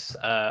answer this,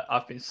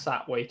 I've been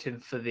sat waiting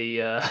for the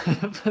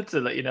to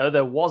let you know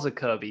there was a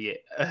Kirby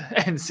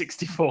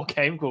N64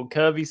 game called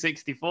Kirby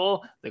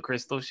 64: The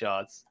Crystal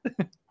Shards.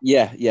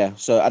 Yeah.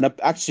 So, and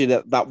actually,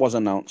 that was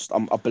announced.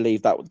 I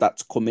believe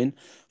that's coming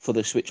for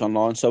the Switch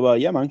Online. So,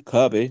 yeah, man,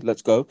 Kirby,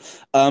 let's go.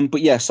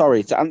 But yeah,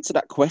 sorry to answer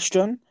that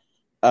question.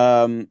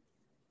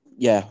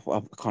 Yeah,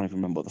 well, I can't even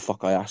remember what the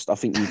fuck I asked. I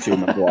think you two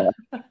remember what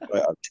I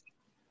asked.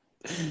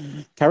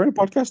 Carrying a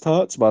podcast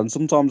hurts, man.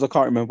 Sometimes I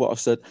can't remember what I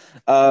said.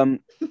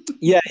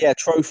 Yeah,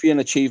 trophy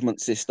and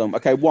achievement system.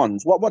 Okay,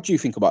 ones. What do you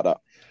think about that?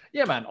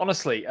 Yeah, man.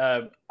 Honestly,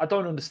 I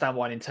don't understand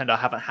why Nintendo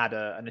haven't had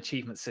an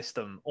achievement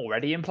system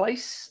already in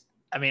place.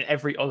 I mean,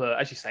 every other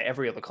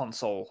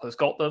console has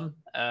got them,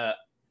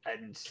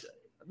 and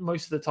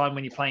most of the time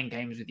when you're playing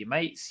games with your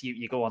mates,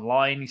 you go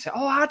online, you say,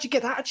 "Oh, how'd you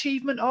get that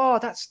achievement? Oh,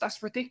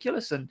 that's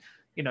ridiculous!" And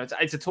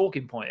it's a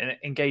talking point, and it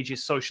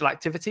engages social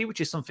activity,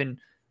 which is something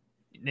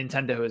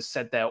Nintendo has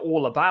said they're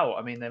all about.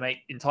 I mean, they make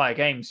entire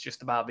games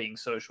just about being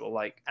social,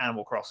 like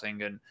Animal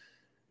Crossing and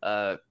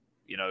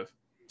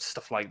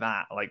stuff like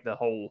that. Like the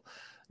whole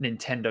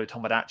Nintendo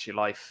Tomodachi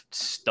Life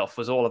stuff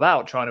was all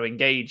about trying to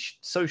engage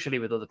socially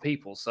with other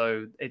people.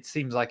 So it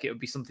seems like it would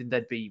be something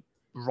they'd be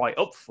right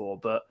up for,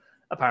 but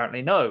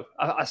apparently no.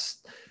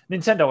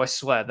 Nintendo, I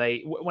swear,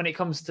 when it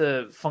comes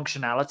to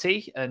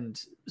functionality and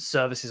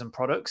services and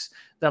products,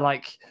 they're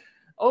like,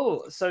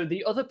 oh, so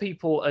the other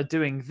people are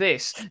doing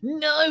this.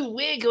 No,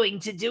 we're going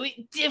to do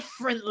it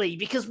differently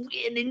because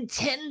we're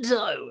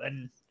Nintendo.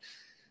 And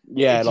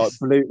yeah, like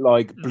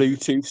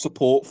Bluetooth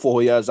support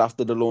 4 years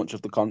after the launch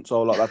of the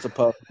console. Like, that's a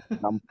perfect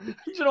example. Do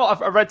you know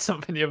what? I read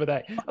something the other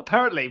day.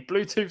 Apparently,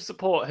 Bluetooth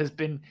support has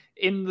been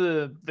in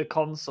the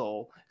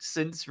console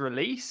since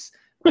release.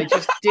 They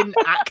just didn't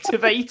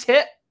activate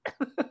it.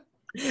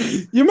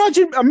 You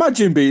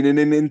imagine being in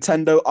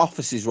Nintendo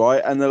offices,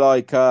 right? And they're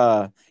like,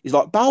 he's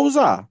like,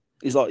 Bowser.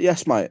 He's like,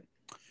 yes, mate.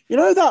 You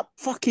know that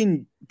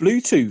fucking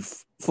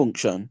Bluetooth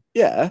function?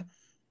 Yeah.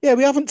 Yeah,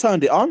 we haven't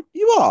turned it on.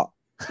 You are.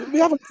 We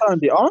haven't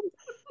turned it on.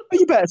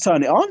 Well, you better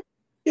turn it on.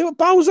 Yeah,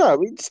 Bowser,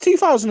 it's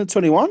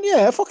 2021.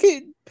 Yeah, fuck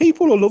it.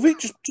 People will love it.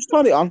 Just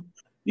turn it on.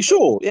 You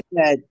sure?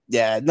 Yeah,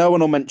 yeah. No one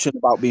will mention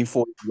about being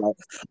 40.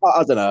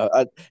 I don't know.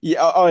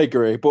 I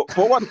agree. But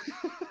what?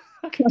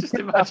 I can just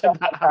imagine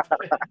that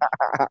happening.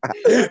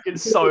 I can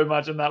so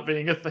imagine that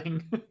being a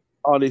thing.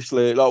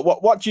 Honestly, like,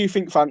 what do you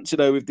think, Fancy,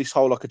 though, with this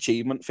whole like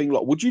achievement thing?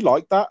 Like, would you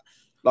like that?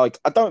 Like,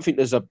 I don't think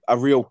there's a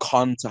real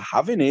con to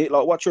having it.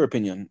 Like, what's your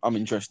opinion? I'm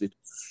interested.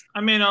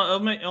 I mean,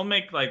 it'll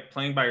make like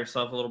playing by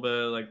yourself a little bit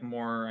like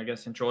more, I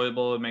guess,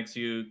 enjoyable. It makes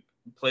you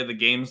play the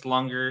games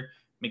longer,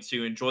 makes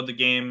you enjoy the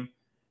game,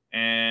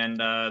 and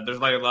there's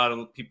like a lot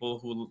of people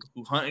who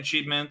hunt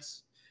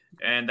achievements,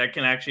 and that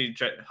can actually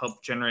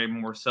help generate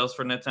more sales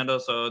for Nintendo.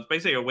 So it's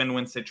basically a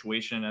win-win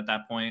situation at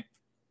that point.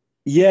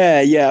 Yeah,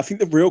 yeah. I think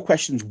the real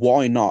question is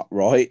why not,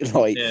 right?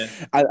 Like, Yeah.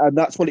 and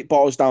that's what it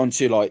boils down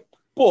to. Like,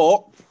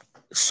 but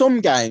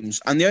some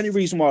games, and the only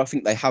reason why I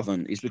think they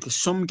haven't is because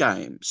some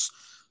games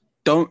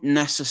don't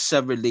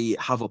necessarily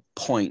have a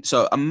point.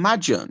 So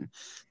imagine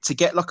to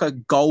get like a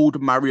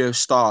gold Mario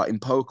star in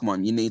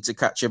Pokemon, you need to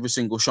catch every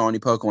single shiny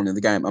Pokemon in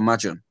the game.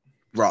 Imagine,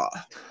 right?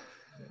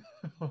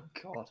 Oh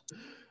God,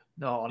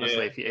 no.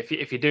 Honestly,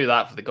 if you do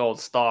that for the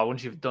gold star,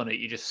 once you've done it,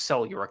 you just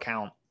sell your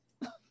account.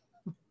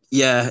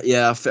 Yeah,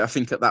 yeah. I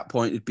think at that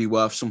point it'd be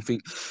worth something.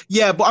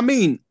 Yeah, but I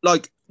mean,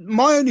 like,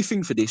 my only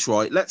thing for this,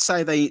 right? Let's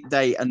say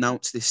they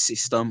announce this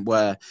system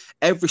where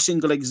every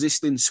single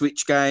existing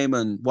Switch game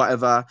and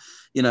whatever,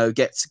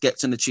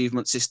 gets an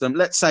achievement system.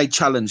 Let's say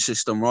challenge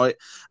system, right?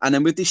 And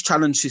then with this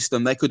challenge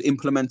system, they could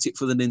implement it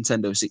for the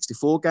Nintendo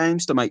 64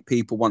 games to make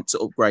people want to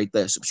upgrade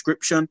their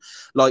subscription.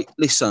 Like,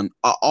 listen,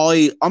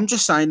 I'm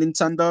just saying,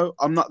 Nintendo,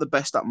 I'm not the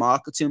best at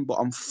marketing, but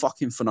I'm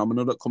fucking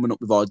phenomenal at coming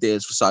up with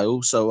ideas for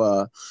sales.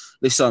 So,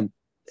 listen,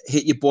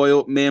 hit your boy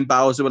up. Me and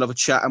Bowser will have a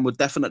chat, and we're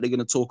definitely going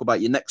to talk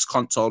about your next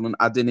console and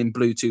adding in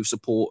Bluetooth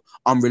support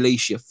on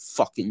release, you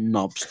fucking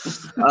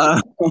knobs.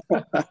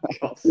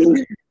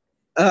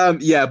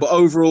 Yeah, but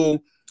overall,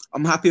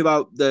 I'm happy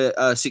about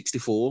the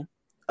 64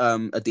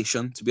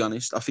 edition, to be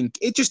honest. I think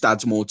it just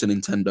adds more to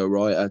Nintendo,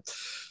 right?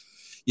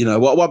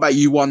 What about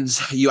you ones?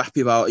 Are you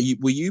happy about?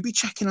 Will you be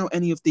checking out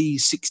any of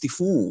these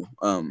 64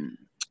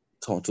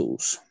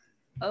 titles?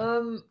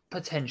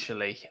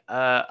 Potentially.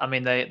 I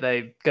mean,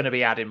 they're going to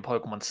be adding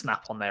Pokemon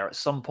Snap on there at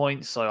some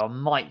point, so I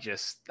might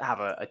just have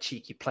a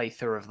cheeky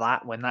playthrough of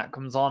that when that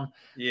comes on.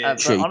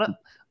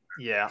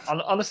 Yeah,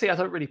 honestly, I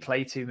don't really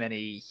play too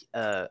many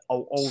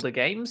older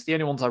games. The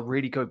only ones I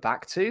really go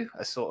back to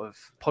are sort of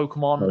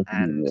Pokemon,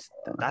 and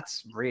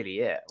that's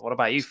really it. What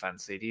about you,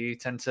 Fancy? Do you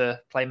tend to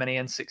play many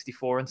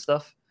N64 and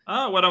stuff?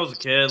 When I was a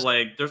kid,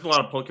 like, there's a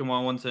lot of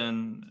Pokemon ones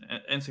in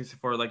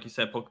N64, like you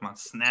said, Pokemon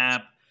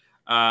Snap.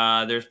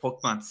 There's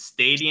Pokemon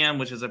Stadium,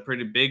 which is a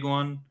pretty big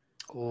one.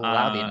 Oh,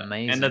 that'd be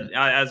amazing. And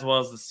as well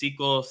as the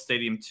sequel,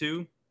 Stadium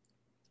 2.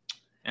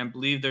 And I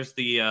believe there's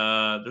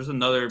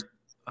another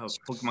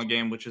Pokemon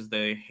game, which is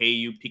the Hey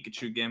You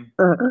Pikachu game.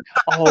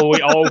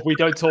 We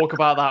don't talk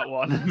about that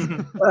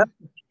one.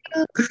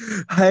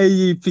 Hey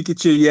You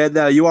Pikachu. Yeah,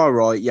 no, you are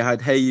right. You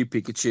had Hey You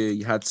Pikachu,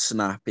 you had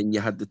Snap, and you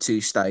had the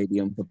 2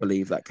 Stadium, I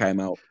believe, that came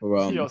out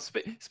for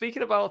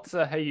speaking about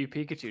Hey You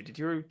Pikachu,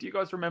 do you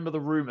guys remember the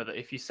rumor that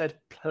if you said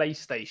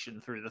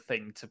PlayStation through the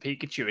thing to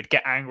Pikachu, it'd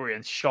get angry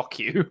and shock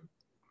you?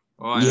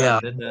 Oh, yeah, I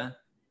did that.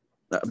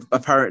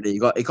 Apparently, it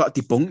got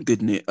debunked,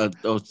 didn't it?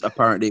 Or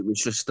apparently, it was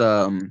just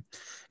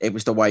it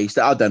was the waste.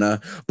 I don't know,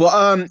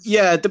 but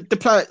yeah,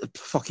 the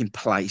fucking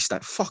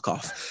PlayStation. Fuck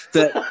off.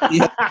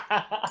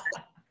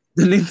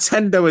 The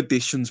Nintendo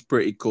edition's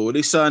pretty cool.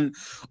 Listen,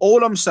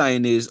 all I'm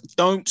saying is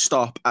don't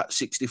stop at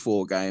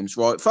 64 games,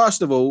 right?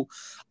 First of all,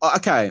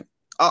 okay,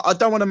 I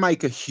don't want to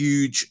make a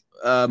huge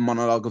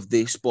monologue of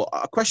this, but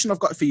a question I've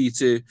got for you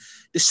two: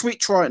 the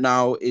Switch right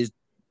now is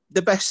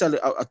the best selling.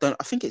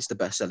 I think it's the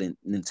best selling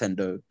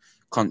Nintendo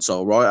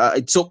console, right?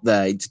 It's up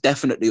there. It's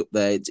definitely up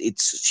there.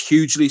 It's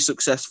hugely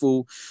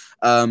successful.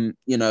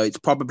 It's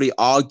probably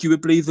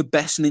arguably the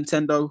best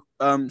Nintendo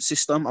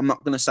system. I'm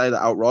not going to say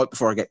that outright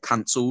before I get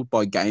cancelled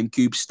by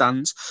GameCube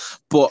stands.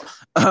 But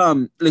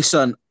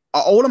listen,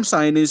 all I'm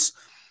saying is,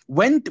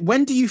 when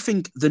do you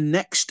think the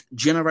next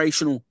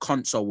generational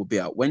console will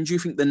be out? When do you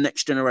think the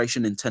next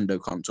generation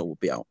Nintendo console will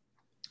be out?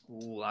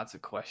 Oh, that's a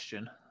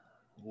question.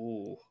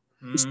 Oh,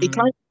 it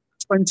came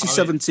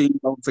 2017.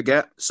 Don't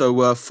forget.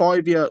 So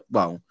 5 year,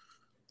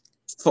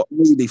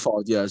 nearly 5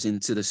 years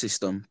into the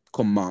system.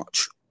 Come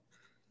March.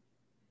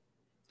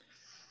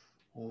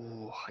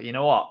 Oh, you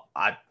know what?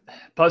 I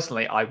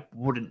personally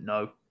wouldn't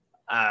know.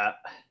 I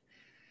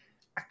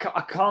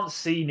can't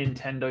see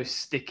Nintendo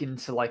sticking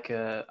to like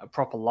a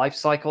proper life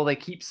cycle. They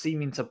keep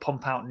seeming to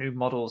pump out new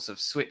models of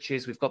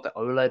Switches. We've got the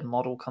OLED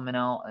model coming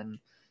out, and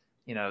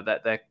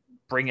that they're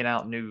bringing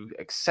out new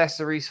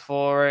accessories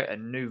for it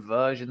and new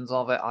versions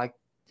of it.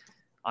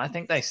 I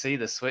think they see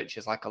the Switch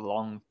as like a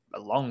long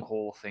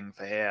haul thing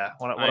for here.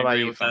 What about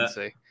you,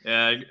 Fancy?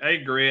 Yeah, I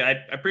agree. I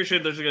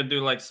appreciate they're just gonna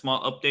do like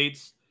small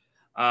updates.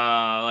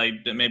 like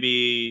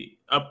maybe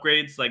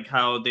upgrades, like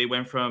how they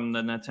went from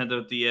the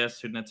Nintendo DS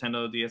to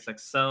Nintendo DS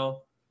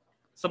XL,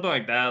 something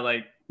like that.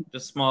 Like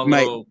just small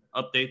Mate, little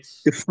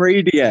updates. The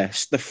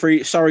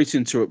 3DS, sorry to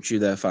interrupt you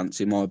there,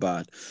 Fancy, my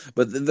bad.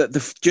 But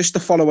just to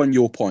follow on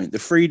your point, the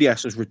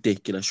 3DS was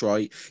ridiculous,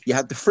 right? You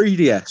had the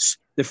 3DS,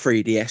 the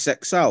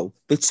 3DS XL,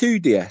 the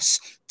 2DS,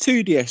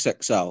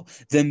 2DS XL,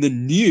 then the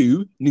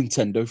new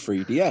Nintendo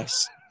 3DS.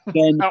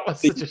 Then That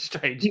was such a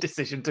strange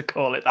decision to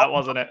call it that,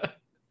 wasn't it?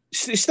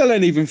 it still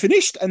ain't even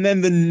finished. And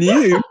then the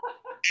new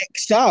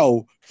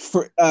XL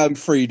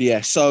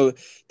 3DS. So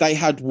they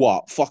had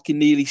what? Fucking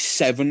nearly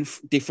 7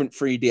 different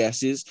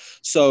 3DSs.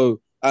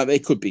 So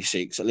it could be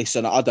 6.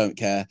 Listen, I don't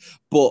care.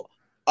 But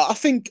I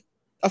think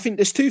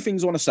there's 2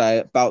 things I want to say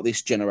about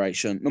this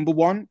generation. Number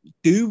one,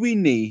 do we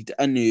need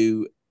a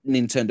new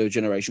Nintendo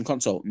generation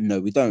console? No,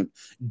 we don't.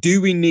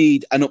 Do we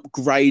need an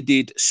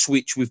upgraded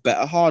Switch with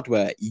better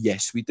hardware?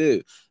 Yes, we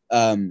do.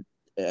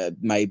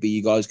 Maybe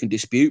you guys can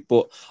dispute,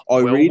 but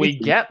Will we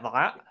get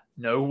that?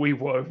 No, we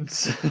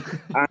won't.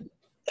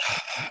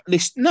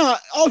 Listen, no,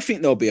 I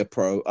think there'll be a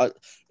Pro.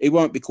 It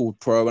won't be called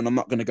Pro, and I'm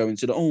not going to go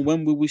into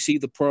when will we see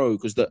the Pro?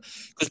 Because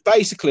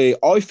basically,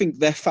 I think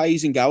they're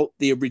phasing out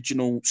the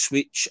original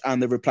Switch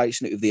and they're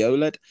replacing it with the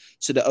OLED.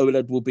 So the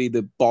OLED will be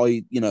the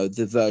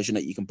version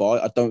that you can buy.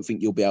 I don't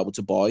think you'll be able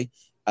to buy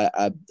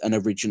an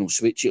original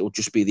Switch. It'll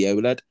just be the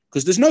OLED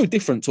because there's no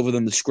difference other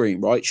than the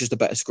screen, right? It's just a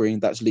better screen.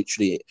 That's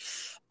literally it.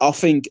 I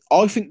think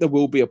there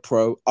will be a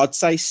Pro. I'd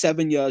say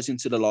 7 years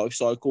into the life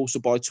cycle. So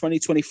by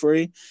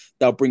 2023,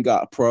 they'll bring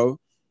out a Pro.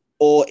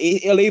 Or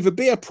it'll either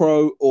be a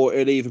Pro or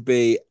it'll either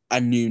be a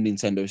new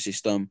Nintendo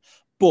system.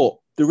 But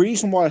the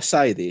reason why I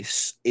say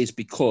this is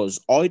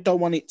because I don't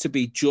want it to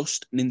be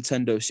just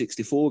Nintendo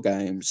 64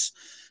 games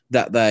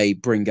that they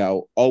bring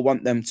out. I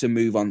want them to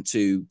move on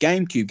to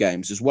GameCube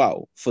games as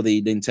well for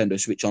the Nintendo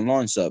Switch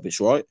Online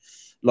service, right?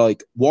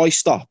 Like, why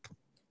stop?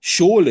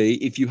 Surely,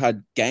 if you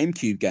had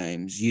GameCube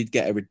games, you'd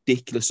get a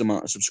ridiculous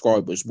amount of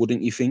subscribers,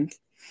 wouldn't you think?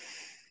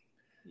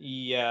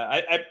 Yeah,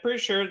 I'm pretty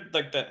sure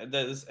like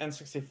this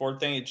N64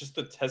 thing is just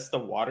to test the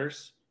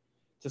waters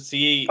to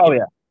see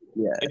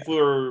if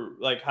we're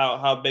like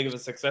how big of a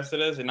success it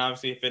is, and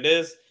obviously if it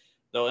is,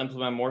 they'll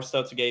implement more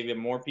stuff to get even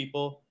more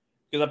people.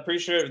 Because I'm pretty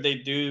sure if they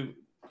do,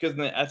 because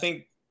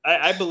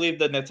I believe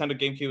that Nintendo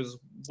GameCube is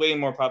way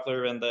more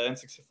popular than the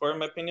N64 in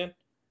my opinion,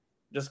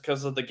 just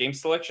because of the game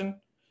selection.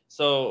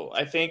 So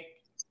I think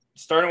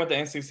starting with the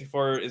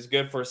N64 is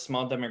good for a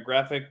small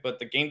demographic, but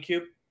the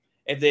GameCube,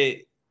 if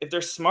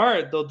they're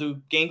smart, they'll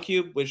do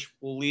GameCube, which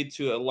will lead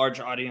to a large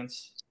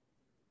audience.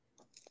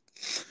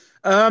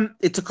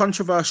 It's a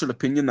controversial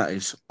opinion, that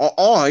is.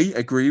 I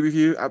agree with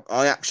you.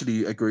 I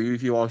actually agree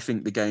with you. I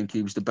think the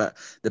GameCube's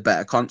the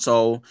better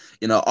console.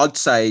 You know, I'd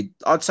say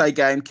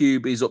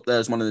GameCube is up there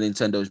as one of the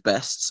Nintendo's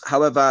bests.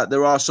 However,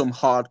 there are some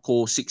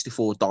hardcore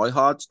 64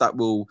 diehards that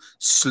will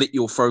slit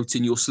your throat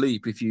in your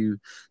sleep if you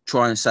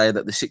try and say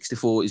that the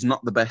 64 is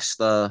not the best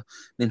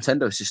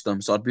Nintendo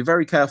system. So I'd be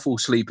very careful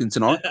sleeping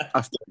tonight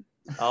after.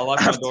 I'll lock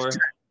my door.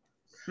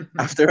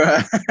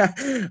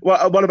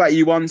 What about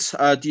you, Ones?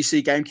 Do you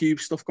see GameCube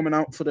stuff coming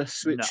out for the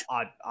Switch?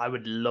 No, I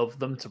would love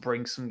them to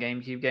bring some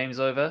GameCube games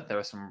over. There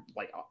are some,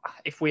 like,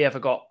 if we ever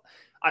got,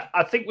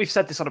 I think we've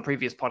said this on a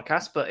previous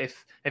podcast, but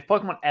if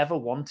Pokemon ever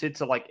wanted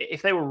to, like,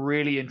 if they were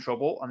really in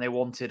trouble and they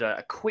wanted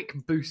a quick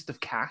boost of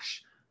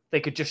cash, they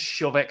could just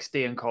shove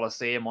XD and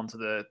Coliseum onto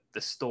the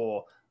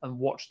store and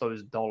watch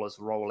those dollars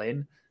roll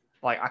in.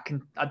 Like,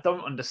 I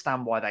don't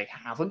understand why they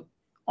haven't,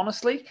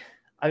 honestly.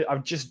 I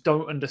just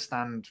don't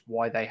understand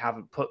why they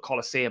haven't put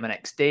Coliseum and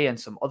XD and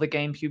some other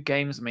GameCube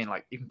games. I mean,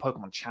 like even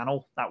Pokemon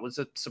Channel, that was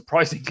a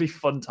surprisingly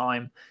fun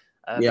time.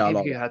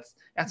 GameCube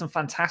had some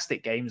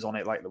fantastic games on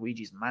it, like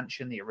Luigi's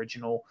Mansion, the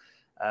original.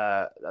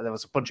 There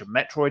was a bunch of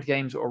Metroid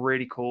games that were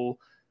really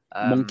cool.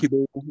 Monkey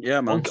Ball,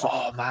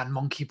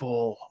 Monkey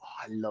Ball. Oh,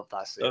 I love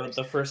that series.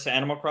 The first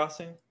Animal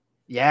Crossing.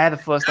 Yeah, the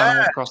first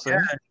Animal Crossing.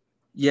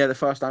 Yeah, the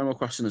first Animal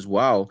Crossing as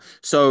well.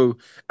 So,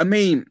 I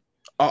mean,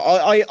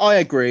 I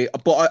agree,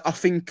 but I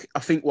think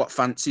what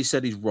Fancy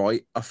said is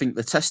right. I think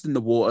they're testing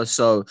the water.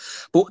 So,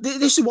 but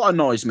this is what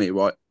annoys me,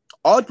 right?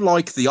 I'd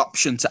like the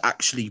option to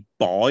actually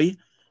buy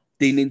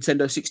the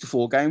Nintendo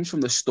 64 games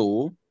from the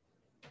store.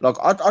 Like,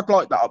 I'd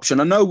like that option.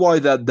 I know why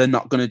they're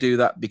not going to do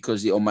that,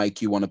 because it'll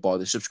make you want to buy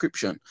the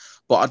subscription.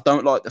 But I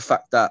don't like the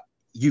fact that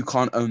you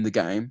can't own the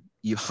game.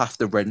 You have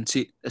to rent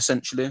it,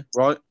 essentially,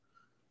 right?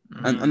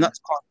 And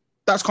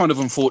that's kind of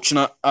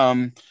unfortunate.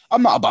 I'm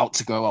not about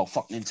to go, oh,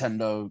 fuck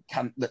Nintendo,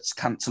 let's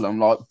cancel them.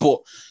 Like,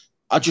 but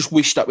I just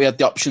wish that we had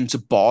the option to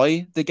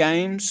buy the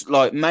games.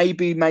 Like,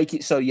 maybe make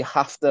it so you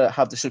have to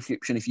have the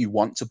subscription if you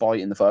want to buy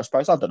it in the first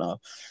place. I don't know.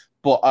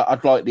 But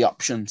I'd like the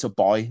option to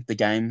buy the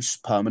games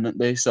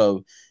permanently.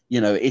 So,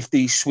 you know, if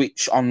the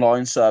Switch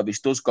Online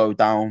service does go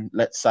down,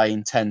 let's say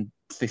in 10,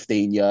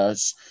 15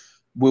 years,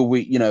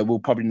 we'll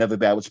probably never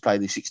be able to play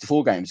these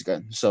 64 games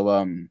again.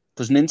 So,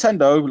 because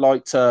Nintendo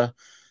like to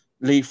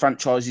leave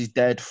franchises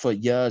dead for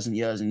years and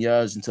years and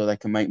years until they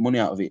can make money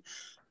out of it.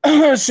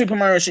 Super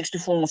Mario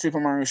 64, Super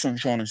Mario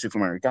Sunshine, and Super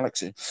Mario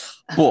Galaxy.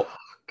 But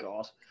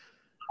God.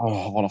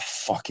 oh, what a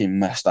fucking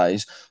mess that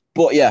is.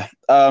 But yeah,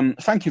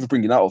 thank you for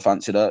bringing that up,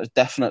 Fancy. That was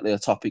definitely a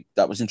topic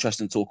that was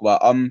interesting to talk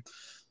about. I'm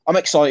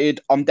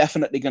excited. I'm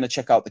definitely going to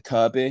check out the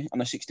Kirby on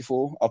the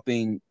 64. I've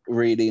been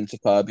really into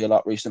Kirby a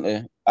lot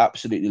recently.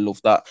 Absolutely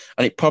love that,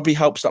 and it probably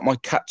helps that my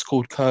cat's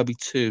called Kirby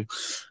too.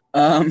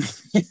 Yeah.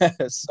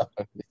 So,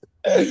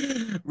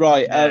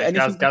 right. Yeah,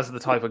 Anything? Gaz is the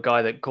type of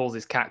guy that calls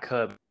his cat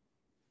Curb.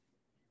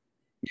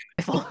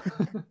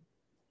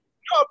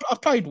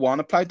 I've played one.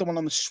 I played the one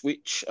on the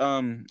Switch.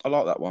 I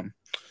like that one.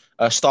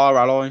 Star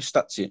Allies.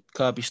 That's it.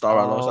 Kirby Star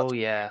Allies. Oh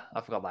yeah,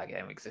 I forgot that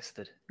game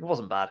existed. It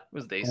wasn't bad. It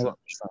was decent.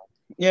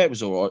 Yeah, it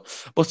was all right.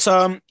 But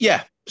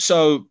yeah.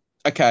 So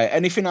okay.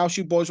 Anything else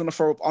you boys want to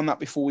throw up on that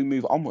before we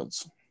move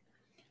onwards?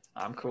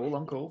 I'm cool.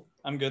 I'm cool.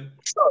 I'm good.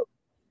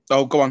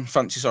 Oh, go on,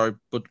 Fancy. Sorry,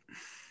 but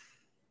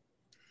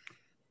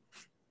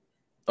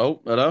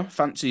oh, hello,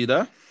 Fancy, you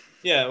there?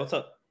 Yeah, what's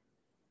up?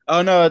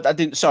 Oh no, I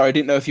didn't. Sorry, I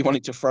didn't know if you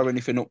wanted to throw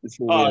anything up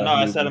before. Oh no,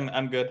 I said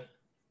I'm good.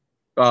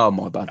 Oh,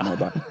 my bad, my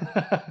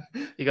bad.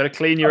 You got to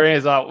clean your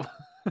ears out.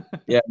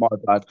 Yeah, my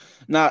bad.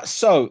 Now,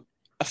 so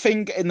a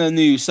thing in the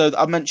news. So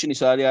I mentioned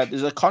this earlier.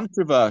 There's a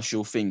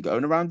controversial thing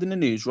going around in the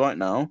news right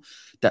now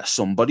that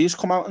somebody has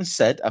come out and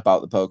said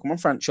about the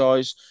Pokemon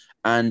franchise,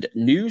 and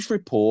news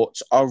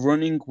reports are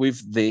running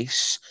with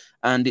this,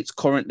 and it's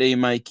currently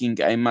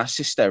making a mass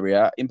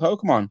hysteria in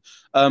Pokemon.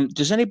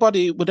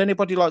 Would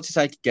anybody like to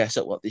take a guess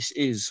at what this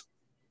is?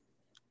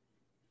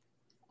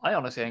 I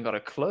honestly ain't got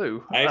a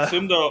clue. I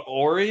assume the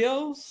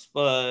Oreos,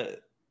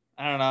 but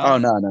I don't know. Oh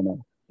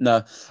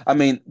no. I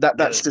mean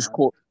that's Yeah, just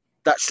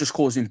that's just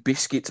causing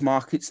biscuits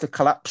markets to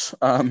collapse.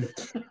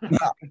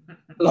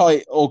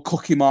 Like, or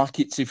cookie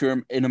markets if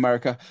you're in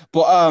America.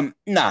 But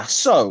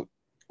so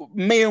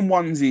me and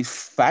Onesie's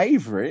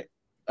favorite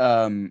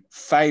Pokemon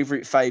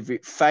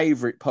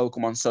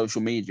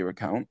social media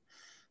account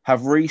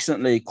have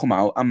recently come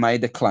out and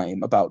made a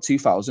claim about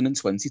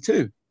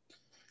 2022.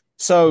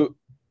 So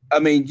I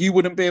mean, you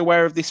wouldn't be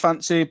aware of this,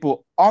 Fancy, but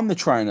on the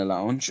Trainer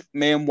Lounge,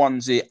 me and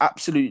Onesie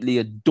absolutely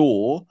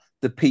adore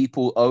the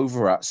people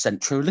over at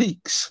Centro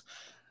Leaks.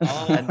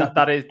 And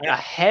that is a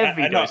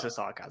heavy dose of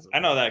sarcasm. I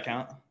know that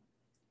account.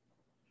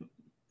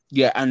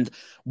 Yeah, and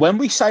when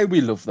we say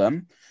we love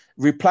them,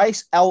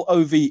 replace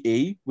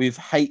LOVE with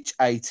HATE,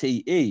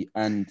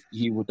 and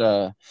you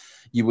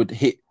would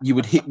hit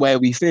where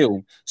we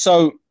feel.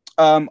 So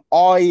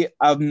I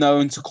have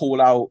known to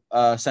call out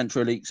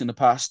Centro Leaks in the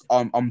past.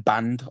 I'm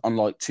banned on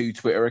like 2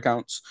 Twitter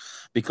accounts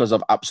because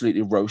I've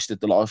absolutely roasted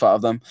the life out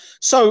of them.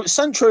 So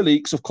Centro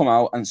Leaks have come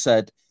out and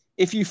said,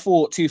 if you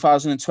thought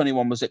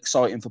 2021 was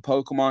exciting for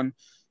Pokemon,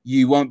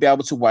 you won't be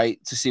able to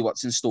wait to see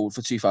what's installed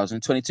for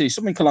 2022.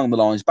 Something along the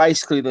lines.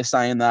 Basically, they're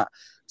saying that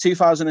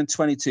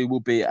 2022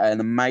 will be an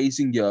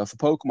amazing year for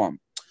Pokemon.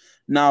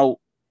 Now,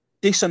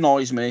 this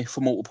annoys me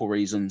for multiple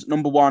reasons.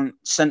 Number one,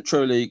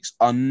 Centro Leaks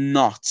are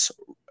not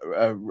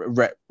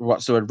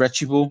what's the word?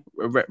 Reputable.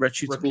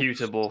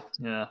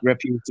 Yeah.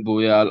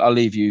 Reputable. Yeah, I'll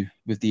leave you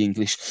with the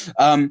English.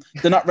 They're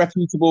not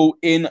reputable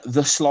in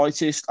the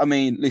slightest. I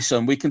mean,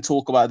 listen, we can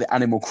talk about the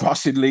Animal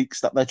Crossing leaks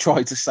that they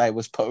tried to say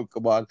was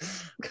Pokemon.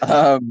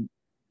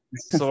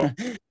 So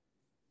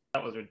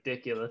that was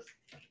ridiculous.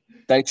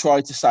 They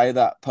tried to say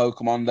that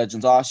Pokemon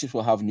Legends Arceus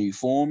will have new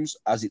forms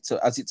as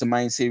it's a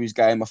main series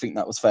game. I think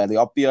that was fairly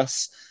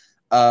obvious.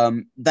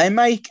 They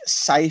make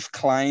safe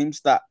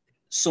claims that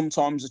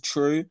sometimes are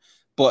true,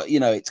 but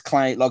it's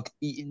claim like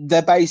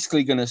they're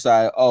basically going to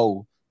say,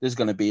 "Oh, there's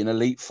going to be an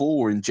Elite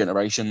Four in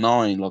Generation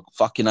 9." Like,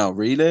 fucking hell,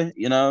 really?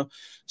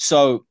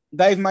 So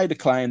they've made a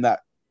claim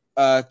that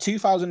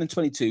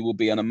 2022 will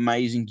be an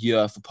amazing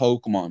year for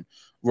Pokemon.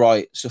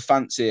 Right, so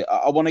Fancy,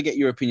 I want to get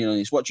your opinion on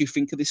this. What do you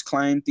think of this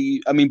claim?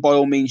 By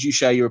all means, you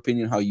share your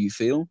opinion how you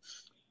feel.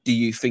 Do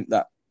you think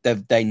that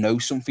they know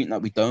something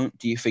that we don't?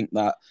 Do you think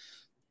that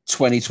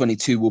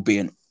 2022 will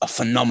be a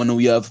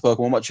phenomenal year for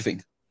Pokemon? What do you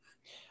think?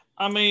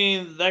 I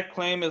mean, that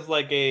claim is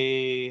like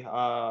a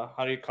how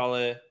do you call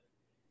it?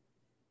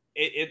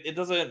 It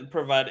doesn't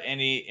provide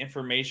any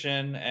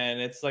information,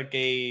 and it's like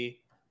guess.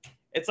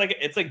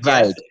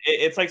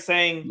 It's like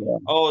saying, yeah.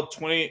 Oh,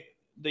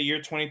 the year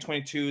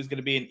 2022 is going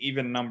to be an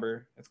even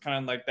number. It's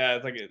kind of like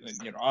that.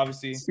 It's like,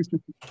 obviously.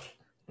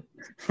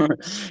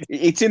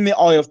 It's in the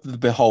eye of the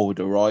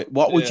beholder, right?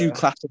 What would you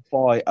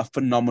classify a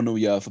phenomenal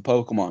year for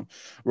Pokemon,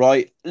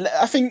 right?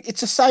 I think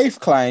it's a safe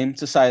claim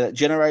to say that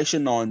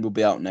Generation 9 will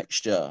be out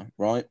next year,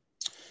 right?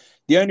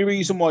 The only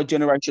reason why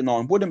Generation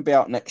 9 wouldn't be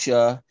out next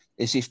year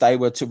is if they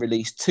were to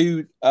release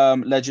 2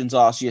 Legends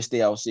Arceus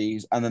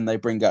DLCs and then they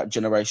bring out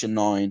Generation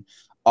 9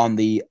 on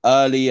the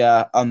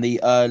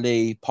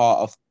early part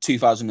of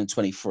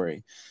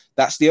 2023.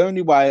 That's the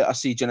only way I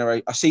see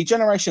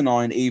Generation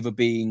 9 either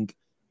being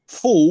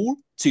fall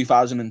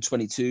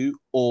 2022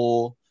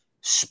 or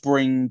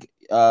spring,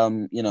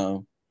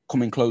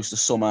 coming close to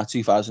summer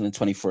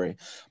 2023.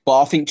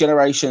 But I think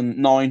Generation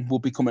 9 will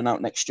be coming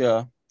out next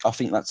year. I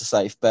think that's a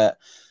safe bet.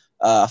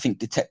 I think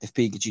Detective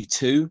Pikachu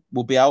 2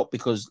 will be out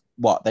because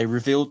they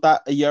revealed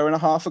that a year and a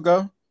half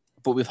ago.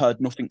 but we've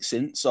heard nothing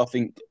since. So I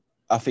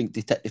think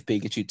Detective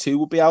Pikachu 2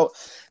 will be out.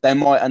 They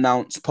might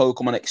announce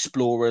Pokemon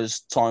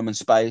Explorers Time and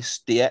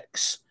Space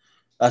DX,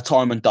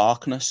 Time and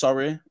Darkness,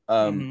 sorry.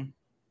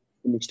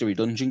 Mystery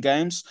Dungeon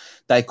games.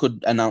 They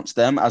could announce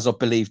them, as I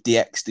believe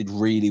DX did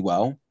really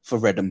well for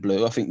Red and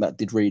Blue. I think that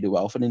did really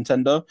well for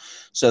Nintendo.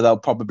 So they'll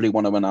probably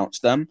want to announce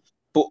them.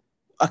 But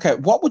okay,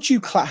 what would you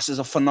class as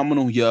a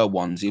phenomenal year,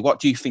 Onesie? What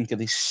do you think of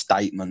this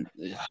statement?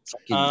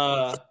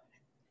 The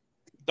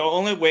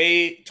only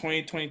way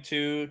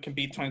 2022 can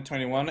beat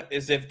 2021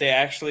 is if they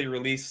actually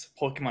release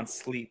Pokemon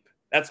Sleep.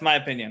 That's my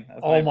opinion.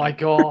 My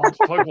God.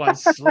 Pokemon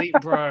Sleep,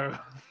 bro.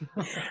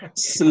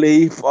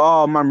 Sleep.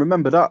 Oh, man,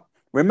 remember that.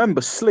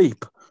 Remember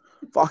Sleep.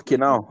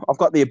 Fucking hell. I've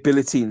got the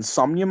ability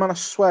insomnia, man. I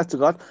swear to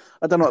God.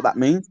 I don't know what that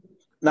means.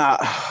 Now,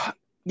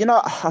 you know,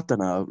 I don't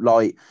know.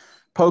 Like,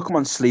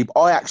 Pokemon Sleep,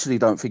 I actually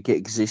don't think it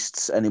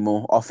exists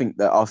anymore. I think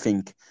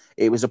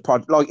it was a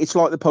project. Like, it's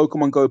like the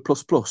Pokemon Go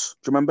Plus Plus.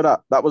 Do you remember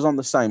that? That was on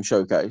the same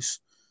showcase.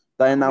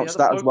 They announced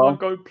that as well. Pokemon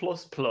Go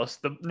Plus Plus,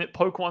 the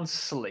Pokemon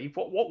Sleep.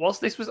 What was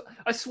this?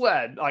 I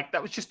swear, like,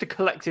 that was just a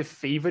collective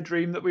fever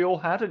dream that we all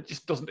had. It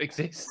just doesn't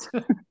exist.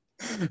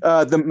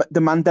 The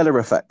Mandela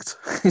effect.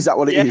 Is that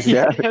what it is?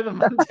 Yeah, the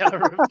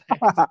Mandela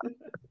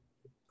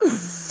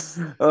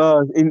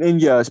effect. In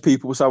years,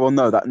 people will say, well,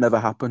 no, that never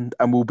happened.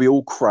 And we'll be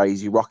all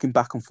crazy, rocking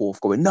back and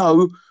forth, going,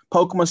 no,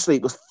 Pokemon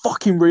Sleep was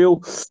fucking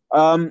real.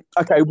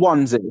 Okay,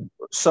 Onesie.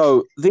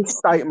 So this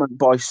statement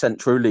by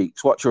Centro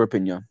Leaks, what's your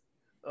opinion?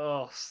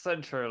 Oh,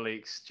 Centro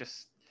Leaks,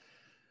 just...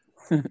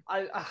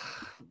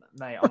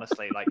 mate,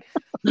 honestly, like...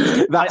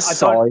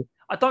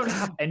 I don't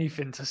have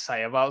anything to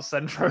say about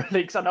Centro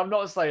Leaks, and I'm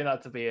not saying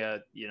that to be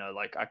right.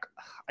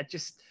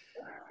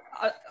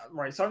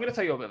 So I'm going to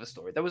tell you a bit of a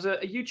story. There was a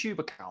YouTube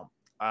account.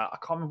 I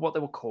can't remember what they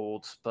were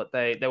called, but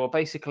they were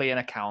basically an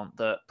account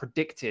that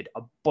predicted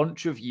a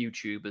bunch of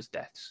YouTubers'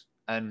 deaths,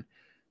 and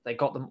they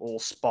got them all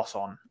spot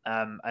on.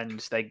 And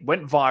they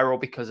went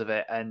viral because of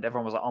it, and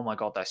everyone was like, "Oh my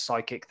God, they're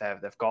psychic.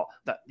 They've got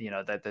that.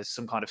 There's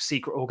some kind of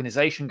secret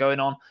organization going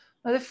on."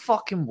 No, they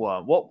fucking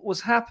weren't. What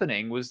was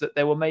happening was that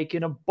they were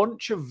making a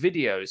bunch of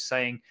videos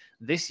saying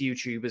this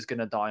YouTuber is going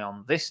to die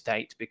on this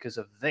date because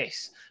of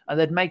this. And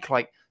they'd make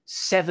like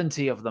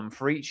 70 of them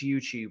for each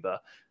YouTuber,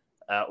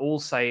 all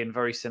saying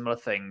very similar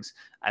things.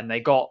 And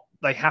they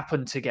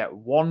happened to get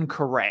one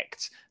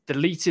correct,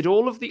 deleted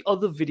all of the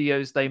other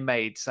videos they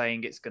made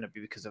saying it's going to be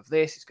because of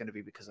this, it's going to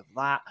be because of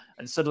that.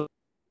 And suddenly,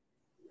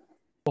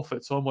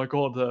 oh my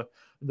God,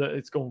 that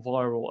it's gone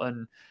viral.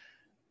 And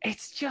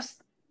it's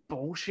just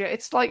bullshit.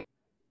 It's like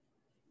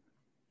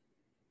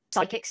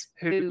psychics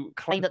who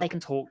claim that they can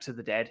talk to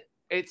the dead.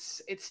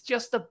 It's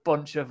just a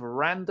bunch of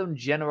random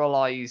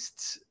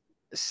generalized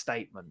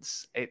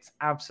statements. It's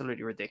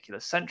absolutely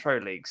ridiculous. Centro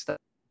Leaks,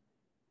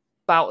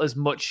 about as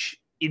much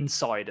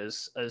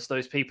insiders as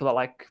those people are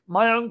like,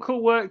 my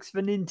uncle works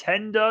for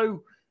Nintendo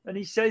and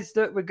he says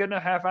that we're going to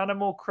have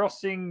Animal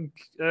Crossing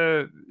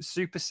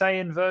Super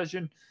Saiyan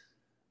version.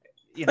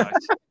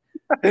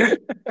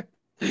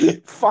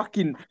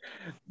 Fucking,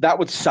 that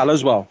would sell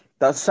as well.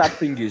 That sad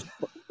thing is,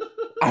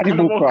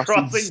 Animal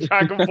Crossing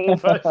Dragon Ball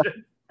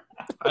version.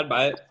 I'd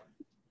buy it.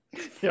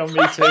 Yeah,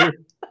 me too.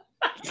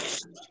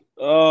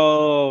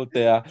 Oh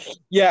dear.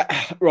 Yeah,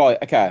 right.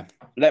 Okay.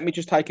 Let me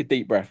just take a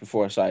deep breath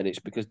before I say this,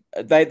 because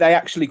they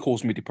actually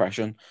cause me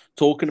depression.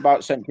 Talking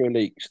about Centro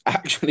Leaks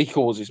actually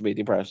causes me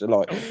depression.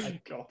 Like, oh my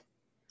God.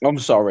 I'm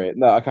sorry.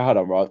 No, okay, hold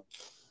on, right.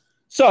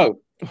 So,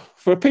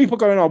 for people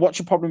going on, what's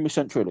your problem with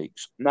Centro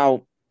Leaks?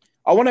 Now,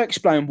 I want to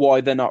explain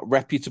why they're not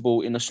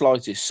reputable in the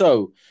slightest.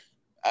 So,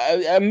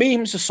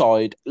 memes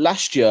aside,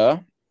 last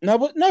year,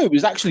 it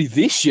was actually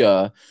this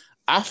year,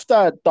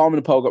 after Diamond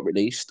and Pearl got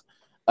released,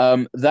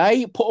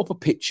 they put up a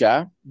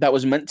picture that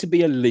was meant to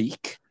be a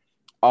leak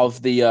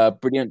of the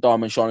Brilliant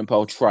Diamond Shining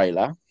Pearl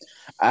trailer.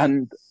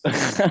 And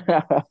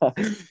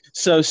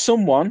so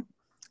someone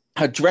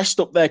had dressed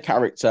up their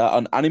character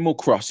on Animal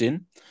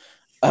Crossing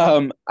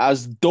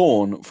as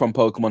Dawn from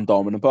Pokemon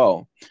Diamond and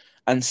Pearl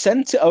and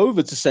sent it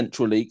over to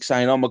Central Leak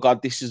saying, oh my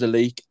God, this is a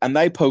leak. And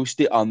they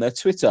posted it on their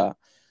Twitter.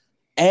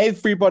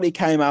 Everybody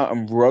came out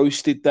and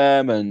roasted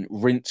them and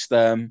rinsed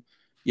them.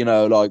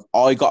 Like,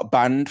 I got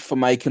banned for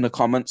making a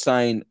comment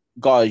saying,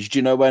 guys, do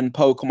you know when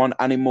Pokemon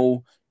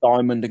Animal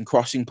Diamond and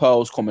Crossing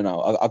Pearl's coming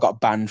out? I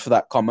got banned for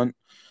that comment.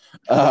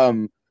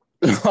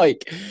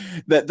 Like,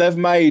 that they've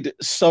made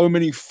so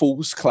many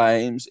false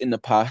claims in the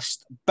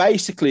past.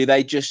 Basically,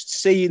 they just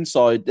see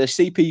inside, they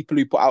see people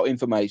who put out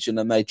information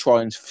and they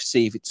try and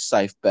see if it's a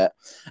safe bet.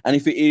 And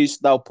if it is,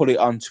 they'll put it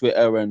on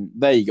Twitter and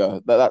there you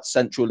go. That's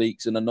Central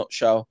Leaks in a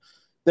nutshell.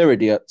 They're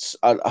idiots.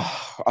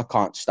 I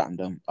can't stand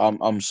them.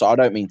 I'm sorry. I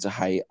don't mean to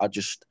hate.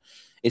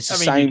 It's the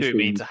same you do thing.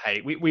 Mean to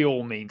hate. We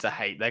all mean to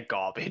hate. They're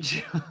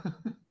garbage.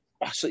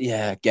 So,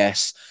 yeah, I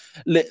guess.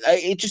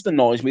 It just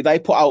annoys me. They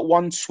put out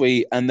one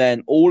tweet and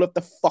then all of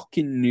the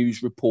fucking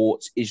news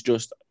reports is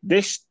just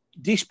this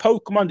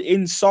Pokemon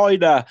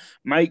insider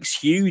makes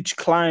huge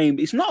claim.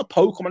 It's not a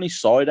Pokemon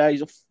insider.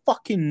 He's a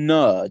fucking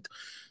nerd.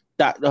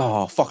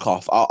 Fuck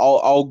off.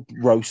 I'll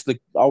roast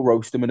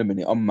him in a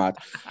minute. I'm mad.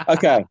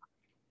 Okay.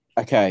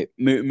 Okay,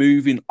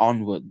 moving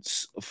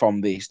onwards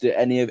from this,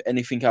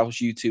 anything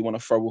else you two want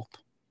to throw up?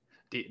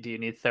 Do you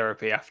need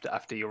therapy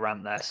after your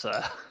rant there,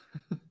 sir?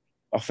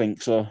 I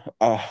think so.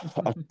 I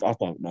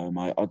don't know,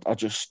 mate. I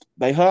just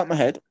they hurt my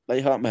head.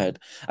 They hurt my head.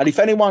 And if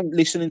anyone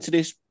listening to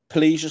this,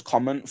 please just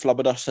comment.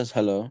 Flabberdash says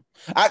hello.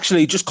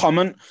 Actually, just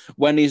comment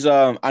when his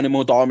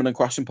Animal Diamond and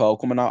Crash and Pearl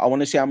coming out. I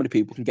want to see how many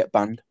people can get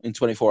banned in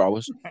 24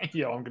 hours.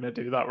 Yeah, I'm gonna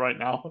do that right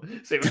now.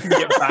 See if we can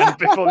get banned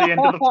before the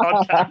end of the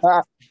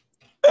podcast.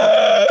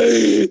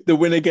 The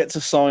winner gets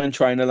a signed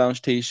Trainer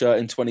Lounge t-shirt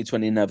in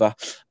 2020. Never.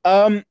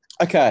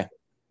 Okay.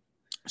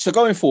 So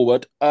going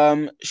forward,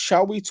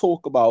 shall we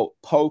talk about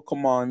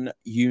Pokemon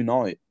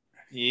Unite?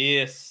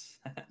 Yes.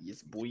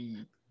 Yes,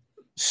 boy.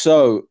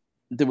 So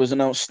there was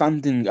an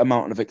outstanding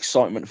amount of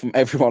excitement from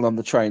everyone on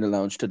the Trainer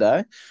Lounge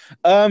today.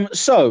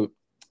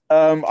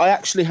 I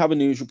actually have a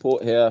news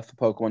report here for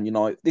Pokemon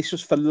Unite. This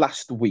was for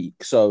last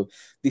week, so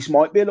this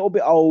might be a little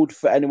bit old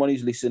for anyone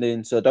who's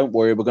listening. So don't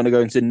worry, we're going to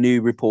go into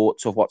new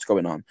reports of what's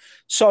going on.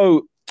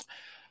 So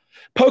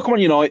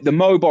Pokemon Unite, the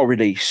mobile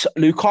release,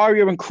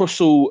 Lucario and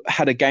Crustle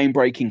had a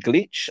game-breaking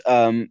glitch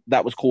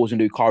that was causing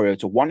Lucario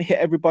to one-hit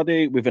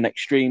everybody with an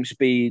extreme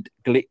speed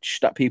glitch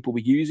that people were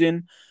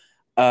using.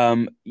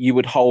 You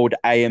would hold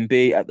A and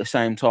B at the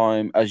same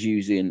time as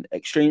using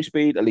extreme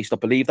speed. At least I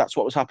believe that's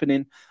what was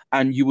happening.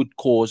 And you would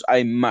cause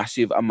a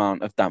massive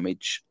amount of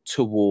damage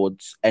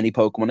towards any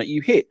Pokemon that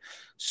you hit.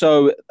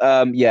 So,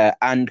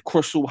 and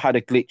Crustle had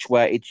a glitch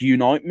where its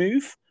Unite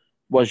move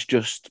was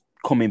just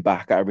coming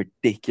back at a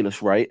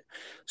ridiculous rate.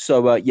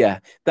 So,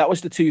 that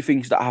was the two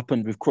things that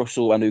happened with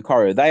Crustle and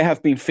Lucario. They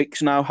have been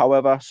fixed now,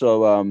 however.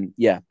 So,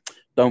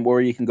 don't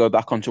worry, you can go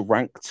back onto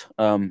ranked.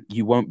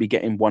 You won't be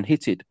getting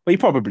one-hitted, but you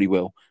probably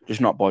will,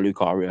 just not by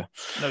Lucario.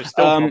 No,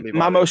 still probably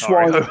by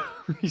Lucario.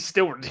 He's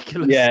still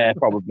ridiculous. Yeah,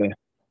 probably.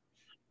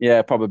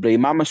 Yeah, probably.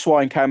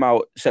 Mamoswine came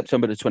out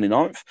September the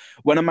 29th.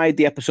 When I made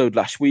the episode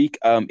last week,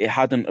 it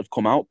hadn't had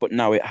come out, but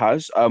now it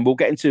has. We'll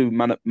get into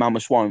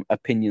Mamoswine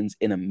opinions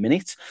in a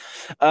minute.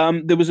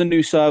 There was a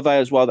new survey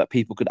as well that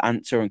people could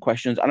answer and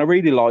questions, and I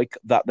really like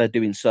that they're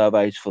doing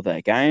surveys for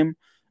their game.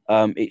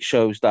 It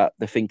shows that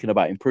they're thinking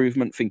about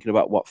improvement, thinking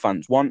about what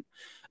fans want.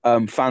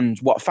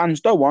 What fans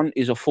don't want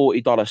is a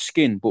 $40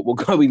 skin, but we'll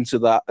go into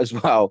that as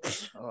well.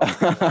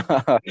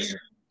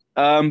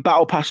 Oh,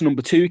 Battle Pass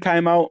number 2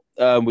 came out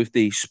with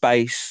the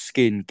space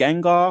skin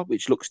Gengar,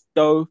 which looks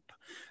dope.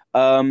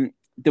 There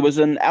was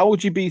an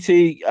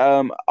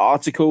LGBT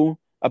article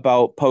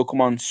about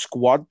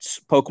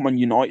Pokemon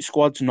Unite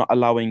squads not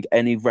allowing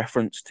any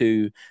reference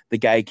to the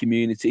gay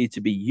community to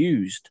be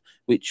used,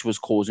 which was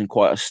causing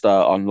quite a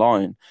stir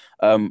online.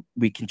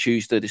 We can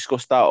choose to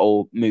discuss that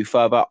or move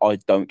further. I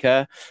don't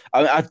care.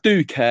 I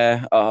do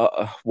care.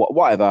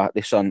 Whatever.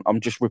 Listen, I'm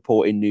just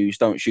reporting news.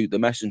 Don't shoot the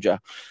messenger.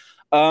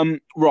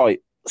 Right.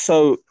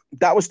 So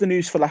that was the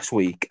news for last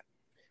week.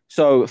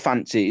 So,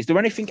 Fancy, is there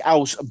anything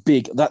else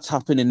big that's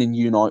happening in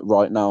Unite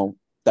right now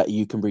that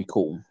you can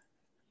recall?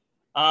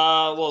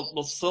 Well,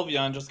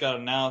 Sylveon just got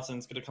announced and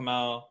it's going to come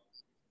out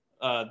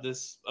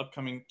this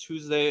upcoming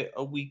Tuesday,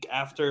 a week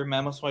after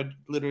Mamoswine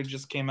literally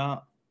just came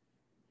out.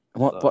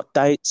 What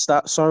date's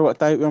that? Sorry, what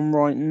date we're on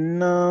right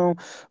now?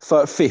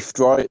 5th,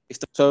 right?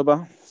 5th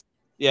October?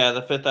 Yeah,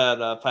 the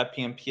 5th at 5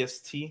 p.m.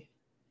 PST.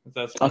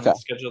 That's when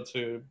it's scheduled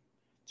to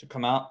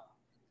come out.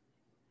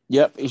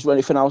 Yep. Is there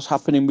anything else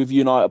happening with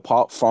Unite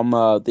apart from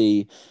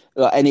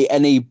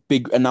any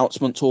big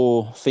announcements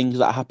or things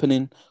that are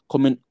happening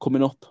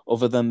coming up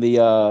other than the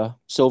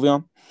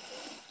Sylveon?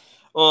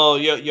 Well,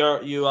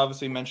 you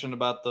obviously mentioned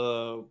about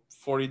the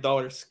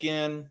 $40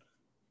 skin.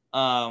 The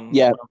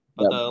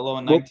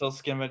Alolan Ninetales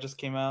skin that just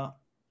came out.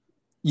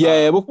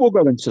 Yeah, we'll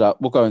go into that.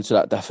 We'll go into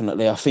that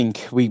definitely. I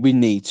think we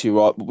need to,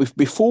 right? But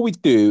before we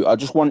do, I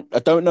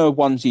don't know,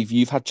 Onesie, if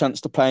you've had a chance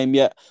to play him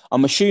yet.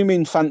 I'm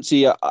assuming,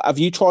 Fancy, have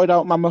you tried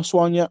out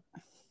Mamoswine yet?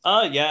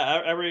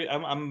 Yeah.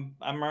 I'm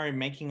already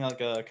making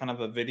like a kind of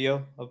a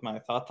video of my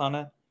thoughts on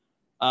it.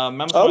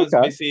 Mamoswine is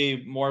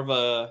basically more of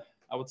a,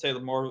 I would say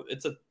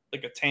it's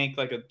like a tank,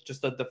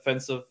 just a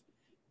defensive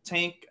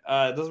tank.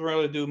 It doesn't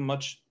really do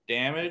much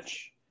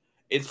damage.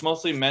 It's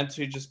mostly meant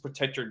to just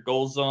protect your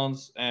goal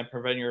zones and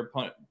prevent your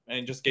opponent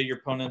and just get your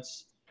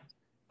opponents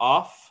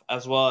off,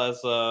 as well as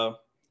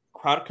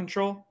crowd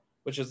control,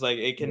 which is like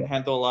it can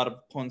handle a lot of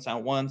opponents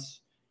at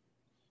once.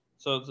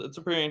 So it's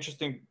a pretty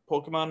interesting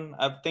Pokemon.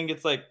 I think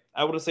it's like,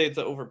 I wouldn't say it's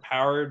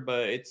overpowered,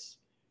 but it's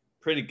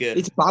pretty good.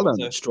 It's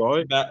balanced,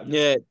 right?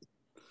 Yeah.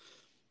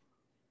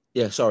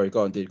 Yeah. Sorry,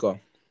 go on, dude. Go on.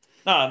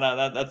 No,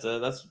 that's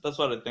it. That's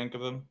what I think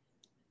of him.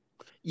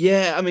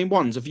 Yeah, I mean,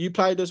 have you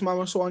played as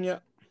Mamoswine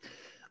yet?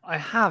 I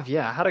have,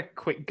 yeah. I had a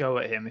quick go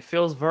at him. It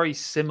feels very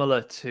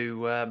similar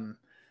to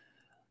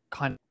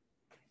kind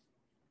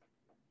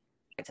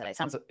of.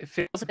 It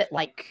feels a bit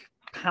like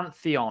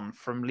Pantheon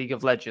from League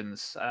of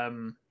Legends. I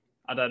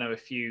don't know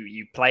if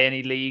you play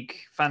any League,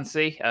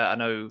 Fancy. I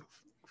know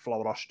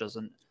Flowrush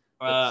doesn't.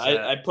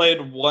 I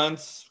played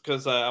once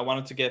because I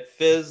wanted to get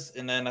Fizz,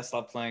 and then I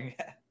stopped playing.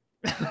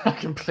 I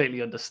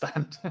completely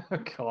understand.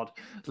 God,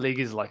 League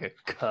is like a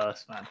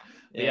curse, man.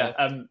 Yeah,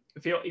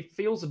 it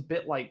feels a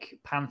bit like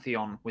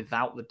Pantheon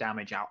without the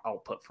damage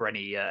output for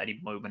any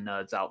MOBA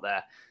nerds out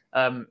there.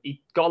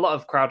 He got a lot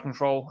of crowd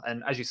control,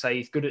 and as you say,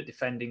 he's good at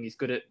defending. He's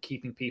good at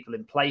keeping people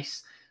in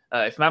place.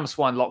 If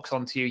Mamoswine locks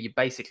onto you, you're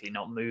basically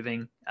not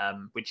moving,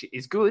 which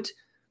is good,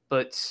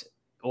 but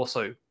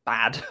also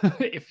bad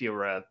if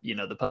you're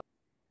the person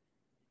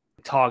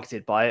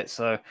targeted by it.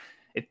 So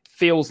it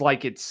feels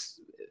like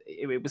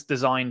it was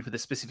designed with a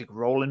specific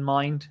role in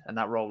mind, and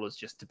that role is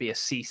just to be a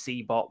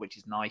CC bot, which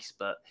is nice.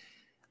 But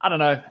I don't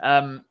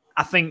know.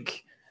 I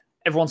think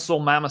everyone saw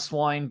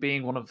Mamoswine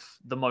being one of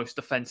the most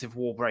offensive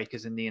wall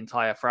breakers in the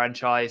entire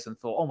franchise and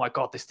thought, oh my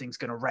God, this thing's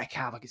going to wreak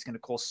havoc. It's going to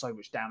cause so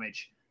much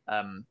damage.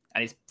 And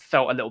it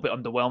felt a little bit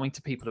underwhelming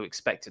to people who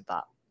expected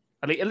that.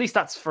 At least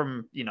that's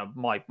from,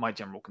 my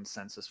general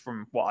consensus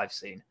from what I've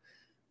seen.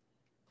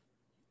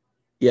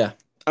 Yeah.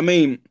 I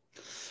mean,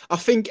 I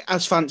think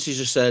as Fancy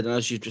just said, and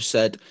as you just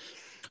said,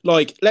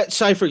 like, let's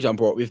say, for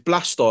example, with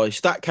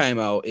Blastoise, that came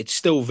out, it's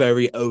still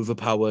very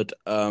overpowered.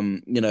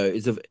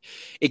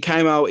 It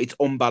came out, it's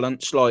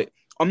unbalanced. Like,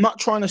 I'm not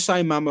trying to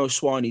say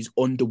Mamoswine is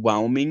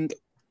underwhelming,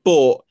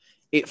 but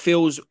it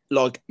feels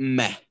like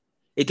meh.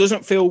 It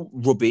doesn't feel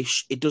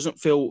rubbish. It doesn't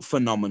feel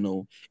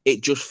phenomenal.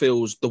 It just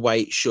feels the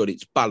way it should.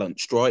 It's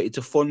balanced, right? It's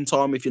a fun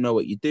time if you know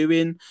what you're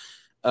doing.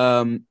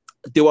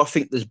 Do I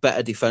think there's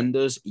better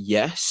defenders?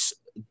 Yes.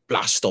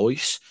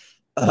 Blastoise.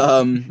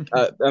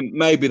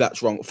 Maybe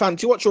that's wrong.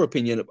 Fancy, what's your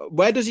opinion?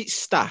 Where does it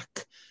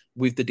stack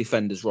with the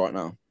defenders right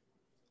now?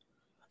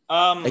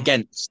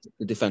 Against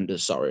the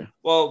defenders, sorry.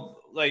 Well,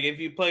 like if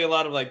you play a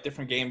lot of like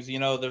different games,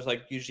 there's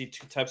like usually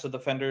two types of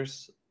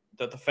defenders: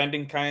 the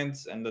defending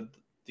kinds and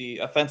the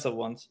offensive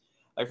ones.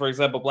 Like for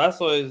example,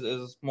 Blastoise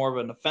is more of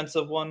an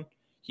offensive one.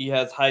 He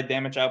has high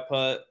damage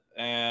output,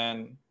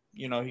 and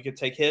he could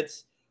take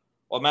hits.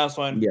 While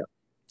Mamoswine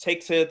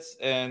takes hits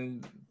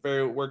and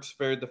works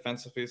very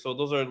defensively. So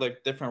those are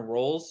like different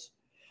roles.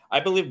 I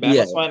believe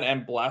Mamoswine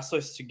and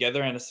Blastoise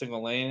together in a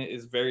single lane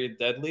is very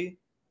deadly.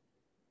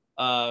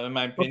 In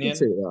my opinion,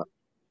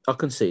 I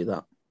can see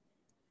that.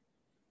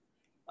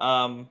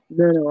 No,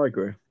 I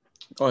agree.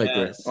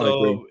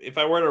 So if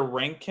I were to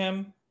rank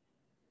him,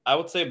 I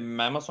would say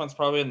Mamoswine's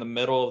probably in the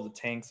middle of the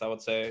tanks. I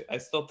would say I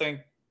still think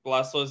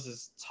Blastoise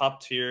is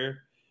top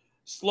tier.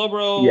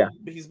 Slowbro,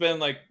 he's been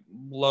like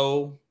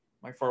low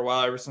like for a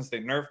while ever since they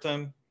nerfed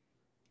him.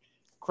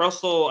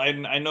 Crustle,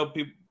 I know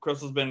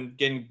Crustle's been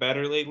getting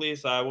better lately,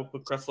 so I will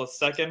put Crustle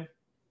second.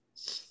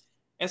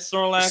 And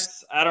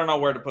Snorlax, I don't know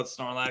where to put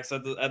Snorlax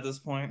at this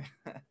point.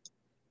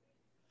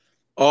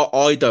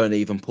 I don't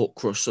even put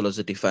Crustle as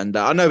a defender.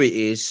 I know it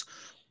is,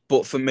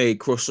 but for me,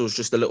 Crustle's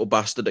just a little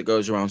bastard that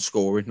goes around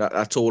scoring.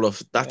 That's all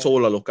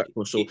I look at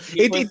Crustle.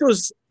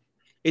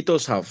 It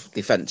does have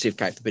defensive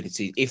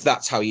capability if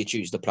that's how you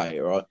choose to play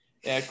it, right?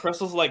 Yeah,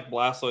 Crustle's like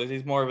Blastoise.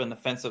 He's more of an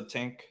offensive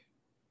tank.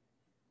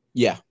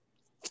 Yeah,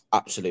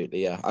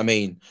 absolutely. Yeah, I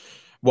mean,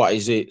 what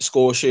is it?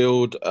 Score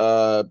Shield,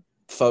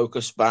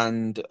 Focus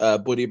Band,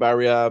 Buddy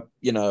Barrier.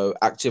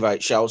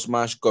 Activate Shell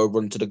Smash, go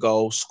run to the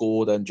goal,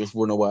 score, then just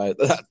run away.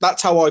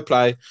 That's how I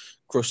play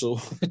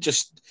Crustle.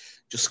 just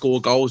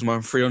score goals,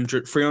 man.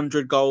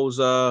 300 goals.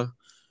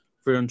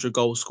 300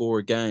 goals score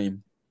a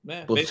game.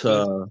 Yeah,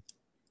 but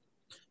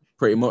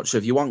pretty much,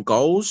 if you want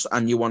goals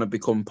and you want to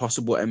become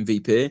possible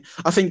MVP,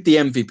 I think the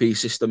MVP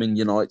system in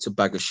Unite's a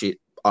bag of shit.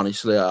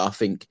 Honestly, I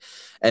think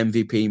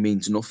MVP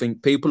means nothing.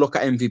 People look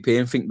at MVP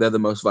and think they're the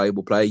most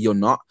valuable player. You're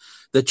not.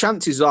 The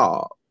chances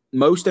are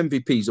most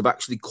MVPs have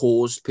actually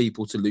caused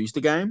people to lose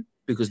the game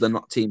because they're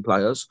not team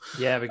players.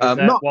 Yeah, because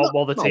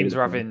while the teams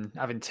are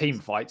having team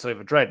fights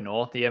over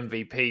Dreadnought, the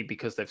MVP,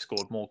 because they've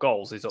scored more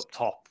goals, is up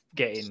top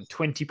getting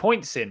 20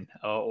 points in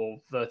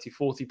or 30,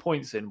 40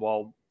 points in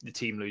while the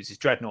team loses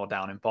Dreadnought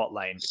down in bot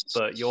lane.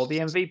 But you're the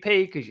MVP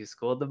because you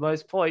scored the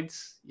most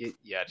points.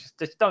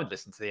 Just don't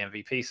listen to the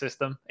MVP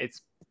system.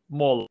 It's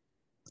more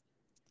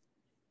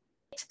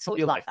sort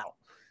your life out.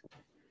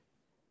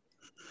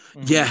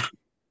 Yeah.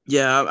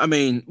 I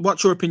mean,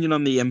 what's your opinion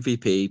on the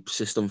MVP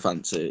system,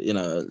 Fancy?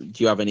 Do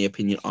you have any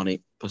opinion on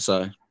it per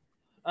se?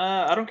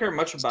 I don't care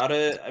much about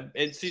it.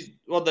 The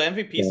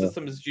MVP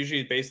system is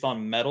usually based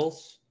on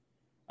medals.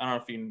 I don't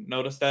know if you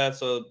noticed that.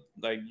 So,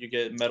 like, you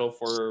get medal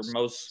for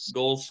most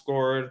goals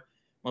scored,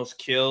 most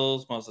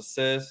kills, most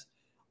assists.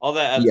 All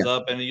that adds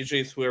up, and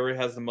usually it's whoever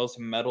has the most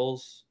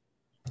medals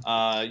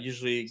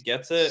usually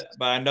gets it.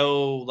 But I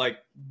know, like,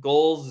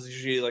 goals is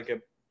usually, like,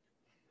 a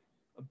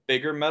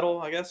bigger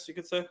medal, I guess you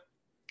could say.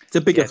 It's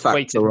a bigger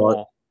factor,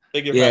 right?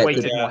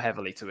 Weighted more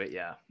heavily to it,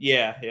 Yeah.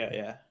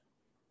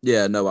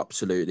 Yeah, no,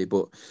 absolutely.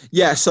 But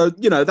yeah, so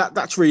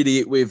that's really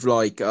it with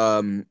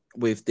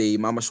with the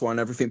Mamoswine and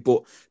everything.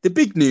 But the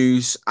big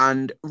news,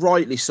 and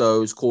rightly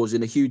so, is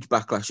causing a huge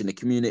backlash in the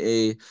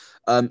community.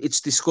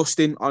 It's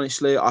disgusting,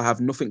 honestly. I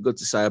have nothing good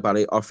to say about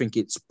it. I think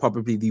it's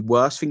probably the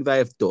worst thing they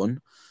have done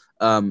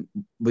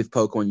with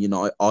Pokemon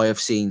Unite I have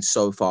seen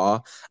so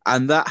far.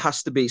 And that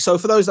has to be... So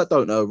for those that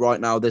don't know, right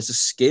now there's a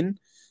skin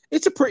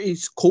it's a pretty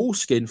cool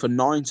skin for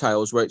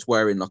Ninetales where it's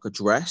wearing like a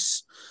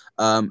dress.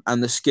 And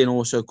the skin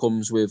also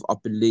comes with, I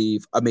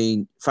believe, I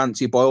mean,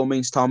 Fancy, by all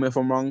means, tell me if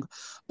I'm wrong,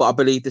 but I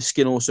believe the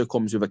skin also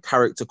comes with a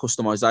character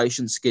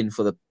customization skin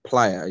for the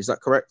player. Is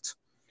that correct?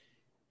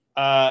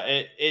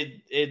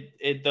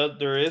 It does.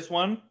 There is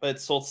one, but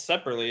it's sold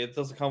separately. It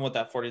doesn't come with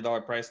that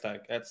 $40 price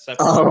tag. That's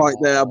separate. Oh, right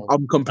there.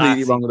 I'm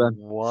completely wrong then.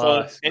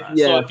 Worse,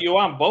 so if you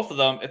want both of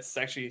them, it's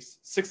actually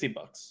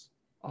 $60.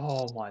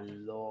 Oh my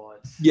lord.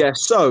 Yeah.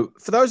 So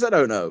for those that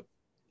don't know,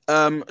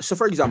 so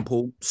for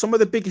example, some of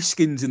the biggest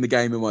skins in the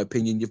game, in my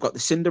opinion, you've got the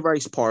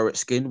Cinderace Pirate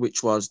skin,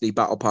 which was the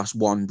Battle Pass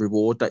 1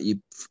 reward that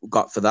you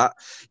got for that.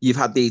 You've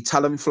had the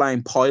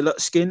Talonflame Pilot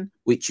skin,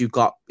 which you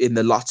got in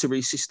the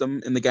lottery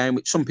system in the game,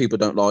 which some people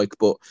don't like,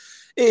 but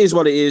it is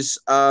what it is.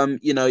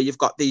 You know, you've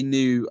got the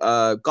new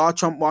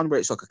Garchomp one, where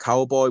it's like a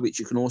cowboy, which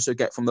you can also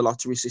get from the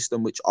lottery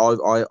system, which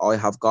I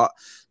have got.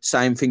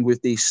 Same thing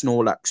with the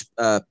Snorlax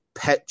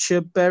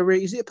Pecha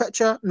berry. Is it a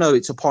Pecha? No,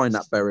 it's a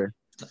pineapple berry.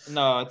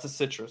 No, it's a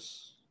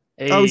citrus.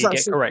 Hey,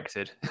 get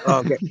corrected.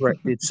 Oh, get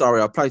corrected.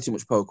 Sorry, I played too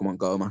much Pokemon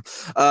Go, man.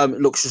 It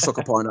looks just like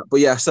a pineapple.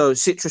 But yeah, so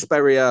Citrus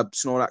Berry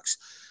Snorlax.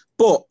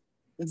 But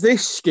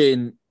this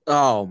skin,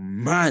 oh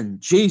man,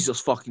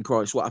 Jesus fucking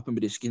Christ, what happened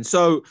with this skin?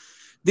 So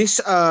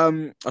this, I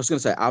was going to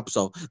say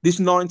Absol. This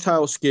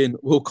Ninetales skin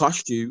will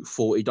cost you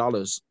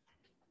 $40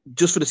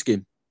 just for the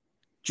skin.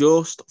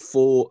 Just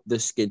for the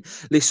skin.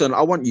 Listen,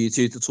 I want you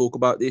two to talk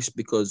about this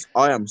because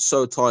I am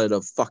so tired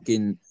of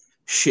fucking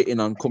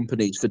shitting on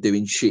companies for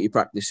doing shitty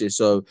practices.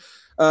 So,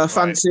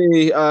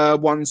 Fancy,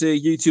 Onesie,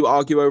 you two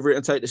argue over it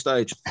and take the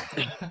stage.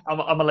 I'm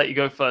gonna let you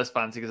go first,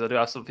 Fancy, because I do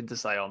have something to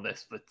say on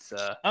this. But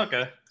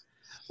okay,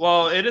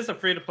 well, it is a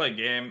free-to-play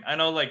game. I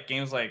know, like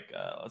games like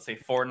let's say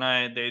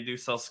Fortnite, they do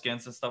sell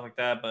skins and stuff like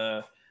that,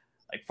 but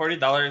like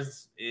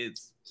 $40,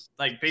 it's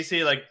like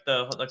basically like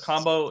the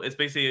combo is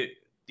basically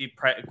the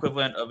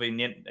equivalent of a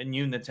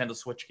new Nintendo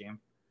Switch game.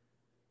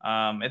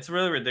 It's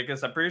really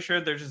ridiculous. I'm pretty sure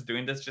they're just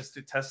doing this just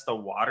to test the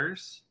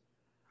waters,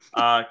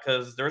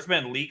 because there's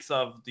been leaks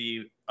of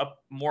the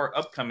more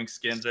upcoming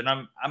skins, and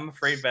I'm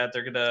afraid that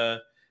they're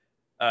gonna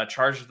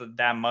charge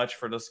that much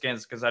for those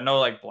skins, because I know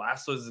like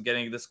Blastoise is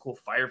getting this cool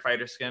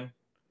firefighter skin.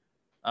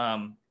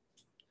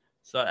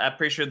 So I'm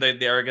pretty sure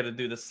they are gonna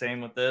do the same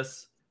with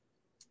this.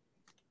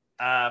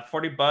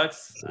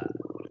 $40.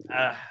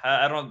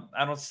 I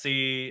don't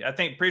see. I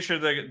think pretty sure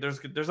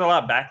there's a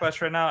lot of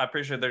backlash right now. I'm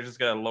pretty sure they're just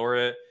gonna lower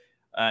it.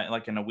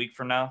 Like in a week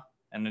from now,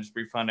 and then just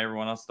refund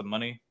everyone else the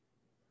money.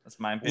 That's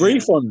my opinion.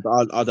 Refund?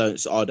 I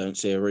don't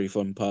see a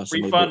refund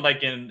personally. Refund,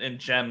 like in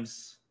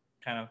gems,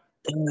 kind of.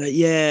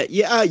 Yeah.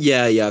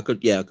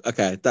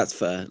 Okay, that's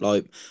fair.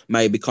 Like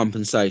maybe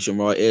compensation,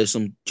 right? Here's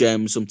some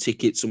gems, some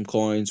tickets, some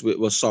coins.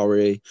 We're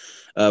sorry,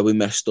 we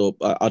messed up.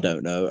 I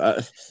don't know.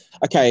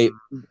 Okay,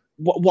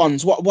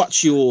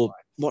 what's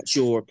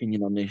your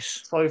opinion on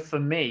this? So for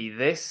me,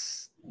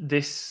 this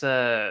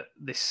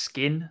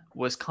skin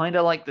was kind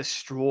of like the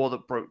straw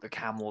that broke the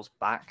camel's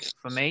back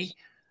for me.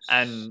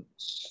 And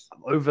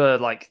over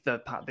like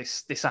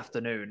this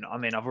afternoon, I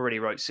mean, I've already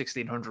wrote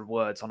 1,600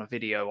 words on a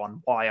video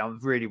on why I'm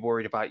really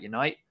worried about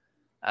Unite.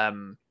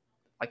 So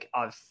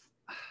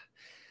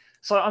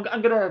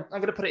I'm gonna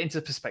put it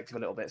into perspective a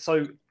little bit.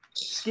 So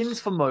skins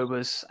for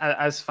MOBAs,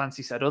 as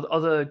Fancy said,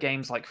 other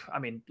games like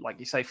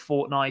you say,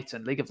 Fortnite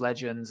and League of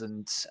Legends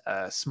and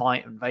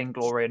Smite and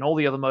Vainglory and all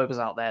the other MOBAs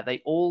out there,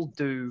 they all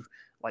do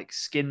like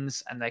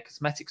skins and they're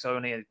cosmetics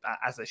only,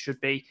 as they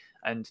should be,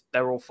 and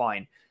they're all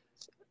fine.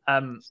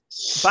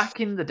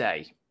 Back in the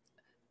day,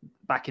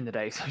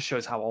 so it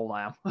shows how old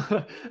I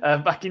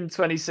am. Back in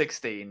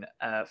 2016,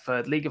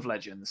 for League of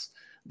Legends,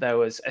 there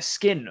was a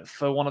skin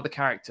for one of the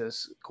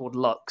characters called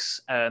Lux,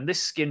 and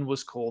this skin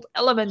was called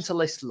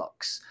Elementalist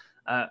Lux.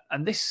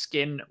 And this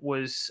skin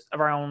was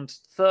around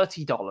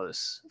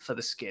 $30 for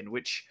the skin,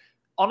 which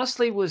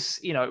honestly was,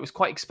 it was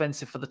quite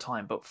expensive for the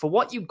time. But for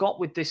what you got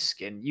with this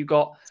skin, you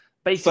got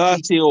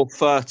basically 30 or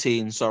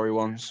 13, sorry,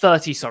 ones.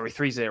 30, sorry,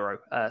 30.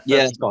 $30.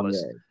 Yeah, go on.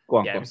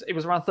 It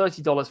was around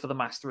 $30 for the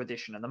Master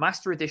Edition. And the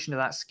Master Edition of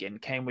that skin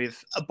came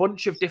with a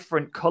bunch of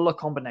different color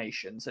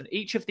combinations. And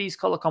each of these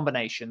color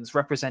combinations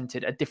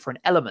represented a different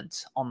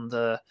element on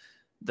the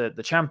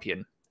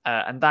champion.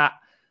 And that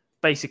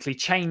basically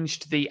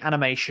changed the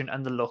animation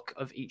and the look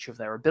of each of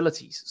their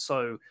abilities.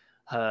 So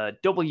her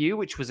W,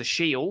 which was a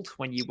shield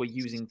when you were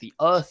using the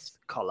earth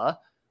color,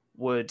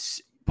 would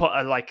put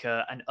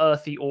an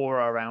earthy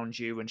aura around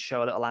you and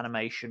show a little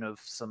animation of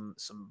some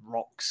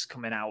rocks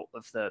coming out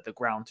of the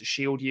ground to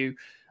shield you.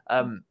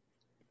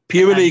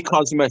 Purely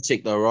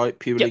cosmetic though, right?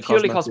 Purely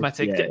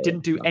cosmetic. Yeah,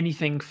 didn't do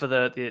anything for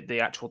the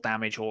actual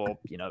damage or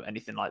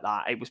anything like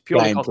that. It was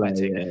purely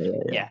cosmetic.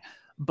 Yeah.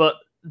 But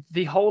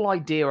the whole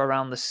idea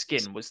around the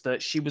skin was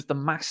that she was the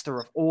master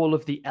of all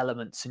of the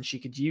elements and she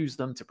could use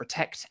them to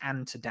protect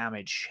and to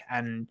damage.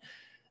 And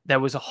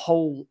there was a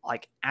whole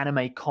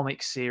anime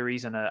comic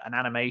series and an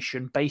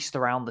animation based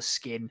around the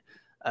skin.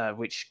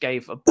 which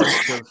gave a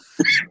bunch of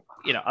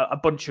a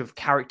bunch of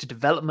character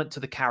development to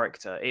the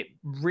character. It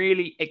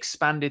really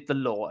expanded the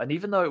lore, and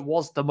even though it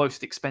was the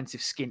most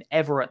expensive skin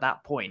ever at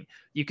that point,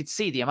 you could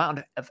see the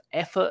amount of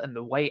effort and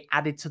the way it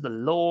added to the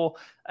lore,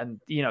 and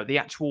the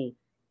actual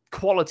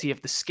quality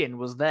of the skin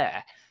was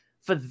there.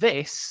 For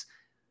this,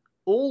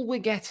 all we're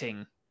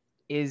getting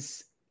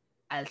is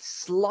a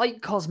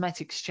slight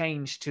cosmetics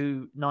change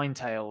to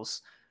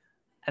Ninetales,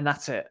 and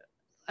that's it.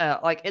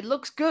 It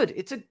looks good.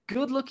 It's a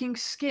good-looking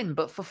skin,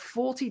 but for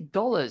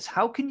 $40,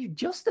 how can you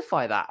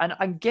justify that? And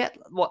I get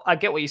what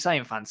you're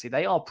saying, Fancy.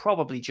 They are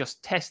probably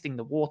just testing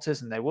the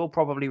waters, and they will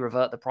probably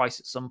revert the price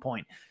at some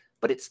point.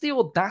 But it's the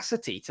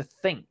audacity to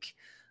think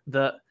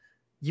that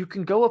you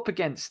can go up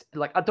against,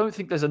 I don't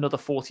think there's another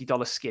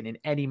 $40 skin in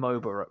any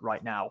MOBA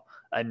right now.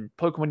 And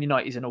Pokemon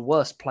Unite is in a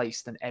worse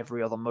place than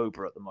every other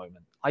MOBA at the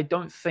moment. I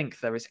don't think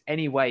there is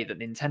any way that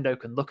Nintendo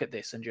can look at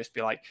this and just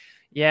be like,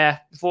 yeah,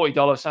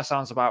 $40, that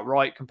sounds about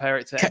right. Compare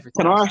it to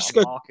everything else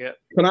on the market.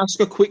 Can I ask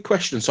a quick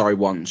question? Sorry,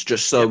 once,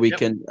 just so we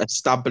can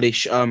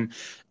establish.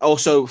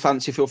 Also,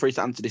 Fancy, feel free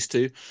to answer this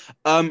too,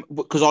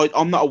 because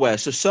I'm not aware.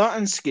 So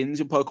certain skins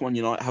in Pokemon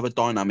Unite have a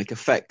dynamic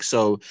effect.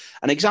 So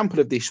an example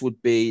of this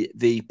would be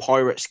the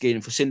pirate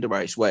skin for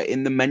Cinderace, where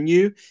in the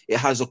menu it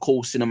has a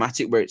cool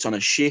cinematic where it's on a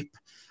ship.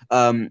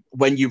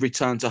 When you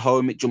return to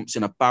home, it jumps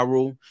in a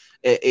barrel.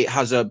 It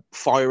has a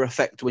fire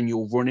effect when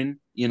you're running.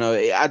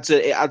 It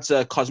adds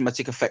a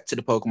cosmetic effect to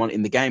the Pokemon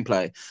in the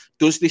gameplay.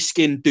 Does this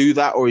skin do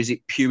that, or is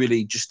it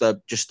purely just a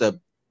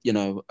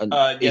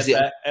yes,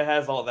 it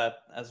has all that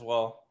as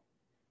well.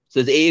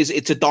 So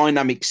it's a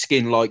dynamic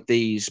skin like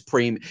these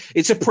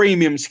it's a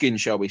premium skin,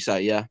 shall we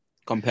say? Yeah,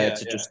 compared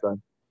to just a.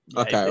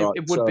 Okay,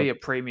 it would be a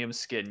premium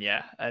skin,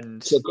 yeah.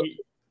 And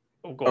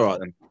all right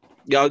then.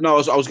 Yeah, no,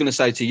 I was going to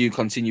say to you,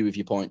 continue with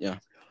your point. Yeah.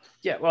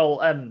 Yeah,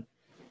 well,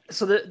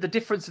 so the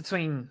difference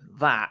between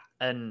that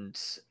and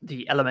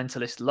the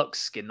Elementalist Lux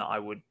skin that I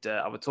would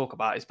talk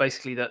about is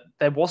basically that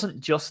there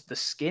wasn't just the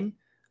skin.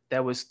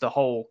 There was the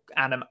whole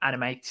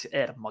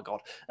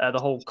the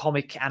whole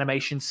comic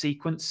animation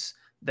sequence.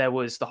 There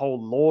was the whole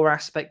lore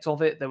aspect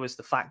of it. There was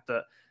the fact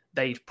that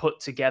they've put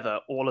together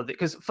all of it.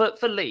 Because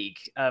for League,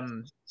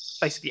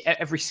 basically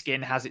every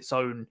skin has its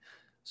own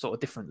sort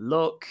of different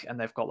look, and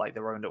they've got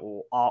their own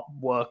little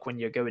artwork when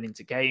you're going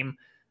into game.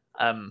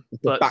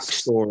 But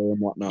backstory and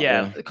whatnot.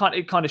 Yeah, it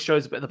kind of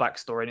shows a bit of the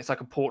backstory, and it's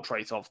like a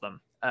portrait of them.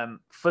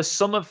 For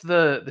some of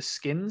the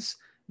skins,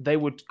 they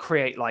would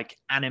create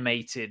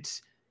animated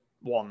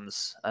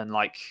ones, and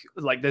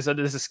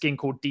there's a skin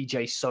called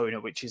DJ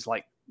Sona, which is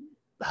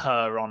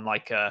her on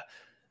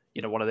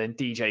one of them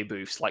DJ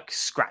booths,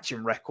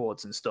 scratching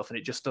records and stuff, and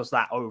it just does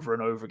that over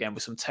and over again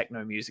with some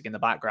techno music in the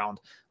background.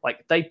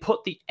 They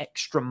put the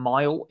extra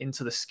mile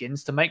into the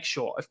skins to make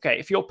sure, okay,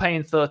 if you're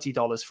paying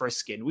 $30 for a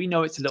skin, we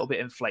know it's a little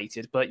bit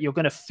inflated, but you're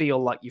going to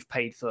feel like you've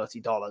paid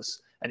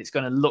 $30, and it's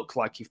going to look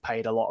like you've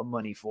paid a lot of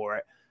money for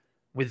it.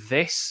 With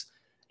this,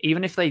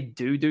 even if they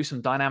do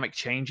some dynamic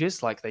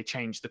changes, like they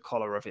change the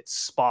color of its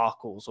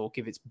sparkles or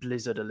give its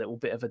blizzard a little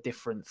bit of a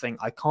different thing,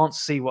 I can't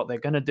see what they're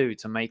going to do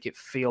to make it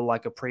feel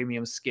like a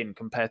premium skin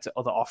compared to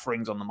other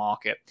offerings on the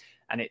market.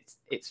 And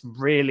it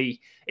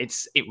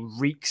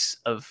reeks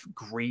of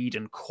greed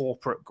and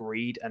corporate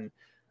greed. And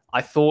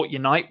I thought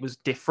Unite was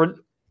different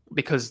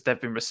because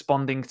they've been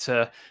responding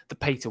to the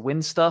pay to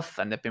win stuff,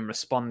 and they've been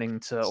responding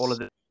to all of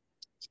the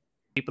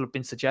people have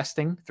been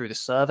suggesting through the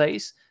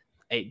surveys.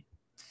 It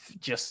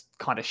just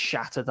kind of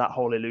shattered that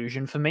whole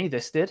illusion for me.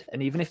 This did,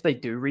 and even if they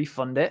do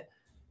refund it,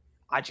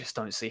 I just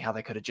don't see how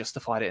they could have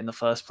justified it in the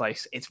first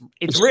place. It's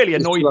really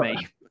annoyed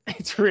me.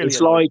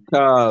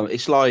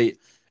 It's like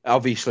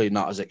obviously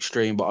not as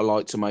extreme, but I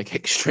like to make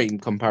extreme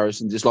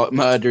comparisons. It's like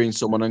murdering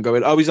someone and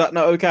going, "Oh, is that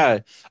not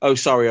okay? Oh,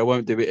 sorry, I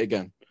won't do it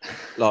again."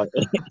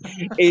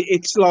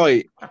 It's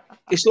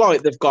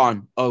like they've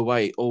gone, "Oh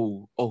wait,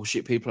 oh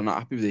shit, people are not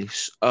happy with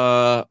this.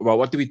 Right,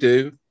 what do we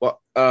do? What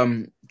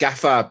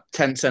Gaffer,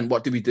 Tencent,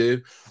 what do we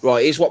do?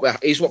 Right, here's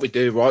what we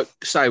do, right?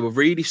 Say we're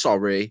really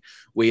sorry.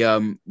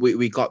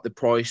 We got the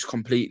price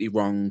completely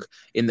wrong.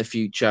 In the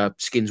future,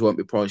 skins won't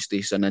be priced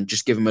this, and then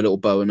just give them a little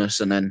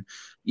bonus, and then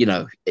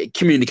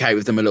communicate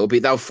with them a little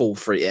bit. They'll fall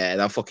for it. Yeah,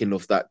 they'll fucking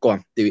love that. Go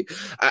on, do it."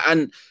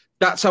 And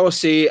that's how I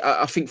see it.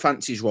 I think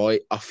Fancy's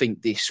right. I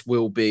think this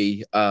will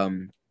be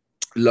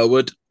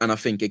lowered, and I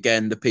think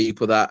again the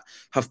people that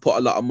have put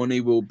a lot of money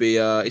will be.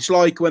 It's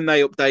like when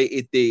they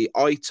updated the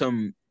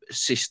item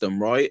system,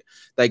 right?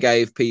 They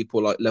gave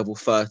people level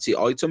 30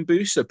 item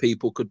boost so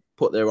people could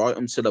put their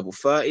items to level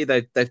 30.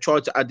 They've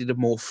tried to add a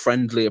more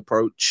friendly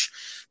approach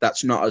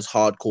that's not as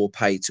hardcore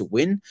pay to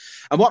win.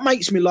 And what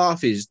makes me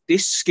laugh is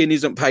this skin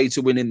isn't pay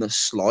to win in the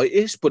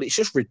slightest, but it's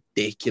just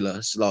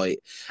ridiculous.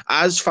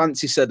 As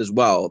Fancy said as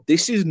well,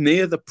 this is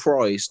near the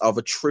price of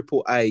a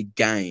AAA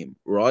game,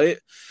 right?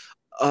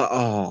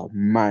 Oh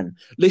man,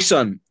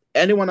 listen,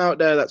 anyone out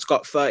there that's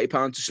got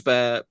 £30 to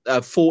spare,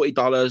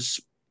 $40,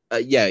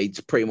 yeah, it's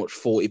pretty much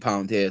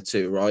 £40 here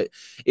too, right?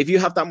 If you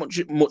have that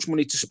much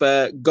money to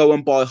spare, go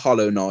and buy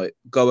Hollow Knight,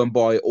 go and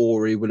buy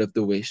Ori Will of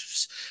the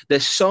Wisps.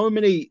 There's so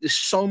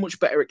much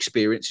better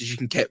experiences you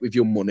can get with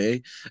your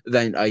money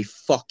than a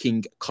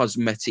fucking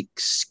cosmetic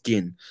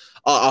skin.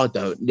 I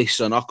don't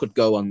listen. I could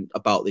go on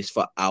about this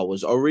for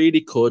hours. I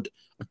really could.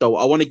 I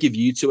want to give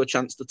you two a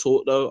chance to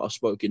talk though. I've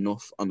spoken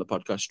enough on the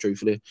podcast,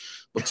 truthfully,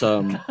 but you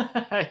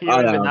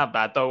haven't been that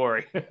bad. Don't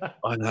worry.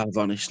 I have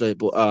honestly,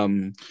 but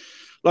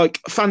like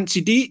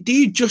Fancy, do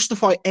you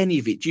justify any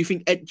of it? Do you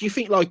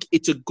think like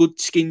it's a good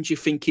skin? Do you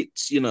think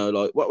it's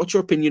like what's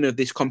your opinion of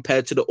this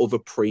compared to the other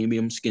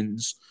premium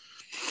skins?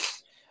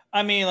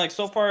 I mean, like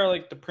so far,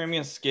 like the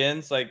premium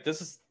skins, like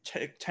this is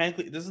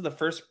technically this is the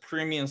first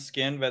premium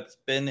skin that's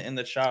been in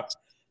the shop.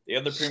 The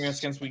other premium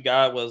skins we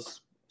got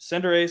was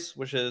Cinderace,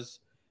 which is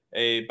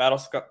a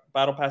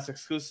Battle Pass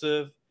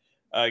exclusive.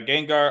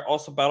 Gengar,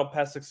 also Battle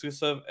Pass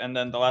exclusive, and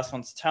then the last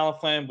one's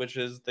Talonflame, which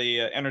is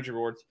the energy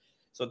rewards.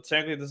 So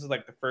technically, this is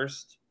like the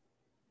first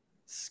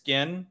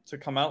skin to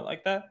come out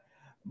like that.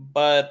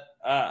 But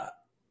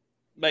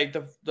like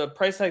the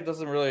price tag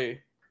doesn't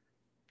really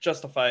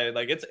justify it.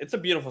 Like it's a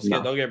beautiful skin.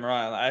 Yeah. Don't get me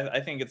wrong. I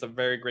think it's a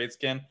very great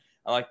skin.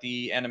 I like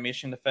the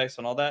animation effects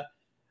and all that.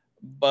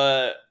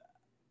 But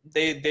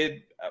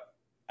they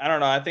I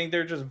don't know. I think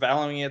they're just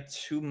valuing it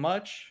too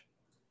much.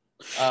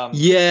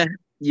 Yeah.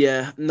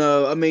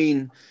 No, I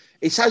mean,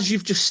 it's as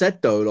you've just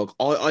said though. Like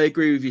I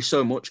agree with you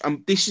so much.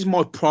 And this is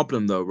my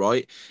problem though,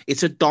 right?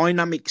 It's a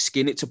dynamic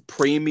skin. It's a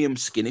premium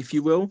skin, if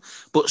you will.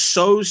 But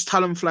so's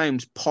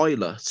Talonflame's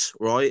Pilot,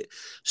 right?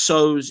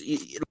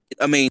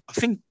 I mean, I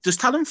think does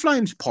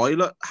Talonflame's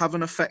Pilot have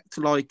an effect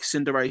like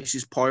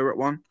Cinderace's Pirate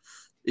one?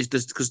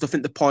 Because I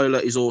think the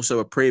Pilot is also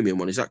a premium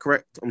one. Is that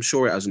correct? I'm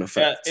sure it has an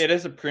effect. Yeah, it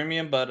is a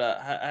premium, but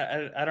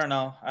I don't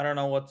know. I don't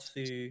know what's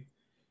the.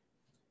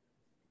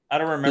 I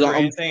don't remember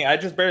anything. I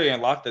just barely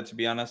unlocked it, to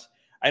be honest.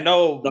 I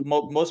know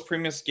most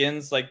premium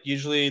skins, like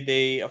usually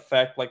they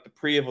affect like the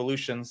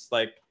pre-evolutions.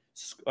 Like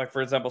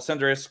for example,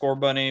 Cinderace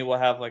Scorbunny will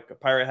have like a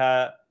pirate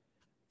hat.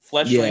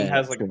 Fletchling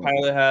has like a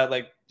pilot hat.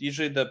 Like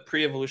usually the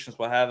pre-evolutions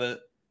will have it.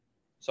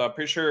 So I'm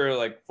pretty sure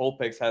like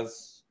Vulpix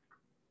has.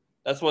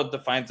 That's what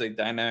defines a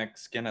dynamic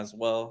skin as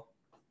well.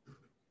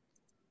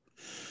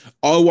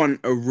 I want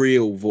a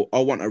real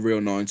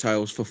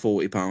Ninetales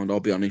for £40. I'll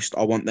be honest.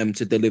 I want them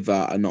to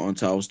deliver a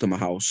Ninetales to my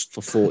house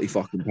for £40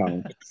 fucking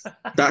pounds.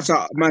 That's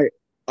mate.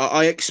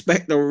 I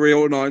expect a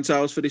real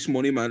Ninetales for this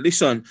money, man.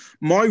 Listen,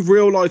 my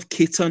real life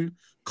kitten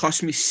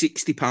cost me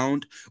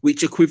 £60,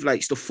 which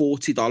equates to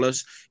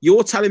 $40.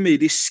 You're telling me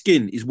this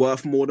skin is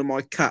worth more than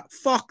my cat?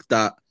 Fuck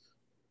that.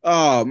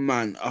 Oh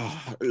man.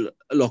 Oh,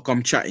 look,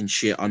 I'm chatting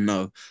shit. I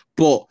know,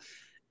 but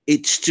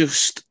it's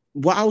just.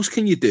 What else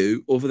can you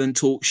do other than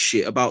talk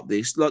shit about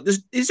this? Like,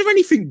 is there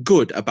anything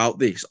good about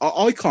this?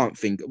 I can't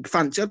think.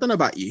 Fancy, I don't know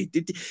about you.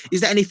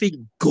 Is there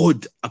anything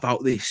good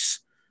about this?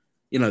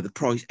 The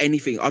price,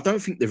 anything? I don't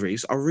think there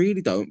is. I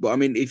really don't. But I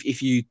mean,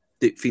 if you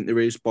think there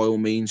is, by all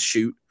means,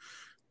 shoot.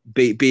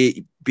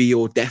 Be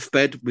your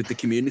deathbed with the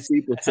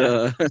community. But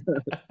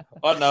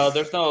well, no,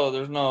 there's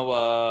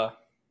no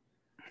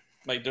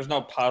like there's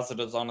no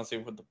positives honestly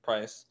with the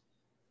price.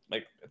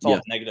 Like it's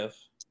all negative.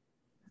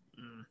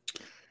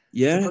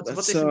 Yeah, so to put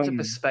this into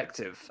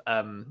perspective,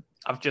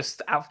 I've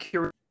just out of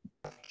curiosity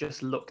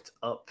just looked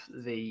up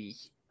the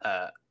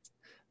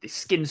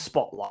skin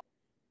spotlight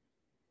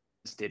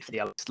did for the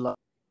Alex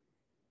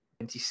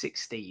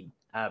 2016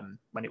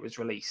 when it was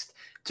released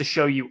to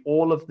show you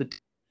all of the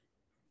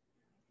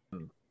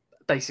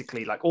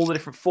basically like all the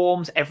different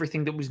forms,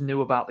 everything that was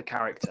new about the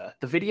character.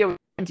 The video is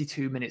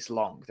 22 minutes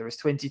long. There is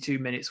 22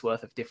 minutes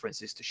worth of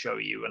differences to show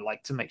you and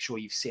like to make sure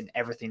you've seen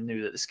everything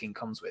new that the skin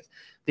comes with.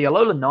 The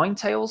Alola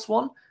Ninetales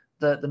one.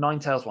 The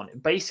Ninetales one,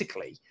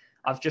 basically,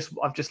 I've just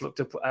looked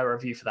up a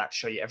review for that to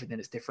show you everything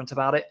that's different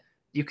about it.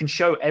 You can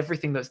show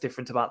everything that's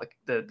different about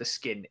the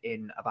skin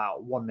in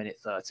about 1 minute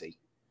 30.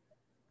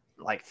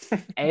 Like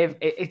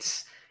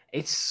it's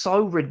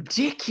so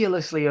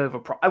ridiculously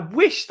overpriced. I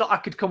wish that I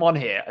could come on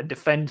here and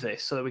defend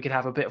this so that we could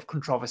have a bit of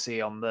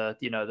controversy on the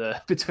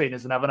between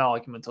us and have an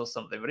argument or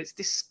something. But it's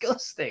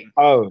disgusting.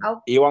 Oh,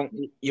 you want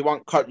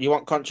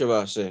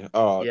controversy?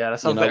 Oh, yeah,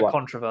 let's have a bit of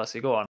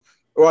controversy. Go on.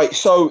 Right,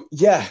 so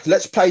yeah,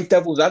 let's play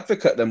devil's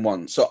advocate then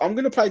one. So I'm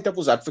going to play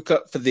devil's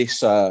advocate for this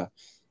Alola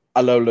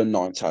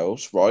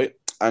Ninetales, right?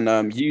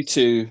 And you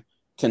two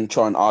can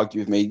try and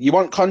argue with me. You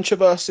want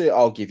controversy?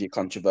 I'll give you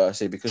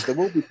controversy because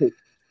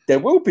there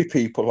will be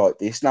people like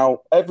this.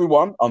 Now,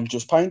 everyone, I'm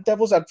just playing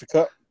devil's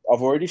advocate.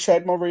 I've already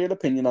shared my real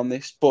opinion on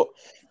this, but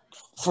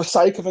for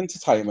sake of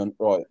entertainment,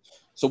 right?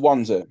 So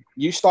Wanza,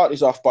 you start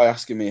this off by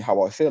asking me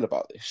how I feel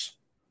about this.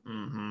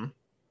 Mm-hmm.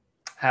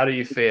 How do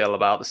you feel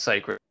about the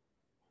sacred?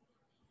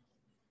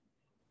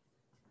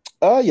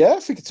 Yeah, I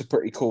think it's a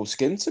pretty cool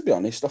skin, to be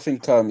honest. I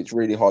think it's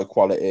really high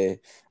quality,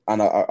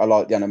 and I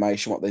like the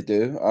animation, what they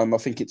do. I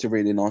think it's a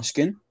really nice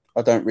skin.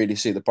 I don't really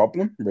see the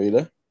problem,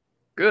 really.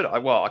 Good.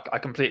 I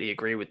completely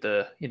agree with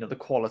the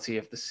quality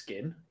of the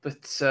skin.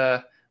 But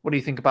what do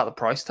you think about the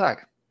price tag?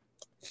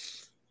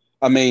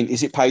 I mean,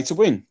 is it pay to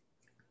win?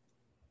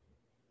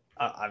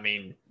 I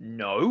mean,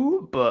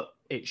 no, but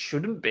it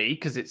shouldn't be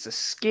because it's a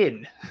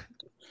skin.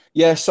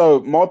 Yeah,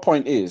 so my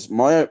point is,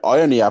 I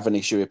only have an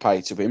issue with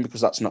pay to win because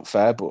that's not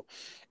fair. But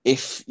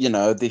if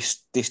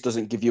this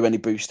doesn't give you any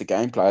boost to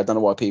gameplay, I don't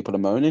know why people are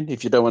moaning.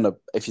 If you don't want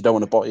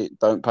to buy it,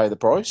 don't pay the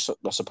price,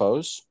 I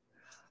suppose.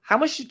 How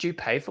much did you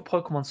pay for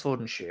Pokemon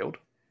Sword and Shield?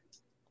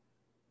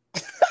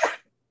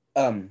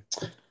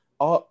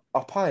 I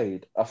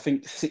paid, I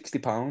think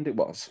 £60. It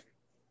was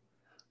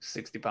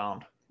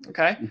 £60.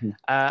 Okay,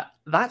 Mhm.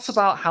 That's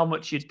about how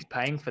much you'd be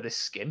paying for this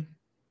skin.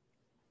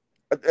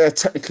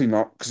 Technically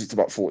not because it's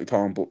about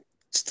 £40, but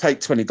take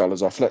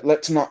 $20 off.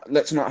 Let's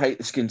not hate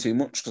the skin too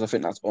much because I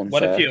think that's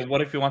unfair.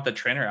 What if you want the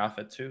trainer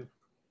outfit too?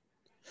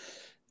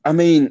 I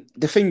mean,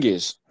 the thing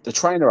is, the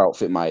trainer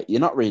outfit, mate,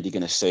 you're not really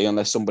going to see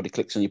unless somebody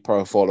clicks on your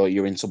profile or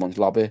you're in someone's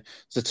lobby.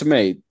 So to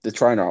me, the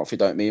trainer outfit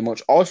don't mean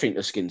much. I think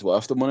the skin's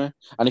worth the money.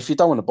 And if you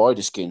don't want to buy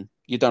the skin,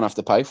 you don't have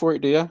to pay for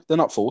it, do you? They're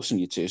not forcing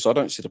you to, so I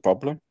don't see the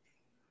problem.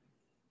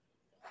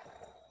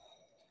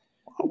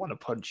 I want to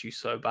punch you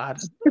so bad.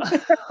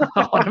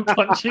 I want to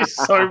punch you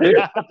so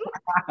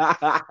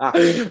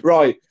bad.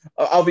 Right.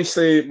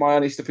 Obviously, my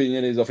honest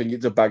opinion is I think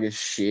it's a bag of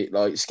shit.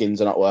 Like, skins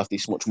are not worth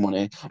this much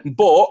money.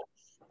 But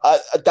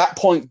that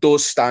point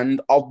does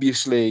stand.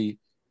 Obviously,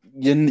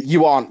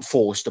 you aren't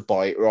forced to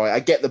buy it, right? I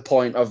get the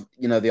point of,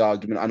 the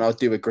argument, and I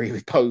do agree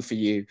with both of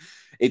you.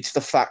 It's the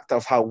fact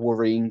of how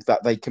worrying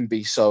that they can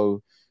be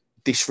so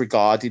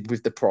disregarded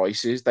with the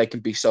prices. They can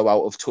be so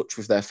out of touch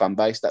with their fan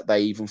base that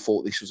they even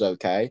thought this was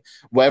okay.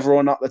 Whether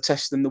or not they're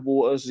testing the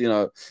waters,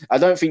 I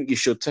don't think you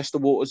should test the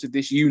waters with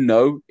this.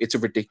 It's a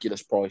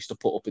ridiculous price to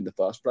put up in the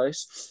first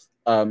place.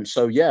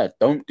 So yeah,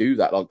 don't do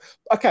that.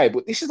 Okay,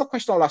 but this is the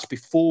question I'll ask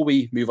before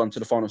we move on to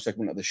the final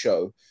segment of the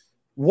show.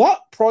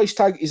 What price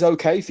tag is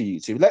okay for you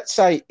two? Let's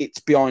say it's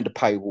behind a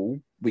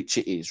paywall, which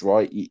it is,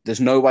 right? There's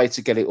no way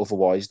to get it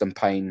otherwise than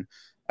paying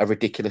a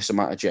ridiculous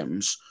amount of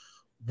gems.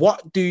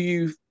 What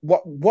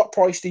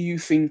price do you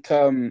think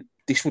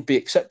this would be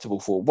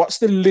acceptable for? What's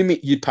the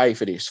limit you'd pay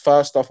for this?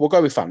 First off, we'll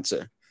go with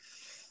Fancy.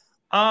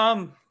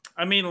 I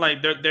mean,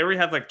 like they already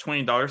have like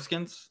 $20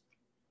 skins.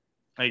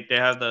 Like they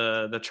have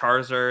the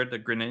Charizard, the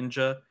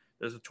Greninja.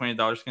 There's a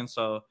 $20 skin,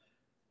 so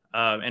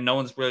and no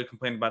one's really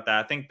complaining about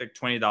that. I think the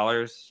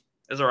 $20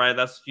 is all right.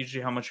 That's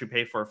usually how much you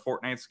pay for a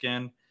Fortnite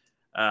skin.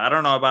 I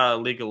don't know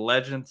about League of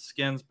Legends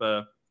skins,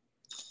 but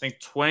I think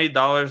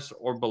 $20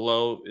 or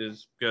below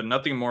is good.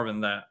 Nothing more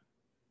than that.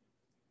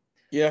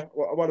 Yeah.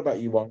 What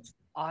about you, Juan?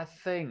 I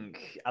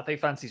think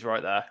Fancy's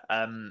right there.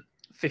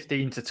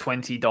 $15 to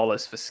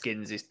 $20 for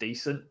skins is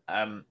decent.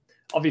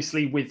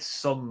 Obviously, with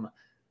some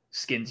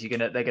skins,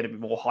 they're gonna be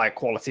more high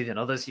quality than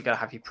others. You're gonna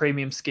have your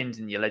premium skins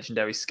and your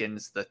legendary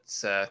skins that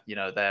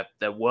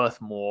they're worth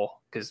more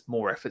because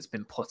more effort's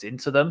been put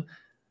into them.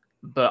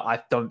 But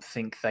I don't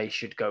think they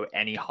should go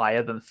any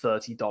higher than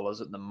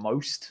 $30 at the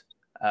most.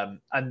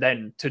 And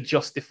then to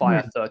justify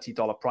a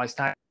 $30 price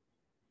tag,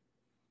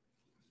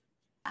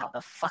 how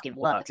the fucking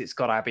works? It's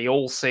got to be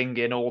all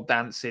singing, all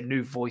dancing,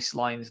 new voice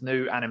lines,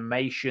 new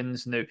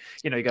animations, new.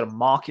 You got to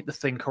market the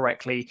thing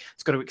correctly.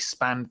 It's got to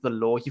expand the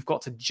lore. You've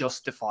got to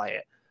justify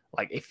it.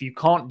 Like if you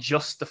can't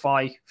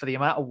justify for the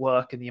amount of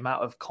work and the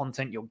amount of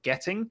content you're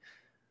getting,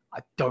 I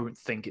don't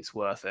think it's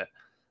worth it.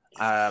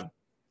 I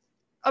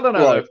don't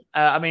know. Right.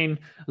 I mean,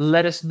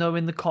 let us know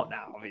in the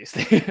now,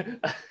 obviously.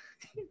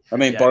 I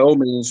mean, by all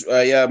means,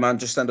 yeah, man,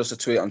 just send us a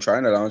tweet on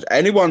Trainer Lounge.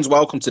 Anyone's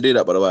welcome to do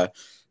that, by the way.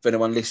 If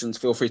anyone listens,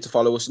 feel free to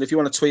follow us. And if you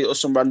want to tweet us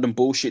some random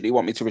bullshit that you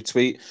want me to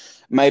retweet,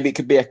 maybe it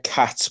could be a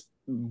cat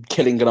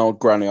killing an old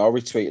granny. I'll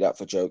retweet that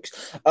for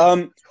jokes.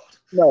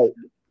 No,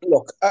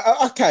 look,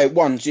 okay,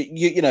 ones,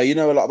 you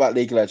know a lot about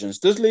League of Legends.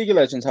 Does League of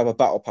Legends have a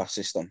battle pass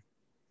system?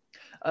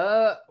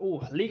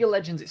 League of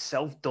Legends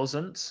itself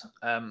doesn't.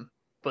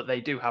 But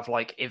they do have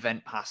like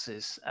event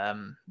passes.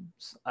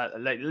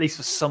 At least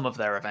for some of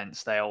their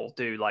events, they'll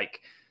do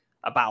like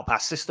a battle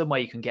pass system where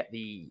you can get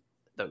the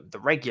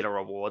regular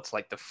rewards,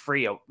 like the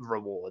free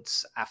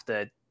rewards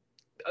after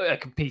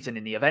competing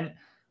in the event,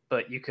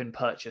 but you can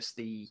purchase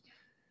the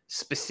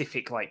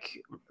specific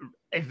like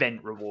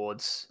event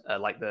rewards,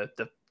 like the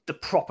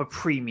proper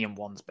premium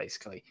ones,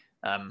 basically.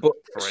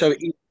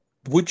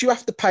 Would you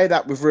have to pay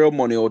that with real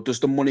money, or does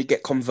the money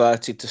get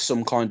converted to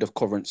some kind of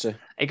currency?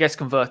 It gets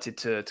converted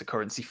to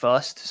currency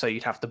first, so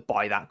you'd have to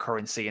buy that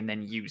currency and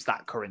then use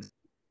that currency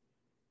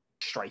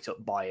straight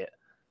up buy it.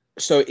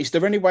 So is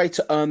there any way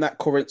to earn that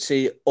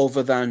currency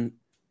other than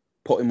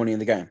putting money in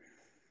the game?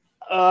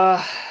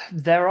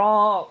 There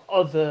are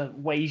other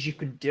ways you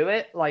can do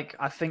it. Like,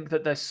 I think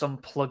that there's some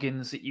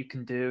plugins that you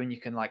can do and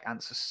you can like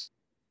answer,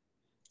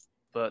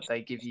 but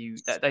they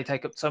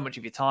take up so much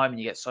of your time and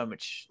you get so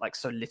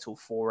little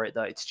for it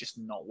that it's just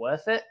not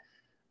worth it.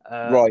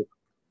 Right.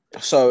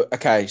 So,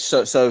 okay.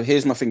 So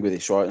here's my thing with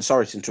this, right? And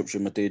sorry to interrupt you,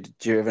 my dude.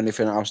 Do you have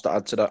anything else to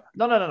add to that?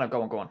 No.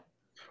 Go on.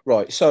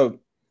 Right. So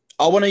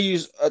I want to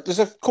use. There's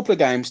a couple of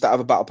games that have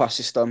a battle pass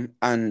system,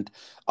 and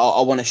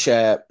I want to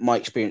share my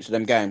experience with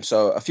them games.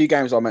 So a few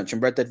games I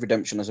mentioned: Red Dead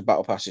Redemption has a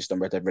battle pass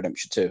system. Red Dead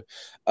Redemption 2.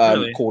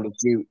 Really? Call of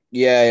Duty.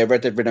 Yeah,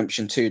 Red Dead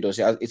Redemption 2 does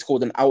it. It's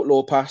called an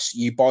Outlaw Pass.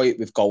 You buy it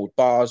with gold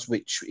bars,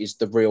 which is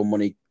the real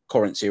money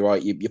currency,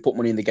 right? You put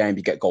money in the game,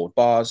 you get gold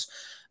bars,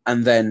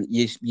 and then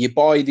you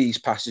buy these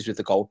passes with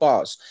the gold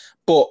bars.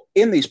 But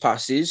in these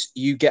passes,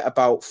 you get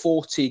about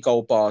 40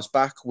 gold bars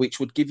back, which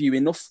would give you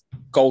enough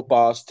gold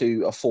bars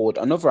to afford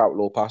another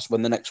Outlaw Pass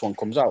when the next one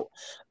comes out.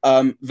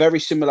 Very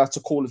similar to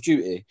Call of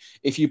Duty.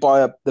 If you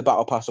buy the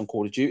Battle Pass on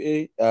Call of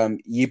Duty,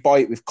 you buy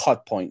it with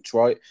COD points,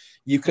 right?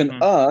 You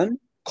can earn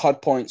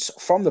COD points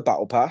from the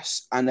Battle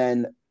Pass and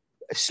then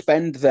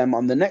spend them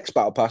on the next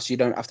Battle Pass. You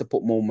don't have to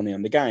put more money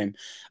on the game.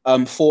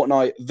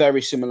 Fortnite,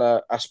 very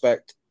similar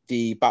aspect.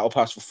 The Battle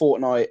Pass for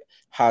Fortnite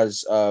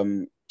has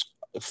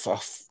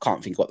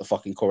can't think what the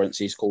fucking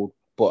currency is called,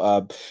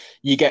 but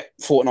you get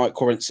Fortnite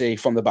currency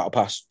from the Battle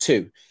Pass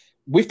too.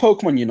 With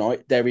Pokemon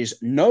Unite, there is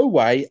no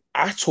way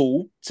at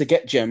all to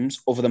get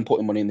gems other than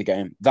putting money in the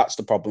game. That's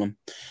the problem.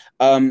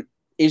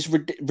 Is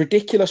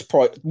ridiculous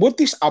price. Would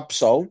this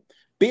Absol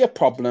be a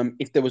problem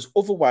if there was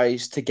other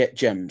ways to get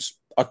gems?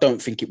 I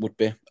don't think it would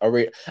be.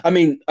 I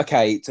mean,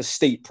 okay, it's a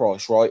steep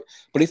price, right?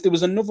 But if there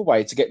was another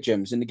way to get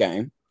gems in the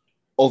game,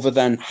 other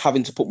than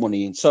having to put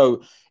money in.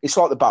 So it's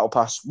like the Battle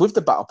Pass. With the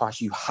Battle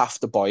Pass, you have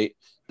to buy it.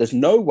 There's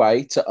no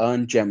way to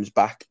earn gems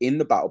back in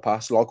the Battle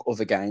Pass like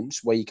other games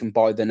where you can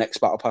buy the next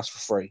Battle Pass for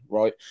free,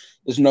 right?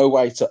 There's no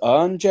way to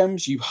earn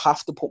gems. You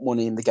have to put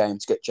money in the game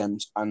to get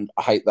gems, and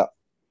I hate that.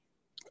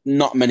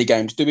 Not many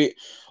games do it.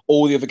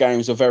 All the other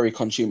games are very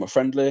consumer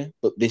friendly,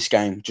 but this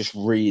game just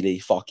really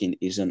fucking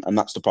isn't, and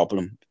that's the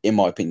problem, in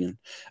my opinion.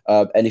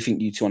 Anything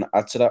you two want to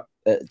add to that?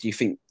 Do you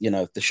think,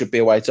 there should be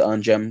a way to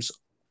earn gems?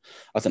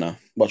 I don't know.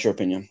 What's your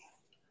opinion?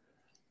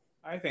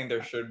 I think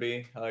there should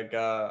be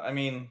I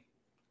mean,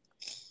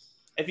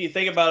 if you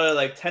think about it,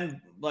 like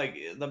 10, like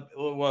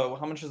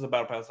how much is the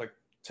battle pass? Like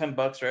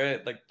 $10,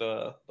 right? Like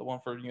the one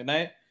for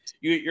Unite.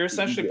 You're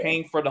essentially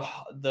paying for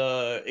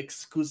the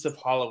exclusive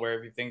holowear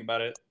if you think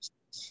about it.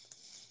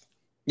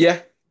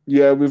 Yeah,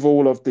 with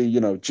all of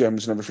the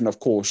gems and everything, of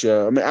course.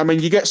 Yeah, I mean,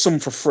 you get some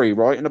for free,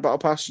 right? In the battle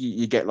pass,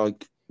 you get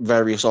like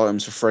various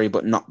items for free,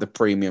 but not the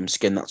premium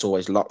skin that's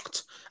always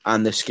locked,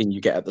 and the skin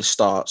you get at the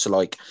start. So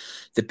like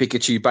the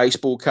Pikachu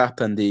baseball cap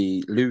and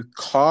the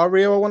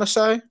Lucario, I want to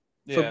say,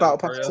 for battle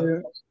pass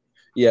 2.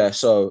 Yeah,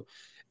 so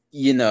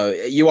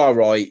you are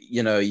right.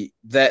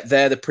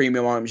 They're the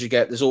premium items you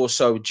get. There's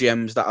also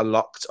gems that are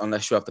locked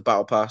unless you have the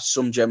battle pass.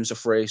 Some gems are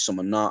free, some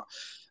are not.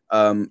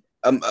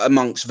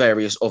 Amongst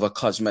various other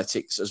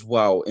cosmetics as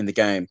well in the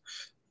game.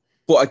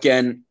 But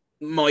again,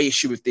 my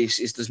issue with this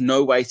is there's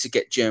no way to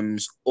get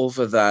gems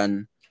other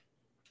than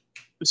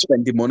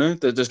spending money.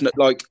 There's no,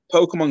 like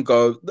Pokemon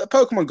Go.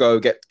 Pokemon Go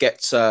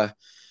gets a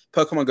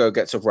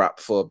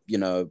rap for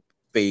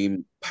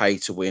being pay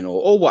to win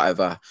or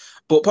whatever.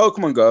 But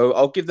Pokemon Go,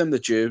 I'll give them the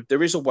due.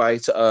 There is a way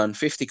to earn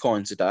 50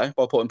 coins a day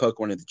by putting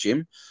Pokemon in the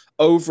gym.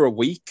 Over a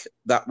week,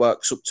 that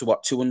works up to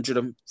what,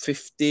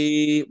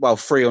 250? Well,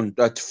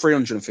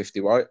 350,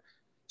 right?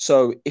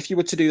 So if you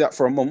were to do that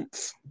for a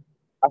month,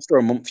 after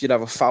a month, you'd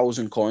have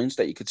 1,000 coins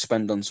that you could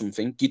spend on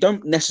something. You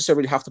don't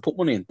necessarily have to put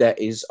money in. There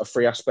is a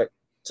free aspect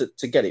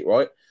to get it,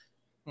 right?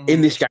 Mm-hmm.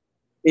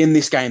 In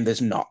this game,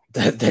 there's not.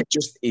 There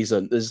just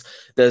isn't.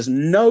 There's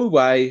no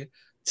way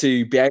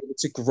to be able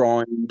to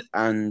grind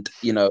and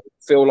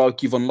feel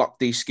like you've unlocked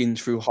these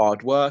skins through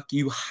hard work.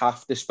 You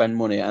have to spend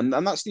money, and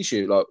that's the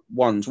issue. Like,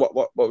 Wands,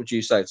 what would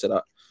you say to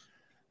that?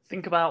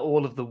 Think about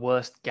all of the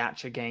worst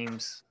gacha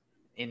games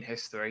in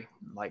history,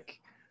 like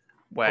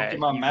where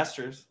Pokemon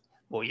Masters.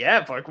 Well,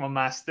 yeah, Pokemon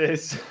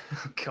Masters.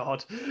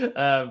 God,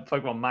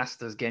 Pokemon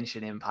Masters,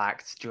 Genshin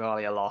Impact,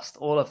 Dualia Lost,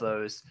 all of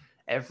those.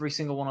 Every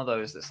single one of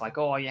those that's like,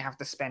 oh, you have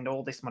to spend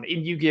all this money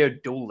in Yu-Gi-Oh!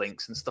 Duel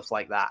Links and stuff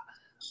like that.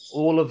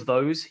 All of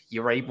those,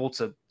 you're able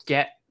to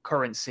get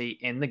currency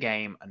in the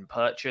game and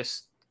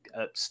purchase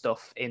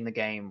stuff in the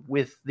game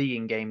with the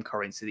in-game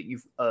currency that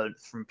you've earned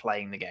from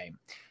playing the game.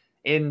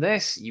 In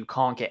this, you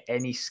can't get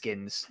any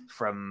skins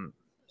from,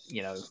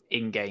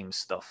 in-game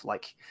stuff.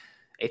 Like,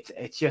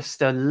 it's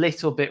just a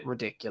little bit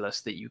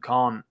ridiculous that you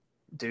can't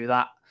do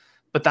that.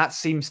 But that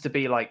seems to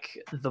be like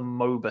the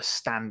MOBA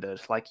standard.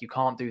 Like, you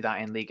can't do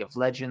that in League of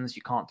Legends.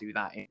 You can't do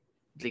that in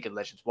League of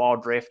Legends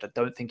Wild Rift. I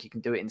don't think you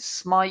can do it in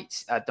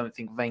Smite. I don't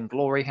think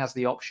Vainglory has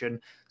the option.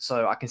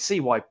 So I can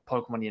see why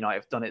Pokemon Unite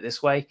have done it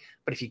this way.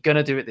 But if you're going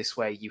to do it this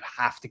way, you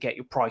have to get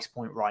your price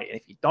point right. And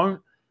if you don't,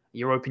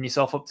 you're opening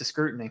yourself up to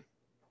scrutiny.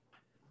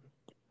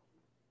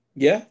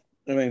 Yeah.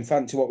 I mean,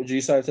 Fancy, what would you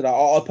say to that?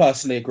 I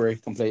personally agree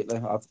completely.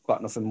 I've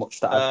got nothing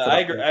much to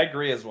add. I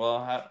agree as well.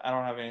 I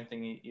don't have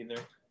anything either.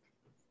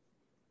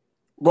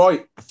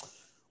 Right.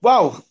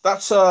 Well,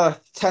 that's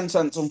 10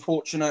 cents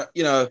unfortunate.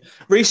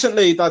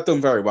 Recently they've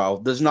done very well.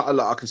 There's not a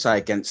lot I can say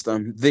against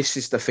them. This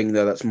is the thing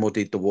though that's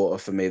muddied the water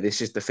for me. This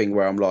is the thing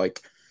where I'm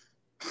like,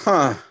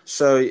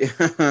 so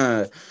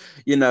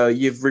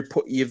you've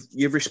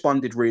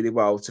responded really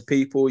well to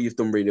people. You've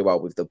done really well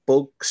with the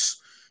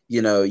bugs.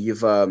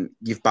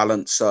 you've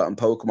balanced certain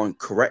Pokemon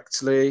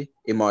correctly,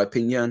 in my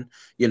opinion.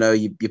 You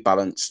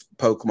balanced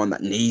Pokemon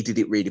that needed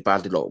it really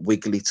badly, like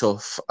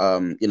Wigglytuff,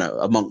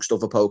 amongst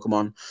other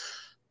Pokemon.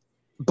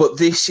 But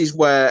this is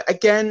where,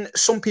 again,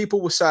 some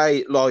people will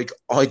say, like,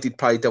 I did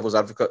play devil's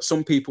advocate.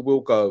 Some people will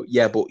go,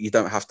 yeah, but you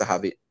don't have to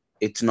have it.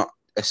 It's not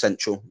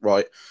essential,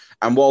 right?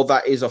 And while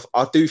that is,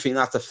 I do think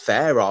that's a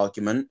fair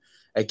argument.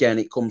 Again,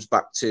 it comes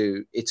back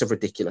to it's a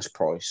ridiculous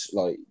price.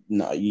 Like,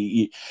 no,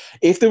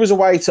 if there was a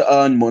way to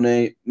earn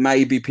money,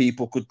 maybe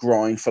people could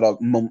grind for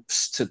like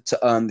months to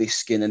earn this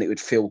skin and it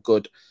would feel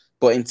good.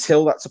 But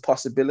until that's a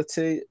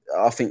possibility,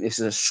 I think this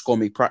is a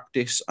scummy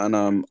practice.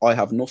 And I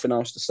have nothing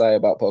else to say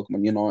about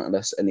Pokemon Unite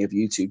unless any of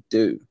you two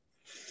do.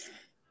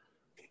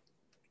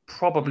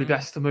 Probably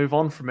best to move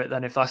on from it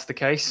then, if that's the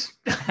case.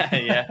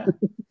 Yeah.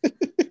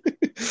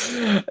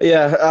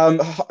 Yeah.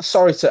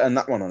 Sorry to end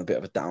that one on a bit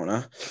of a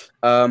downer.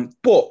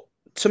 But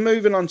to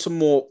moving on to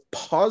more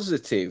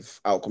positive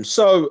outcomes.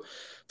 So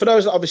for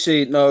those that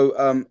obviously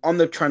know, on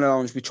the Trainer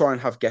Lounge, we try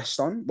and have guests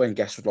on when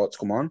guests would like to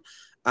come on.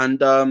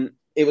 And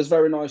it was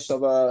very nice of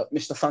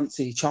Mr.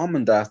 Fancy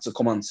Charmander to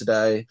come on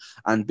today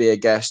and be a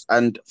guest.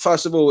 And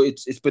first of all,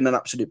 it's been an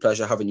absolute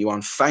pleasure having you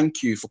on.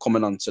 Thank you for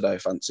coming on today,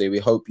 Fancy. We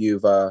hope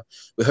you're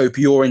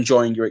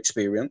enjoying your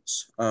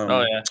experience.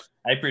 Oh yeah,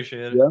 I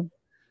appreciate it. Yeah,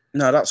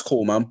 no, that's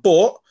cool, man.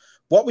 But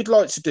what we'd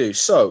like to do,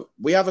 so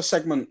we have a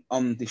segment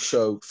on this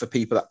show for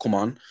people that come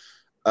on,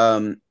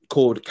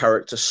 called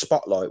Character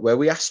Spotlight, where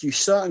we ask you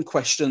certain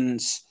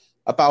questions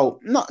about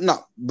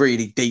not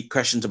really deep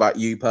questions about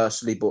you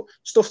personally, but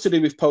stuff to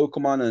do with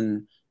Pokemon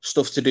and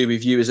stuff to do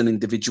with you as an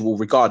individual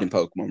regarding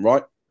Pokemon,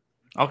 right?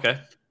 Okay.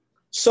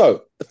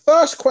 So the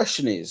first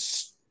question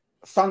is,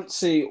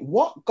 Fancy,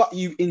 what got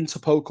you into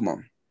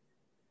Pokemon?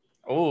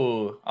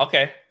 Oh,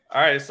 okay.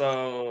 All right.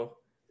 So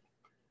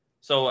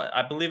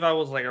I believe I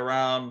was like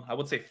around, I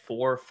would say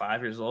 4 or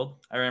 5 years old.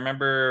 I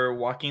remember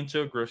walking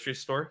into a grocery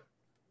store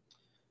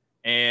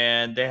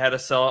and they had a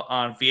sell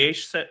on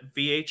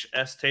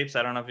VHS tapes.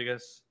 I don't know if you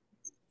guys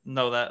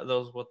know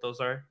what those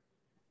are.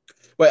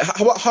 Wait,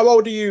 how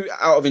old are you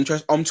out of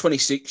interest? I'm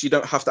 26. You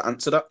don't have to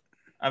answer that.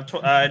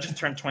 I just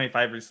turned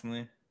 25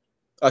 recently.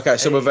 Okay,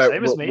 so we're very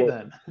same as me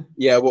then.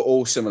 Yeah, we're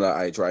all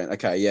similar age, right?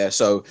 Okay, yeah.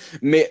 So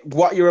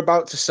what you're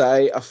about to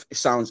say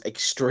sounds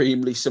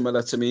extremely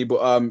similar to me,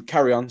 but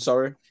carry on.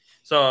 Sorry.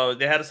 So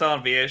they had a sell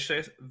on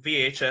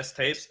VHS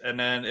tapes, and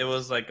then it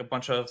was like a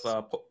bunch of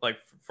like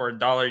for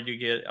 $1 you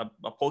get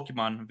a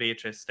Pokemon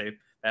VHS tape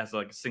that has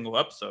like a single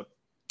episode.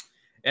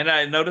 And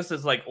I noticed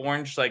this like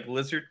orange like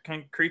lizard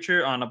kind of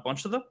creature on a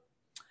bunch of them.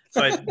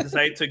 So I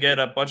decided to get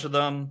a bunch of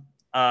them.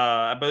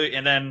 I believe,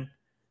 and then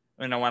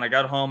when I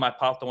got home, I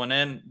popped the one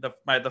in.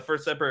 The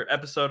first ever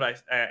episode I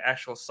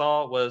actually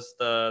saw was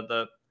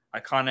the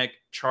iconic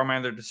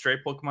Charmander the Stray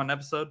Pokemon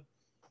episode.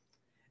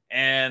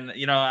 And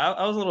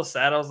I was a little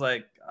sad. I was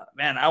like,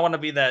 man, I want to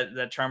be that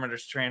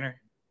Charmander's trainer.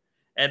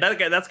 And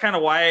that's kind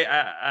of why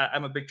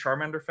I'm a big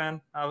Charmander fan,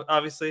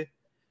 obviously,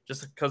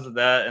 just because of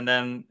that. And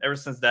then ever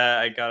since that,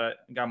 I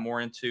got more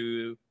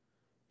into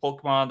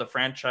Pokemon, the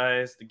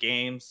franchise, the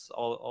games,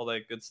 all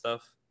that good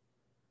stuff.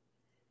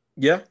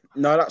 Yeah,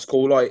 no, that's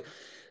cool. Like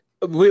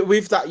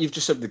with that, you've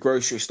just said the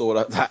grocery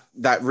store.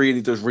 That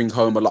really does ring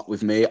home a lot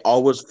with me. I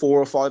was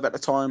 4 or 5 at the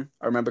time,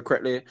 I remember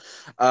correctly.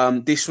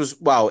 This was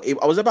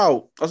I was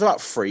about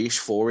 3ish,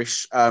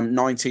 4ish.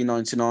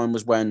 1999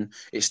 was when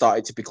it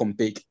started to become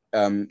big.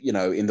 In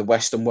the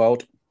Western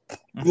world,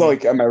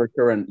 like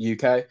America and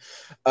UK.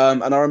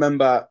 And I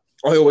remember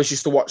I always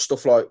used to watch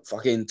stuff like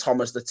fucking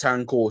Thomas the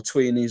Tank or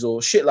Tweenies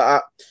or shit like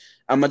that.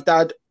 And my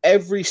dad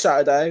every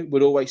Saturday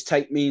would always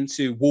take me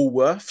into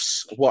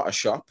Woolworths. What a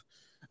shop!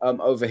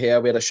 Over here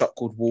we had a shop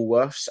called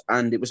Woolworths,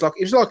 and it was like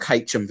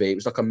HMV. It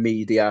was like a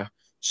media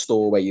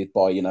store where you'd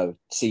buy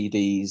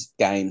CDs,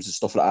 games, and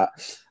stuff like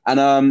that.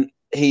 And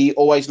he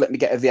always let me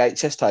get a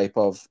VHS tape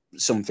of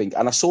something,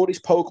 and I saw this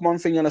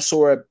Pokemon thing, and I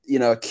saw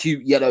a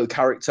cute yellow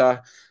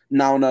character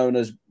now known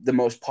as the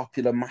most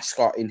popular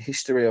mascot in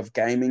history of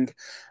gaming.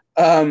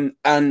 And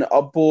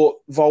I bought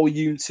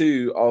volume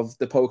 2 of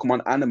the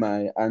Pokemon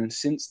anime, and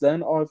since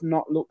then I've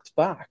not looked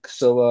back.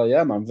 So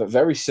yeah, man,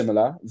 very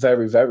similar,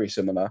 very, very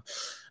similar.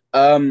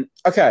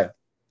 Okay,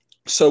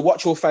 so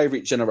what's your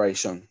favorite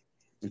generation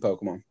in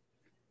Pokemon?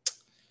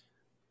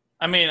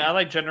 I mean, I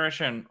like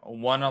Generation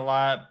 1 a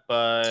lot,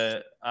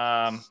 but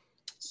I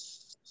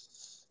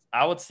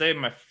would say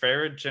my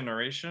favorite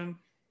generation.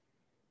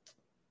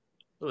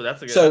 Oh,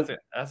 that's a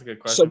good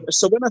question.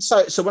 So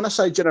when I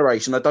say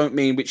generation, I don't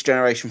mean which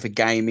generation for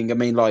gaming. I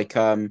mean like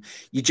your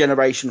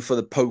generation for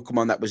the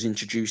Pokemon that was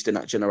introduced in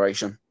that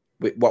generation.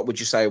 What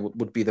would you say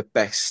would be the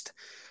best?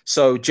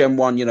 So Gen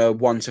 1,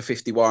 1 to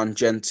 51,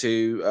 Gen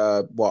 2,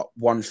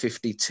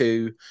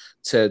 152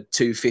 to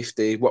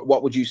 250.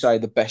 What would you say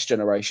the best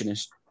generation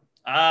is?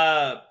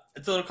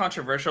 It's a little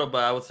controversial,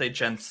 but I would say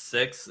Gen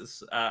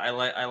 6. I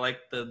like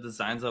the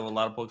designs of a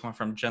lot of Pokemon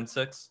from Gen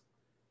 6.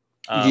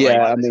 I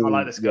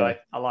like this guy. Yeah.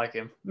 I like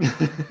him.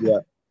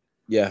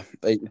 Yeah.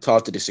 It's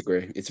hard to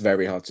disagree. It's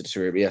very hard to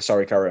disagree. But yeah,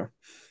 sorry, carry on.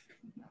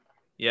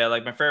 Yeah,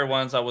 like my favorite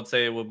ones, I would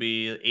say will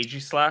be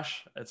Aegislash.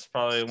 It's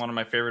probably one of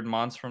my favorite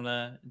mons from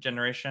the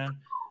generation.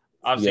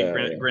 Obviously, Yeah,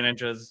 yeah.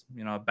 Greninja's,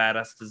 a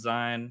badass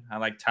design. I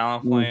like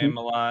Hmm. Talonflame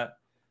a lot.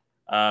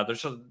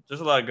 There's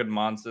a lot of good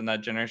mons in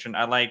that generation.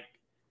 I like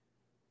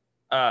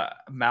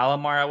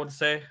Malamar. I would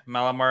say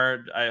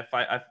Malamar.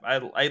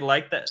 I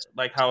like that,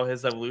 like how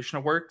his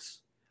evolution works.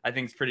 I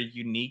think it's pretty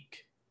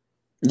unique.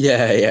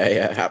 Yeah, yeah,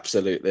 yeah.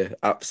 Absolutely,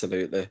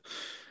 absolutely.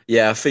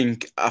 Yeah, I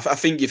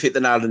think you've hit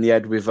the nail on the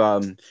head with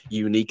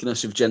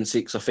uniqueness of Gen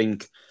 6. I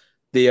think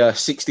the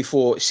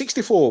 64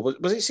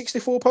 was it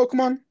 64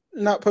 Pokemon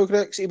in that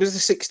Pokedex? It was the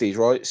 60s,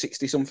 right?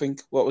 60 something.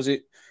 What was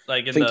it?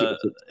 Like I in think it the, was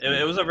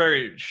it 60. was a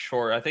very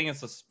short. I think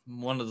it's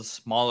one of the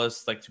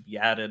smallest like to be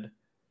added.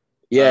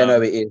 Yeah,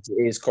 no, it is.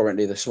 It is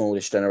currently the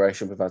smallest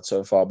generation we've had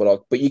so far,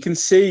 but you can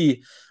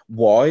see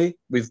why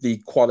with the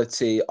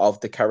quality of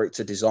the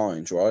character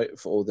designs, right?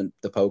 For all the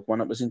Pokemon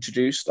that was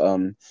introduced.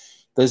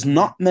 There's Mhm.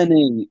 not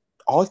many.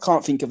 I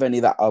can't think of any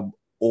that are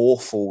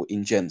awful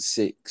in Gen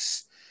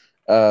 6.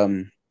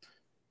 Um,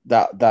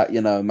 that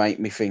make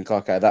me think,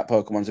 okay, that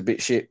Pokemon's a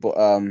bit shit. But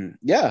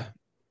yeah,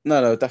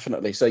 no,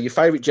 definitely. So your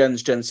favorite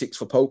gen's Gen 6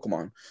 for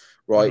Pokemon,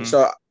 right? Mhm.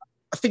 So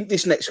I think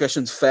this next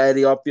question's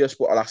fairly obvious,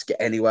 but I'll ask it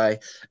anyway.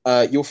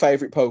 Your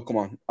favorite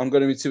Pokemon? I'm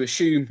going to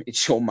assume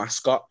it's your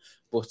mascot,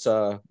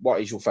 but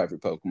what is your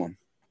favorite Pokemon?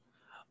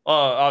 Well,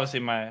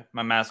 obviously my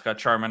mascot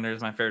Charmander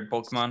is my favorite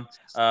Pokemon.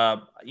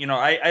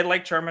 I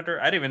like Charmander.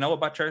 I didn't even know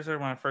about Charizard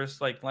when I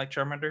first liked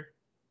Charmander.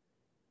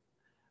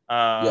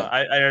 Yeah.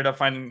 I ended up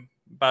finding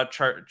about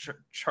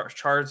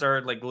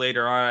Charizard like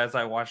later on as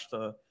I watched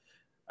the,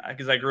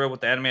 because I grew up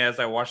with the anime. As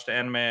I watched the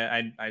anime,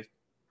 I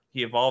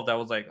he evolved. I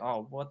was like,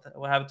 oh, what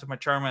happened to my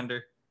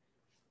Charmander?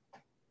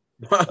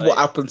 What Like,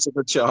 happened to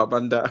the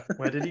Charmander?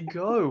 Where did he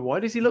go? Why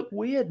does he look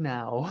weird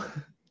now?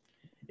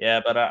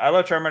 yeah, but I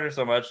love Charmander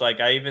so much. Like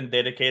I even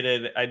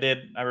dedicated.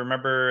 I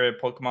remember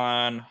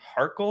Pokemon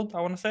Heart Gold.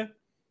 I want to say.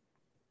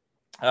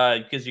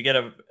 Because you get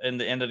in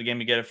the end of the game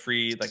you get a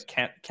free like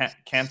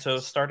Kanto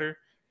starter,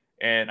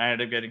 and I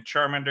ended up getting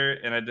Charmander,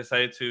 and I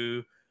decided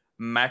to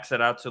max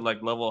it out to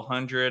like level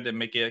 100 and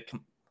make it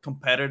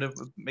competitive,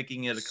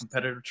 making it a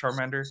competitive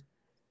Charmander.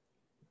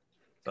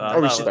 So I I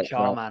Competitive thought, respect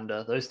that.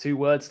 Charmander. Those two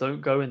words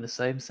don't go in the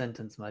same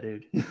sentence, my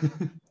dude.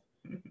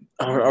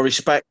 I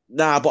respect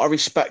but I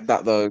respect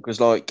that though, because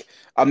like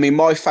I mean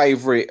my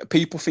favorite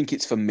people think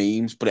it's for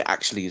memes, but it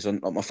actually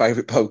isn't. Like, my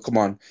favorite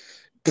Pokemon,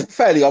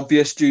 fairly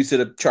obvious due to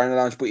the trainer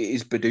lounge, but it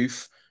is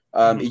Bidoof.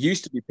 Mhm. It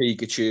used to be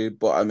Pikachu,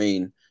 but I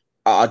mean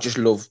I just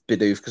love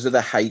Bidoof because of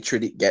the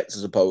hatred it gets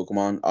as a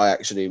Pokemon. I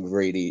actually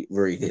really,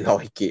 really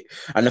like it.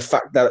 And the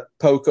fact that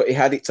it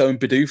had its own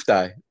Bidoof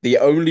day, the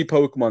only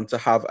Pokemon to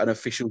have an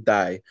official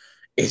day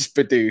is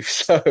Bidoof.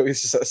 So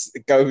it's just,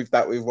 go with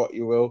that with what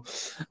you will.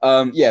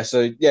 Yeah,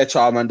 so yeah,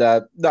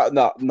 Charmander,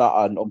 not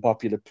an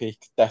unpopular pick.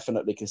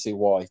 Definitely can see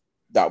why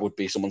that would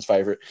be someone's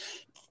favorite.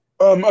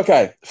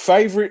 Okay,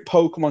 favorite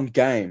Pokemon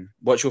game.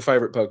 What's your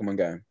favorite Pokemon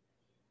game?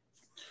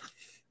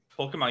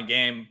 Pokemon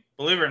game.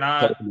 Believe it or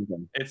not, Pokemon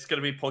game. it's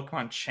gonna be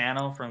Pokemon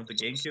Channel from the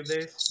GameCube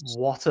days.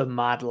 What a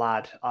mad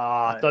lad.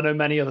 I Uh, don't know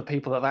many other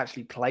people that have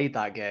actually played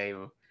that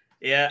game.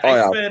 yeah, Oh I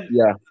yeah, spent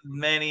yeah.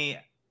 many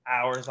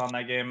hours on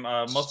that game.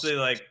 Mostly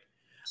like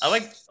I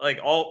like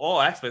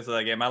all aspects of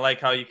that game. I like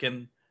how you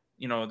can,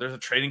 there's a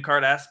trading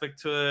card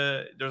aspect to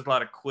it. There's a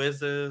lot of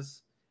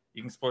quizzes.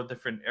 You can explore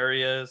different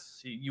areas.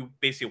 You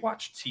basically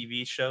watch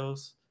TV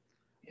shows.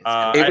 It's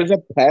good. It I was a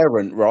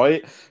parent,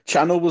 right?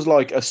 Channel was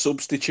like a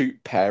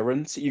substitute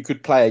parent. You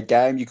could play a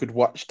game, you could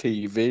watch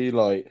TV.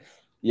 Like,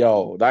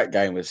 yo, that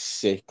game was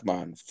sick,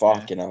 man.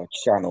 yeah. Fucking hell,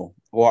 Channel.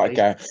 What a I,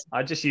 game.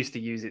 I just used to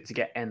use it to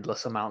get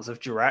endless amounts of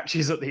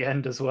Jirachis at the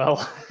end as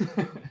well.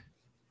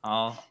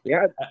 Oh,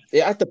 Yeah,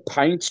 it had the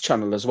paint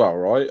channel as well,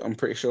 right? I'm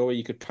pretty sure where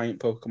you could paint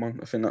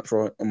Pokemon. I think that's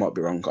right. I might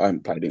be wrong. I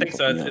haven't played it I in think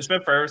so. fucking It's years.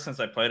 been forever since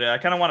I played it. I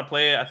kind of want to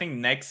play it. I think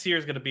next year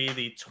is going to be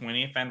the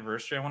 20th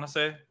anniversary, I want to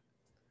say.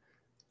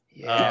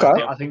 Yeah,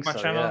 Okay. I think Pokemon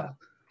so. Channel. Yeah,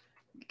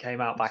 it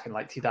came out back in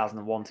like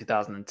 2001,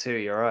 2002.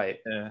 You're right.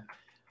 Yeah.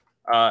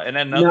 And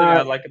then another thing Nah,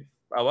 I like.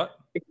 What?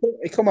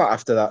 it come out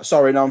after that.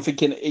 Sorry, no, I'm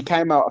thinking it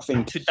came out. I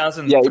think.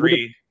 Yeah, it would have.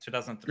 2003.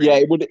 2003. Yeah,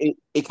 it would.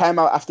 It came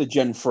out after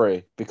Gen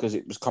 3 because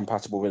it was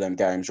compatible with them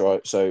games,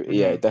 right? So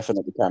yeah, Mhm. it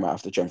definitely came out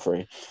after Gen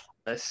 3.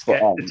 Let's But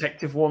get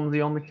Detective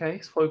Wansley on the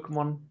case.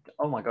 Pokemon.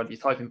 Oh my god, you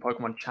type in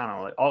Pokemon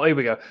Channel. Oh, here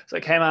we go. So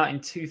it came out in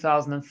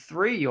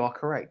 2003. You are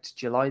correct.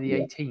 July the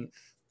yeah, 18th.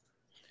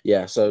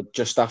 yeah. So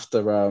just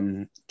after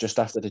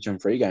the Gen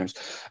 3 games.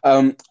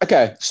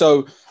 Okay,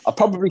 so I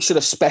probably should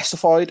have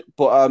specified,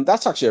 but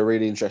that's actually a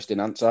really interesting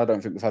answer. I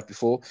don't think we've had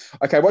before.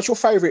 Okay, what's your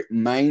favorite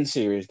main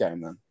series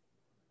game then?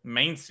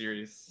 Main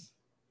series.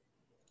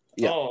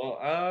 Yeah.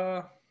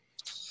 Oh,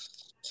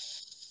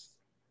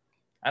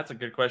 that's a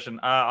good question.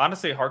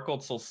 Honestly, Heart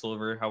Gold, Soul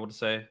Silver, I would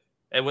say.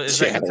 Is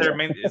that Yeah, considered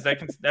main?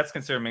 That's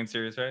considered main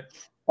series, right?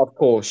 of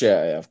course,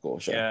 yeah, of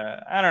course, yeah.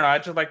 Yeah. I don't know. I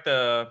just like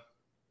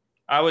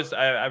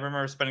I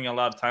remember spending a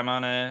lot of time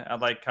on it. I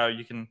like how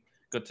you can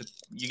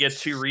you get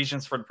two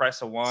regions for the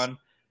price of one.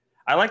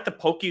 I like the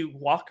Poke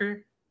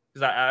Walker.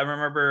 because I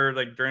remember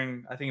like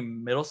during I think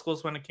middle school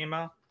is when it came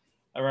out.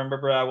 I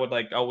remember I would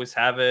like always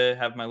have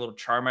my little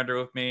Charmander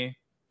with me,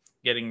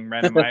 getting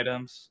random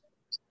items.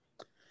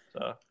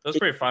 So it was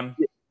pretty fun.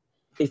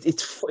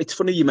 It's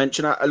funny you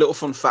mention that. A little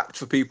fun fact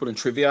for people in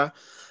trivia.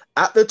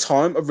 At the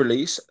time of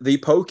release, the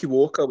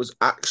Pokewalker was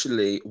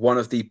actually one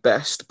of the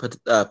best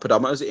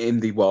pedometers in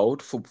the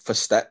world for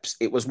steps.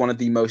 It was one of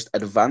the most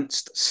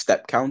advanced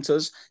step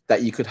counters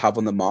that you could have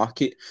on the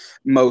market.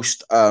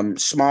 Most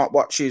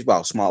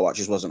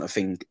smartwatches wasn't a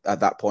thing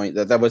at that point.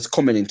 That was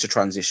coming into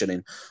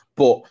transitioning,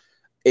 but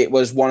it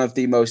was one of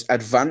the most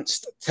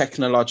advanced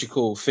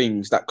technological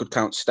things that could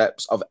count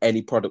steps of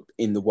any product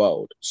in the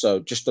world.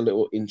 So just a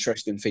little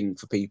interesting thing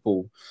for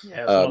people.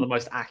 Yeah, it's one of the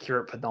most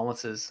accurate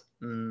pedometers.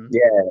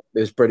 Yeah, it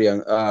was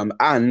brilliant.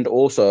 And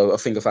also, a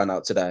thing I found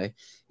out today,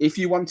 if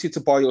you wanted to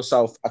buy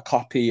yourself a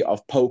copy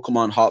of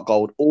Pokemon Heart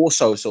Gold or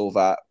Soul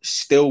Silver,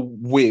 still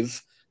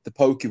with the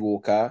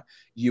Pokewalker,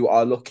 you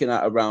are looking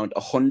at around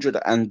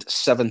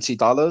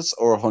 $170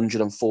 or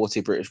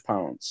 140 British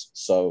pounds.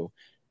 So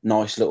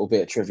nice little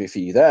bit of trivia for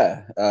you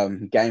there.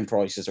 Game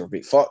prices are a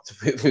bit fucked.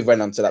 We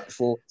went on to that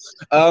before.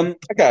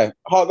 Okay,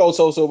 Heart Gold,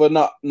 Soul Silver,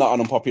 not an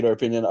unpopular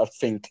opinion. I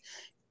think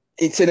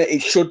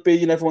it should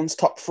be in everyone's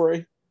top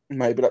three.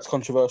 Maybe that's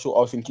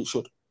controversial. I think it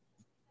should.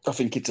 I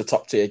think it's a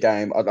top tier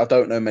game. I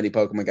don't know many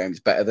Pokemon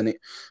games better than it.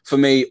 For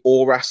me,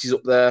 Oras is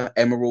up there,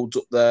 Emerald's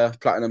up there,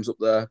 Platinum's up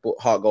there, but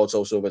Heart Gold,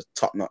 Soul Silver is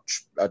top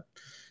notch.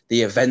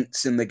 The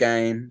events in the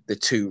game, the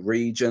two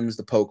regions,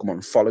 the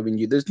Pokemon following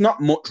you. There's not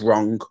much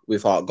wrong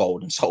with Heart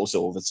Gold and Soul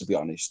Silver, to be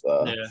honest.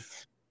 Yeah.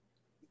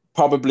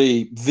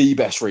 Probably the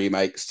best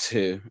remakes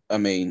too. I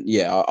mean,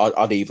 yeah,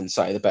 I'd even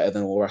say they're better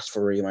than Oras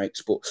for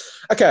remakes. But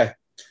okay.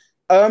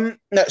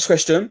 Next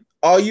question.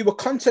 Are you a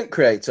content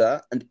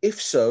creator? And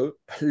if so,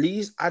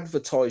 please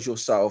advertise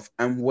yourself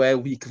and where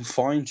we can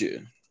find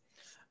you.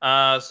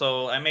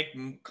 So I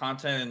make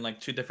content in like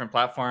 2 different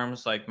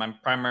platforms. Like my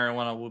primary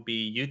one will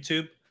be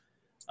YouTube.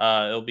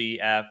 It'll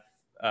be at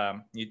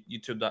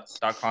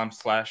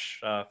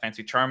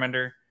youtube.com/Fancy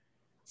Charmander.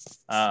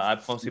 I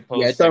mostly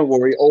post. Yeah, don't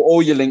worry.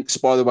 All your links,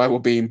 by the way, will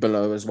be in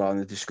below as well in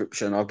the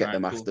description. I'll get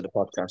them cool. after the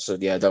podcast. So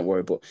yeah, don't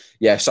worry. But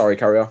yeah, sorry,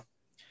 carry on.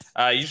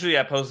 Usually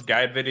I post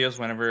guide videos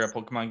whenever a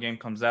Pokemon game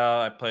comes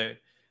out. I play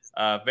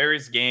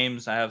various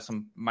games. I have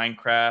some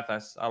Minecraft.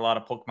 That's a lot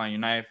of Pokemon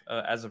Unite.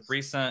 As of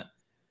recent,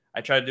 I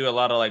try to do a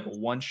lot of like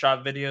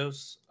one-shot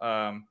videos.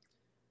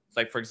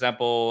 Like for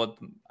example,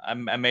 I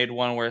made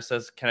one where it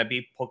says, "Can I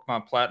beat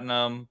Pokemon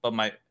Platinum?" But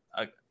my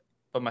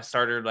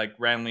starter like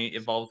randomly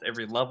evolves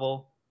every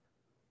level.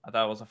 I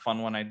thought it was a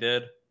fun one I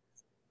did.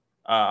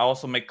 I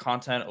also make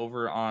content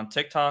over on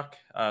TikTok.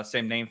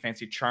 Same name,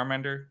 Fancy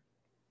Charmander.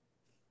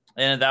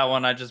 And that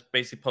one, I just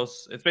basically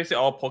post. It's basically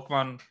all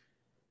Pokemon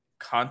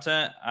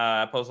content.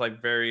 I post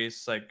like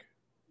various like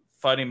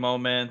funny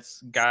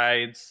moments,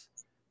 guides,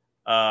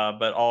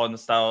 but all in the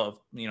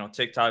style of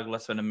TikTok,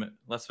 less than a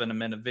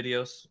minute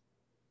videos.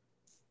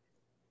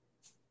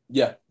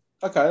 Yeah.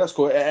 Okay, that's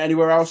cool.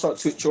 Anywhere else like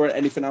Twitch or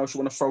anything else you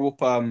want to throw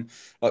up,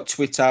 like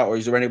Twitter, or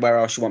is there anywhere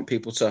else you want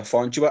people to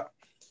find you at?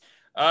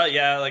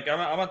 Yeah, like I'm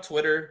on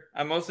Twitter.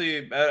 I'm not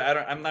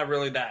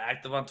really that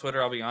active on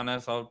Twitter. I'll be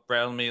honest. I'll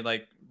randomly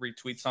like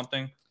retweet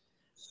something.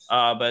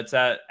 But it's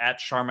at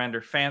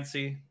Charmander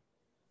Fancy.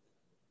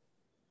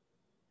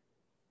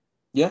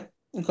 Yeah.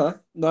 Okay.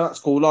 No, that's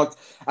cool. Like,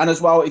 and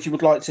as well, if you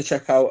would like to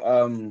check out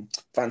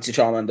Fancy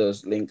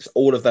Charmander's links,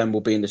 all of them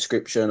will be in the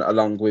description,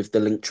 along with the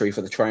link tree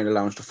for the trainer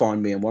lounge to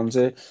find me and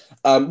Onesie.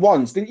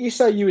 Ones, didn't you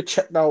say you had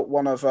checked out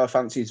one of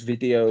Fancy's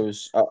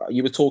videos?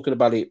 You were talking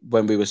about it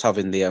when we was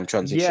having the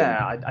transition.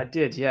 Yeah, I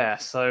did. Yeah,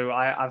 so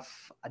I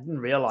didn't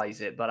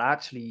realize it, but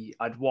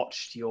I'd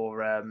watched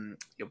your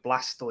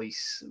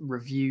Blastoise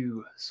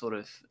review sort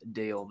of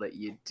deal that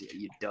you'd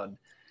done.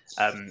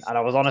 And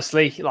I was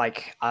honestly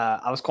like,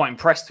 I was quite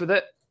impressed with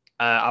it.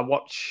 I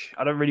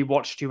don't really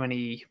watch too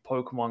many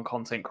Pokemon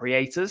content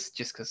creators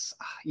just because,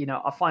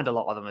 I find a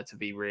lot of them to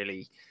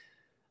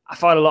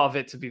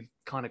be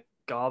kind of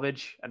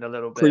garbage and a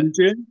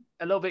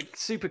little bit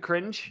super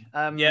cringe.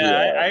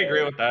 Yeah, I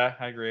agree with that.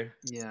 I agree.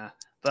 Yeah,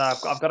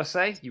 but I've got to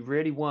say, you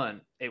really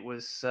weren't. It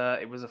was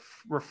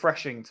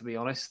refreshing, to be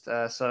honest.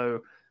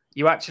 So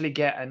you actually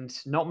get, and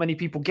not many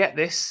people get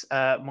this.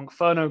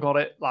 Monkferno got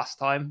it last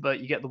time, but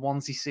you get the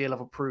Onesie seal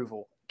of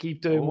approval.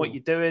 Keep doing what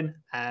you're doing,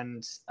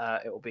 and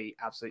it will be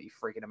absolutely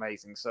freaking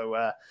amazing.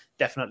 So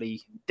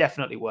definitely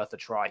worth a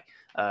try.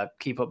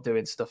 Keep up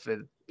doing stuff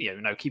with,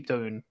 keep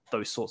doing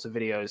those sorts of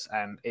videos,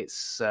 and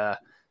it's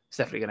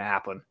definitely going to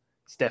happen.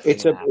 It's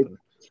definitely going to happen.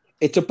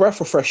 It's a breath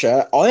of fresh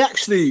air. I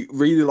actually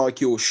really like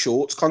your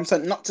shorts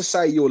content. Not to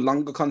say your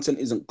longer content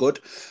isn't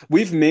good.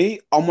 With me,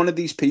 I'm one of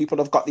these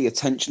people, I've got the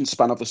attention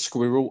span of a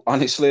squirrel,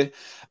 honestly.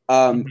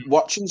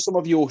 Watching some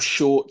of your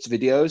shorts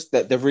videos,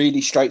 they're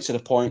really straight to the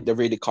point. They're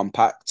really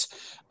compact,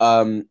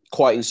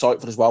 quite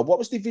insightful as well. What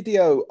was the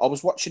video? I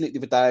was watching it the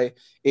other day.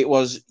 It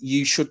was,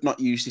 you should not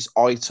use this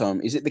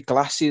item. Is it the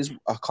glasses?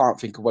 I can't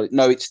think of what it.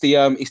 No, it's the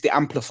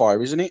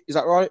amplifier, isn't it? Is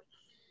that right?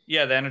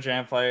 Yeah, the energy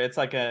amplifier. It's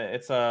like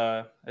it's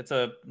a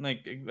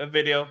like a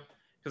video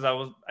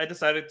because I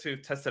decided to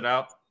test it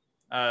out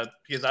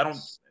because I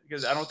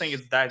don't think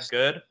it's that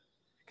good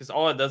because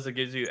all it does, it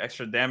gives you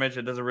extra damage.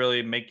 It doesn't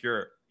really make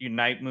your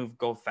Unite move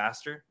go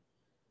faster.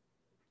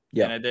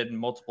 Yeah. And I did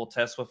multiple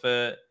tests with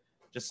it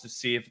just to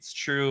see if it's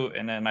true,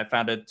 and then I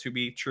found it to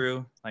be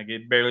true. Like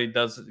it barely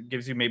does. It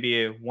gives you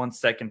maybe a 1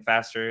 second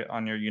faster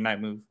on your Unite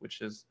move,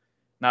 which is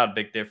not a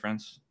big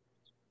difference.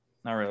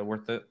 Not really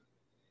worth it.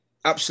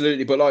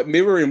 Absolutely, but like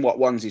mirroring what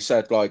Onesie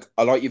said, like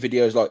I like your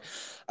videos. Like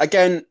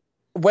again,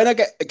 when I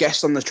get a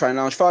guest on the train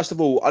lounge, first of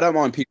all, I don't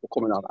mind people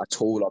coming on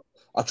at all. Like,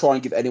 I try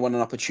and give anyone an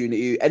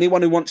opportunity.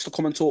 Anyone who wants to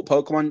come and talk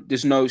Pokemon,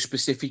 there's no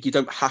specific. You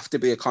don't have to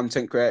be a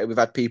content creator. We've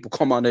had people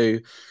come on who,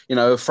 you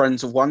know,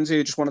 friends of Onesie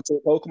who just want to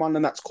talk Pokemon,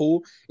 and that's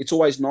cool. It's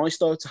always nice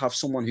though to have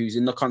someone who's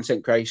in the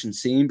content creation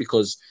scene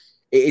because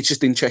it's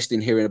just interesting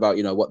hearing about,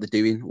 you know, what they're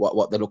doing,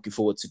 what they're looking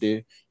forward to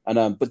do.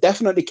 And but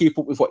definitely keep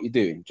up with what you're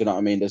doing. Do you know what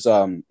I mean? There's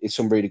it's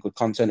some really good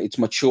content. It's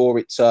mature.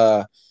 It's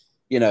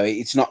you know,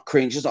 it's not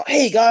cringe. It's not,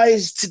 hey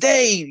guys,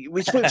 today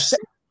we switched.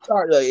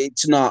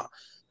 It's not,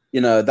 you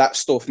know, that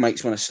stuff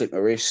makes me want to slip my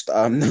wrist.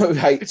 No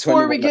hate.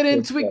 Before we get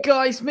into it,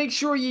 guys, make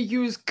sure you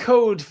use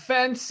code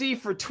FANCY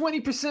for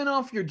 20%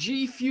 off your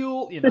G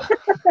Fuel. You know.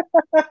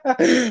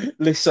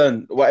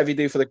 Listen, whatever you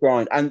do for the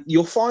grind. And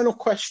your final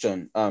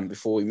question,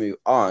 before we move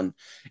on,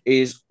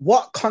 is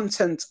what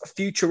content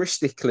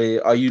futuristically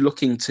are you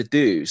looking to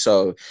do?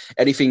 So,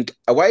 anything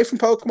away from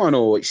Pokemon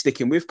or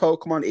sticking with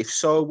Pokemon? If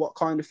so, what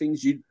kind of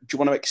things do you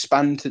want to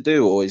expand to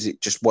do, or is it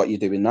just what you're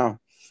doing now?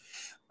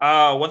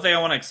 One thing I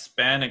want to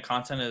expand in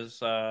content is,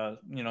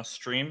 you know,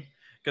 stream,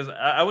 because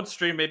I would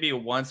stream maybe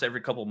once every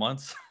couple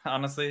months.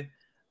 Honestly,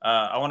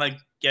 I want to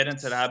get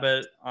into the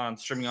habit on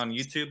streaming on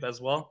YouTube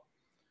as well,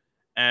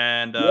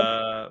 and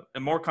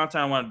more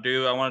content I want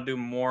to do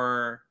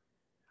more.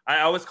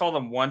 I always call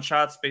them one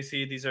shots.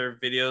 Basically, these are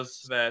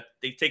videos that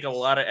they take a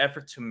lot of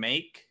effort to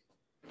make.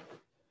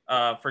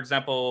 For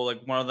example,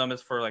 like one of them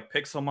is for like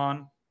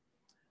Pixelmon.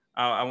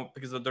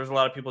 Because there's a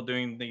lot of people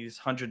doing these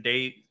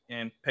 100-day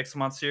and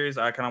Pixelmon series.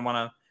 I kind of want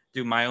to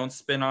do my own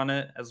spin on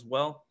it as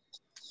well.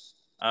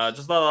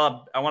 Just a lot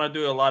of, I want to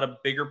do a lot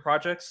of bigger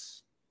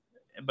projects,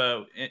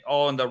 but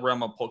all in the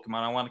realm of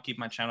Pokemon. I want to keep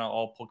my channel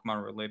all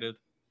Pokemon related.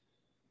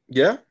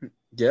 Yeah,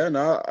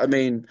 no, I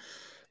mean,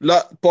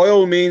 like by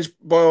all means,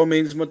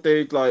 my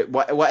dude. Like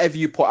whatever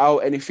you put out,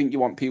 anything you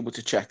want people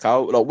to check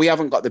out. Like we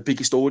haven't got the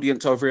biggest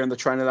audience over here on the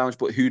Trainer Lounge,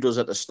 but who does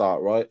at the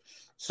start, right?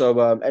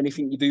 So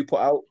anything you do put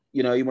out,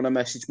 you know, you want to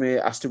message me,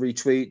 ask to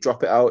retweet,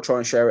 drop it out, try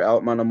and share it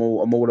out, man. I'm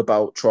all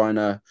about trying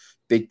to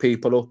big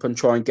people up and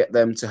try and get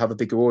them to have a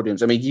bigger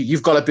audience. I mean,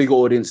 you've got a bigger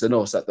audience than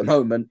us at the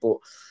moment, but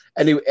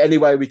any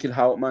way we can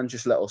help, man,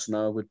 just let us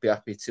know. We'd be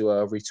happy to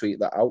retweet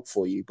that out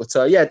for you. But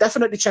yeah,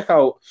 definitely check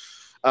out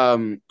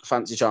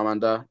Fancy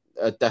Charmander.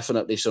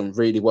 Definitely some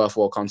really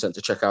worthwhile content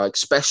to check out,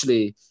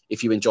 especially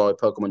if you enjoy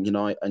Pokemon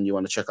Unite and you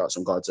want to check out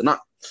some guides and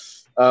that.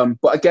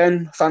 But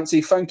again,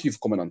 Fancy, thank you for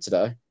coming on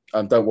today.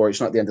 Don't worry, it's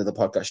not the end of the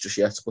podcast just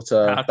yet, but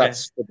Okay.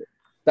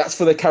 that's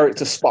for the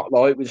character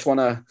spotlight. We just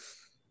want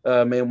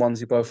to, me and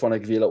Onesie both want to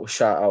give you a little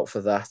shout out for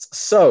that.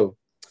 So,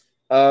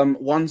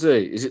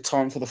 Onesie, is it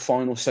time for the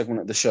final segment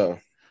of the show?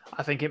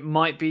 I think it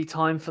might be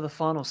time for the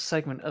final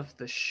segment of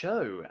the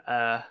show.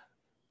 Are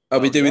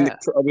we doing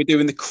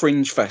the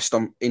cringe fest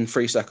in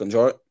 3 seconds,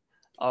 right?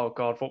 Oh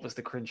God, what was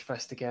the cringe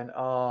fest again?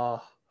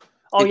 Oh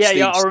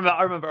yeah,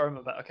 I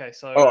remember. Okay,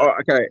 so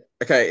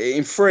okay.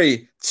 In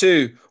 3,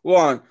 2,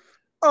 1.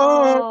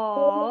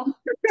 Oh,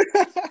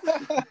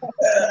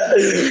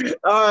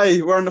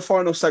 Hi, we're on the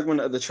final segment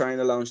of the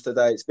Trainer Lounge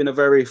today. It's been a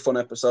very fun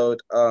episode.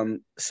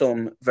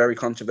 Some very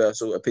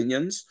controversial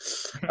opinions,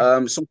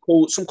 some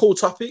cool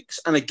topics,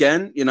 and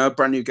again, you know,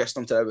 brand new guest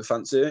on today with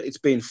Fancy. It's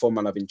been fun,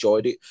 man. I've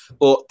enjoyed it.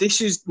 But this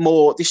is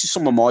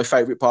some of my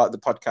favorite part of the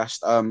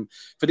podcast.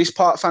 For this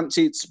part,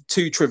 Fancy, it's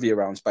 2 trivia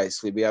rounds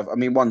basically. We have,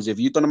 Onesie, have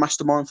you done a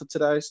mastermind for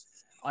today's?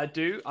 I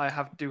do. I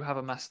do have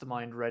a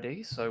mastermind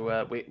ready,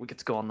 so we get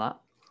to go on that.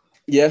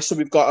 Yeah, so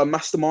we've got a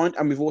mastermind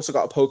and we've also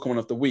got a Pokemon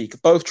of the week.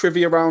 Both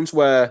trivia rounds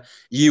where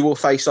you will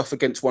face off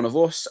against one of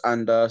us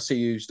and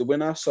see who's the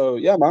winner. So,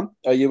 yeah, man.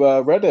 Are you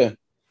ready?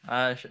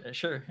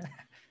 Sure.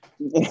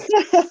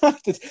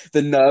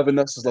 The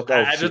nervousness is like,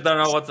 I just don't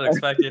know what to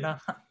expect, you know?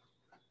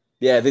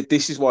 Yeah,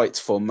 this is why it's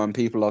fun, man.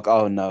 People are like,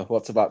 oh, no,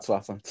 what's about to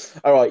happen?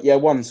 All right, yeah,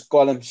 go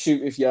on,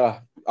 shoot if you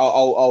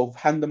I'll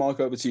hand the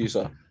mic over to you,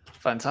 sir.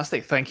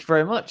 Fantastic. Thank you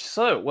very much.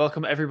 So,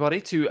 welcome everybody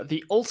to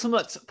the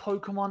Ultimate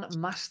Pokemon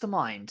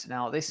Mastermind.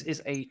 Now, this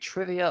is a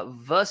trivia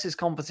versus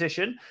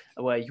competition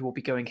where you will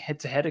be going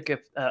head-to-head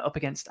up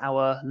against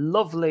our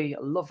lovely,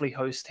 lovely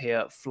host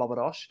here,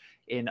 Flobberdosh,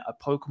 in a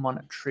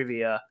Pokemon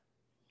trivia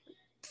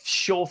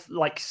short,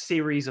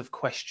 series of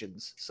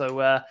questions.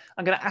 So,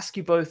 I'm going to ask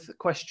you both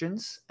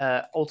questions,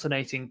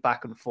 alternating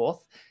back and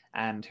forth,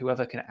 and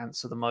whoever can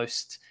answer the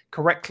most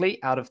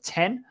correctly out of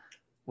 10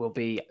 will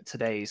be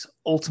today's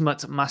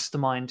Ultimate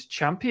Mastermind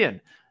champion.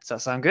 Does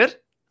that sound good?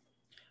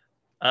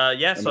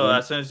 Yeah. So then-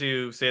 as soon as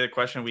you say the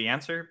question, we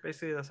answer.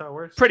 Basically, that's how it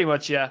works. Pretty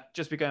much, yeah.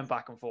 Just be going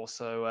back and forth.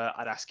 So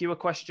I'd ask you a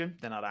question,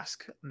 then I'd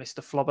ask Mr.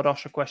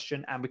 Flobberdosh a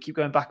question, and we keep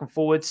going back and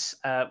forwards.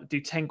 Do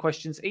 10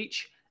 questions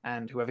each,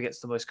 and whoever gets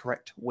the most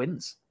correct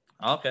wins.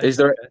 Okay.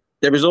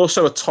 There is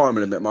also a time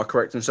limit. Am I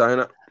correct in saying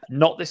that?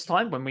 Not this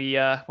time. When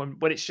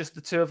it's just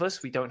the two of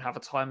us, we don't have a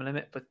time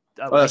limit. But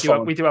that's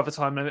fine. we do have a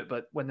time limit.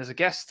 But when there's a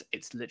guest,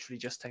 it's literally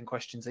just 10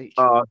 questions each.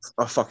 I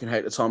fucking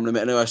hate the time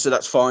limit anyway, so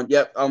that's fine.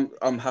 Yep,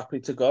 I'm happy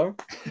to go.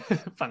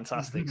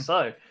 Fantastic.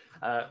 So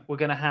we're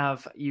gonna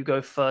have you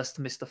go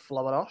first, Mr.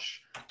 Flobberdosh.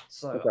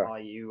 So Okay.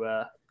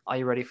 are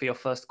you ready for your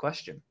first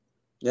question?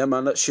 Yeah,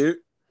 man, let's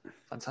shoot.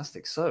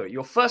 Fantastic. So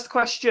your first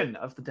question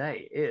of the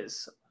day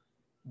is,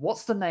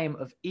 what's the name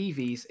of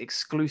Eevee's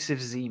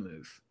exclusive Z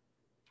move?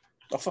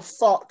 Oh, for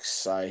fuck's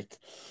sake.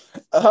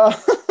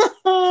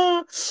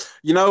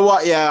 You know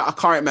what? Yeah, I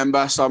can't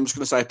remember, so I'm just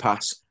going to say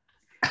pass.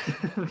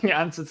 The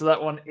answer to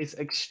that one is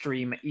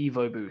Extreme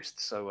Evo Boost.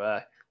 So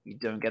you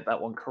don't get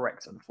that one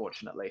correct,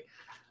 unfortunately.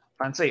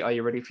 Fancy, are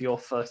you ready for your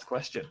first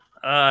question?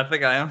 I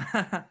think I am.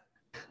 Are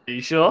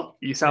you sure?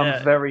 You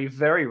sound very,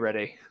 very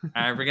ready.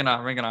 All right, bring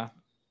it on.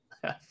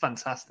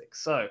 Fantastic.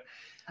 So,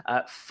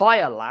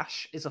 Fire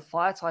Lash is a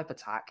fire type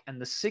attack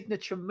and the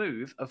signature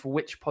move of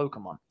which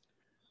Pokemon?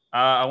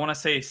 I want to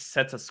say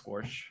Seta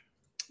Scorch.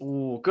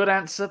 Ooh, good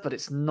answer, but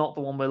it's not the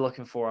one we're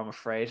looking for, I'm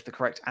afraid. The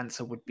correct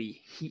answer would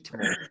be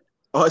Heatmor.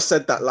 I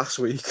said that last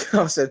week.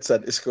 I said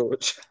Seta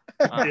Scorch.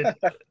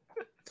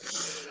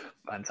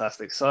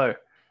 Fantastic. So,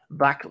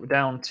 back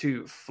down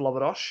to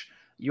Flobberdosh.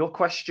 Your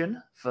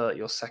question for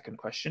your second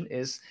question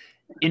is,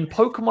 in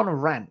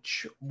Pokemon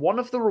Ranch, one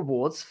of the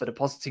rewards for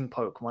depositing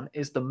Pokemon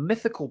is the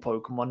mythical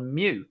Pokemon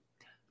Mew.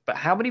 But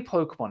how many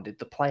Pokemon did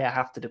the player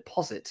have to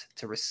deposit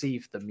to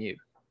receive the Mew?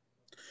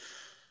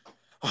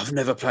 I've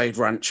never played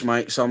Ranch,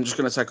 mate, so I'm just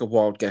going to take a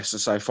wild guess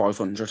and say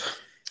 500.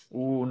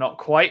 Ooh, not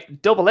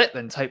quite. Double it,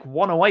 then take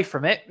one away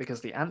from it, because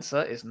the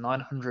answer is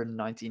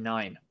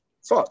 999.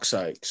 Fuck's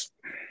sakes.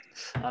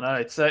 I know,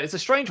 it's a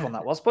strange one,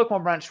 that was.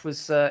 Pokemon Ranch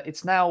was,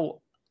 it's now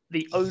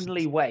the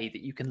only way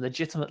that you can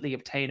legitimately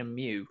obtain a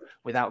Mew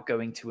without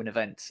going to an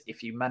event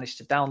if you managed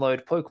to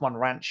download Pokemon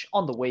Ranch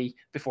on the Wii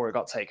before it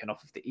got taken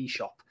off of the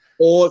eShop.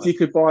 Or if you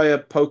could buy a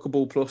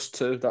Pokeball Plus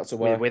too, that's a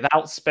way.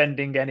 Without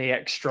spending any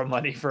extra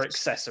money for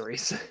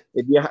accessories.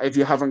 If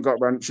you haven't got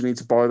Ranch, you need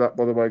to buy that,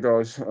 by the way,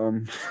 guys. I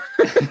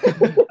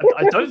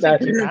don't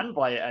think you can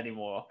buy it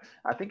anymore.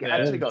 I think it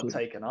actually got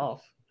taken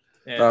off.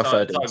 Yeah,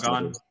 it's all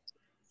gone.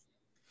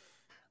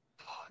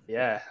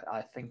 Yeah,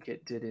 I think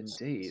it did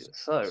indeed.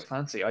 So,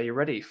 Fancy, are you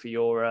ready for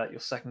your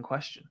second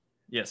question?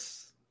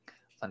 Yes.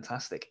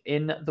 Fantastic.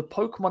 In the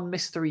Pokemon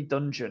Mystery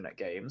Dungeon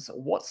games,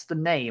 what's the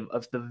name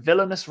of the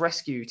villainous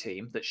rescue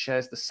team that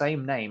shares the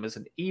same name as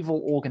an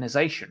evil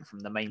organization from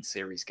the main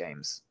series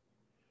games?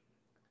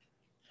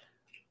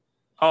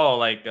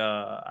 Oh,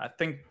 I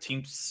think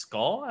Team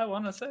Skull, I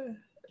want to say.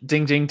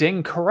 Ding, ding,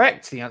 ding.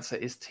 Correct. The answer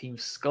is Team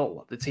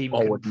Skull. The team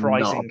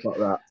comprising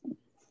a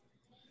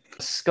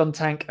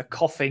Skuntank, a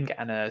Koffing,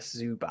 and a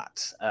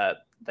Zubat.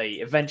 They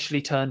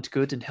eventually turned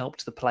good and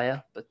helped the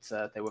player, but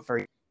they were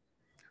very...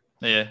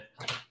 Yeah.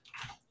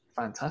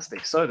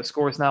 Fantastic. So the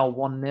score is now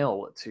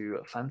 1-0 to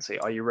Fancy.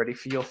 Are you ready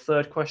for your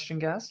third question,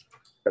 Gaz?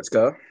 Let's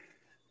go.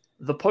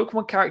 The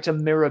Pokemon character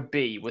Mirror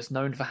B was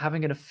known for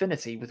having an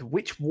affinity with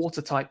which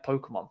water-type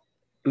Pokemon?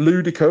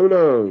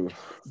 Ludicolo.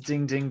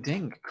 Ding, ding,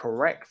 ding.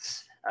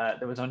 Correct.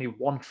 There was only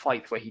one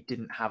fight where he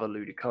didn't have a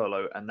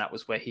Ludicolo, and that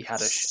was where he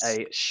had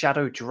a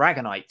Shadow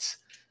Dragonite,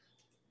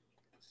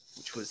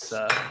 which was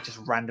just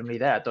randomly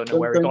there. I don't know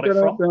where he got it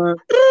from.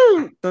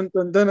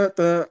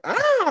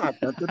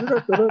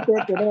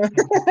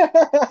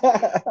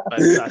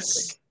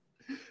 Fantastic.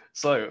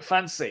 So,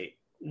 Fancy,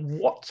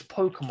 what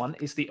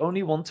Pokemon is the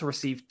only one to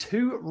receive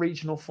 2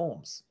 regional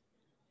forms?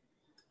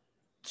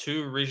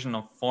 2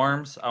 regional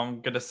forms. I'm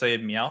gonna say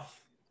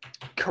Meowth.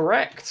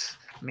 Correct.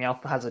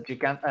 Meowth has it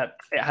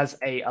has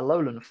a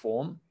Alolan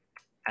form,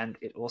 and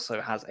it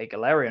also has a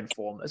Galarian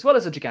form, as well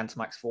as a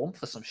Gigantamax form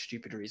for some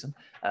stupid reason.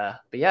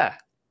 But yeah,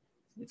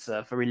 it's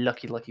a very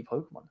lucky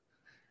Pokemon.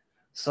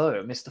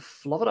 So, Mr.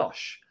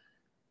 Flobberdosh,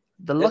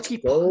 the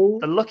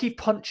Lucky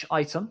Punch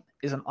item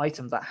is an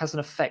item that has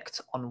an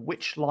effect on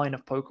which line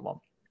of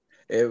Pokemon?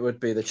 It would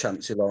be the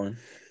Chansey line.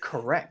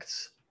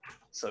 Correct.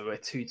 So we're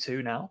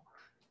 2-2 now.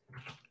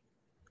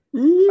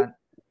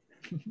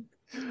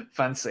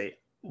 Fancy.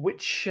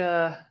 Which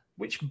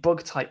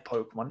bug type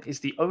Pokemon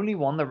is the only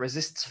one that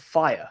resists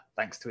fire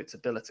thanks to its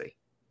ability?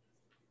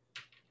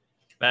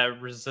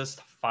 That resists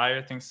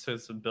fire thanks to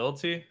its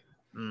ability?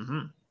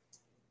 Mm-hmm.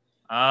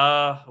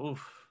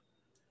 Oof.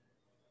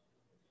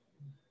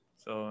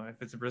 So if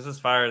it's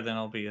resist fire, then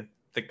it'll be a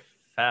thick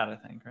fat, I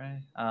think,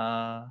 right?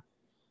 I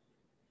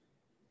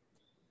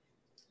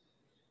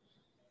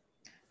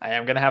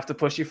am going to have to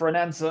push you for an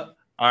answer.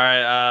 All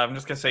right, I'm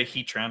just going to say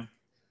Heatran.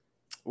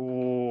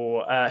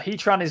 Ooh,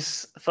 Heatran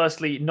is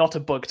firstly not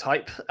a bug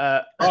type.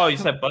 Oh, you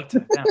said bug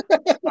type.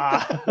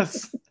 Damn.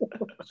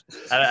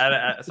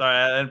 Sorry,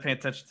 I didn't pay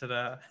attention to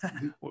that.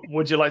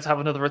 Would you like to have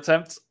another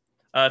attempt?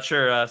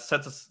 Sure.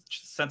 Sense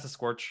of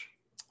Scorch.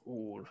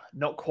 Ooh,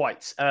 not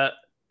quite.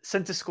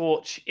 Center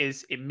Scorch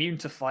is immune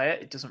to fire.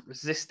 It doesn't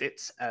resist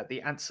it.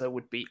 The answer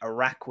would be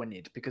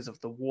Araquanid because of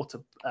the water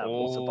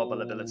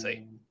bubble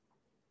ability.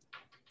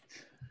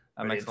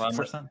 That makes a lot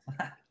more sense.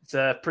 It's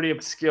a pretty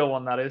obscure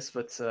one, that is,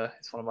 but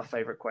it's one of my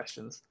favorite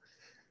questions.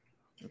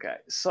 Okay,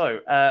 so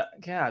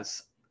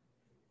Gaz,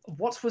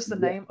 what was the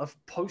name of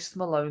Post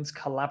Malone's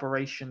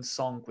collaboration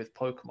song with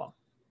Pokemon?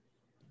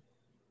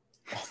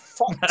 Oh,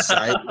 fuck's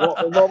sake.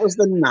 What was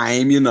the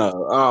name, you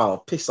know?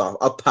 Oh, piss off.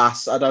 I'll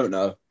pass. I don't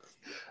know.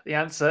 The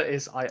answer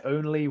is I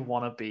Only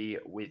Wanna Be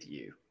With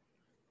You.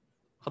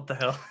 What the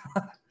hell?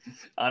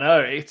 I know.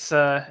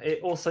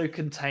 It also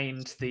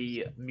contained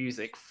the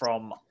music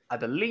from, I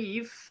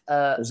believe,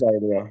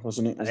 Azalea,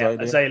 wasn't it?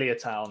 Azalea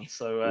Town.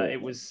 So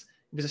it was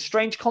a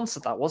strange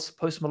concert, that was.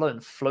 Post Malone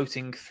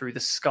floating through the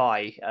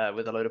sky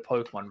with a load of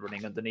Pokemon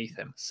running underneath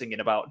him, singing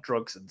about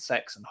drugs and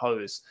sex and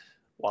hoes,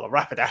 while a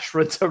Rapidash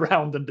runs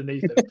around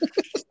underneath him.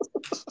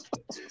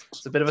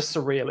 It's a bit of a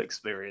surreal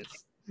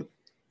experience.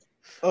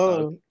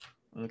 Oh.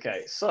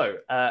 Okay, so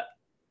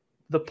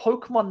the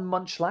Pokemon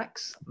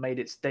Munchlax made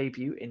its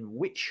debut in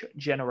which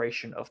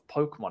generation of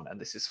Pokemon? And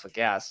this is for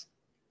Gaz.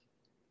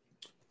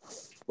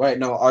 Wait,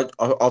 no,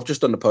 I've just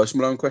done the Post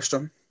Malone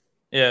question.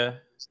 Yeah.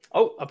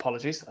 Oh,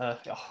 apologies.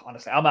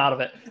 Honestly, I'm out of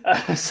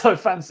it. So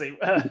fancy.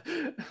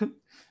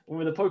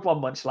 When the Pokemon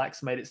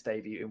Munchlax made its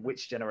debut in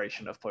which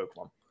generation of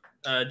Pokemon?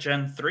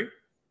 Gen 3.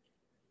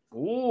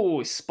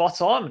 Ooh,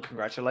 spot on.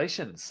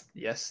 Congratulations.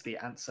 Yes, the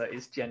answer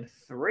is Gen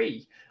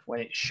 3.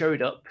 When it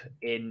showed up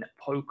in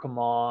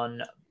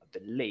Pokemon, I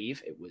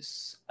believe it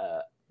was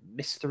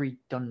Mystery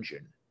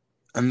Dungeon.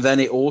 And then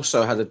it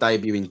also had a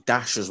debut in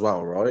Dash as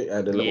well, right? It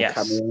had a little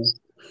cameo.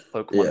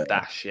 Pokemon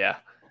Dash, yeah.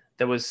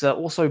 There was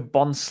also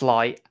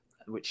Bonsly,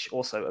 which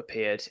also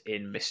appeared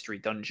in Mystery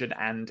Dungeon,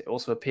 and it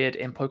also appeared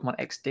in Pokemon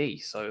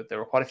XD. So there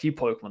were quite a few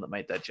Pokemon that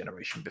made their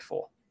generation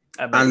before.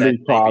 And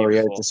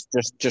Lucario,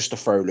 just to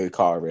throw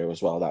Lucario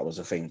as well. That was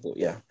a thing, but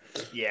yeah.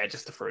 Yeah,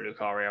 just to throw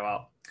Lucario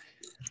out.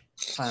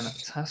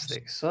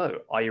 Fantastic.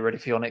 So, are you ready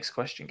for your next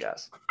question,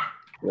 Gaz?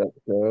 Let's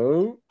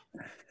go.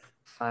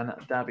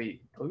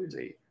 Dabby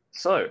Posey.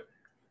 So,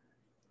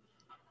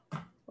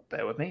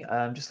 bear with me.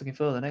 I'm just looking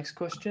for the next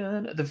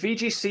question. The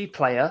VGC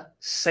player,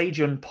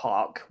 Sejun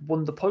Park,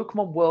 won the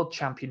Pokemon World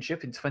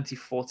Championship in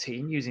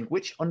 2014 using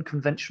which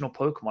unconventional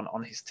Pokemon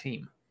on his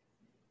team?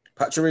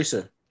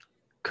 Pachirisu.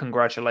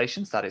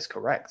 Congratulations, that is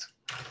correct.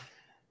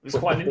 It was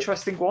quite an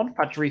interesting one.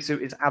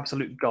 Pachirisu is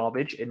absolute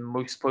garbage in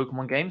most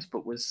Pokemon games,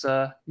 but was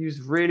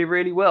used really,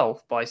 really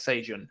well by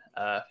Sejun.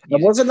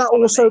 Wasn't that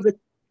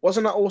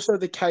also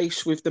the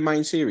case with the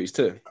main series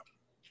too?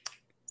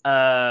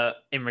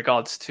 In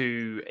regards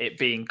to it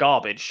being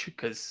garbage,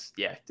 because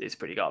it's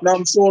pretty garbage. No,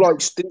 I'm sure.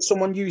 Didn't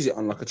someone use it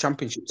on a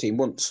championship team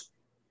once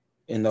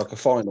in a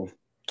final?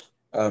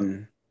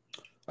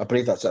 I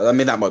believe that's. I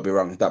mean, that might be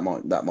wrong. That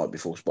might be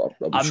false, but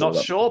I'm not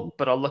sure.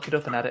 But I'll look it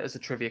up and add it as a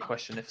trivia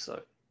question if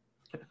so.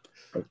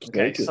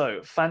 Okay,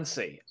 so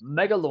fancy.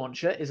 Mega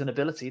Launcher is an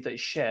ability that is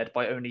shared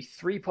by only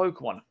 3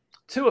 Pokemon.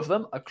 2 of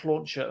them are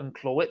Clauncher and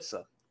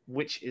Clawitzer.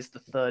 Which is the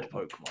third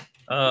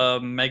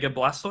Pokemon? Mega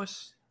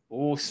Blastoise.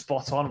 Oh,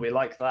 spot on. We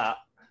like that.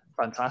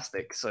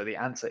 Fantastic. So the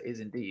answer is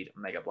indeed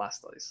Mega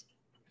Blastoise.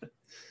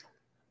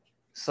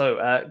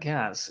 So,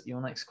 Gaz,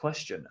 your next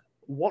question.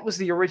 What was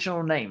the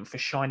original name for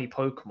shiny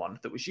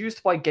Pokemon that was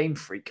used by Game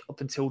Freak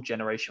up until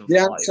Generation 5? The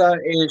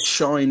answer is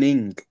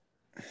Shining.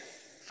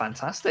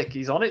 Fantastic.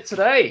 He's on it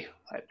today.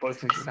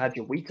 Both of you have had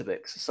your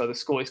Weetabix. So the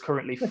score is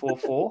currently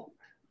 4-4.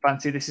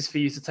 Fancy, this is for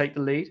you to take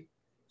the lead.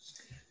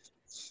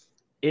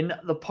 In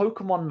the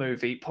Pokemon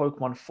movie,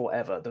 Pokemon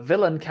Forever, the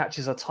villain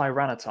catches a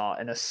Tyranitar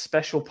in a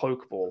special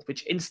Pokeball,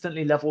 which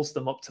instantly levels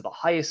them up to the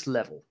highest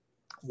level.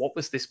 What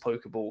was this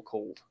Pokeball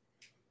called?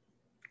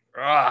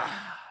 I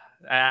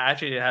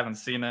actually haven't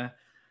seen it.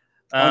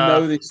 I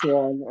know this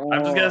one. Oh.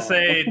 I'm just going to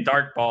say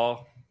Dark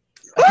Ball.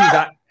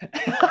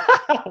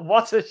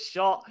 What a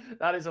shot.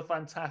 That is a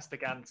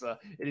fantastic answer.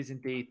 It is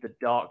indeed the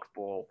Dark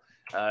Ball.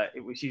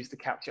 It was used to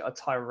capture a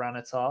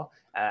Tyranitar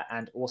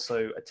and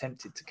also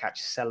attempted to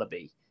catch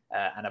Celebi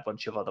and a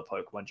bunch of other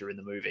Pokemon during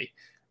the movie.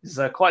 This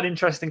is quite an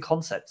interesting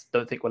concept.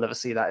 Don't think we'll ever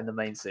see that in the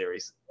main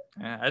series.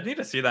 Yeah, I need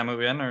to see that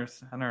movie. I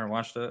never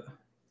watched it.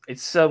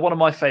 It's one of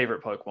my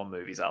favorite Pokemon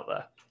movies out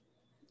there.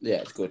 Yeah,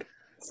 it's good.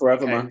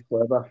 Forever, man.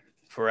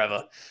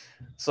 Forever.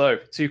 So,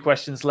 2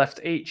 questions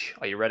left each.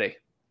 Are you ready?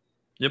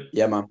 Yep.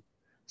 Yeah, man.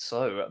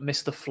 So,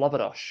 Mr.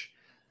 Flubberdosh,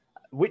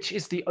 which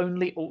is the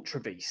only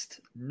Ultra Beast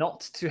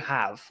not to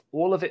have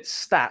all of its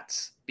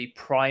stats be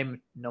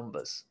prime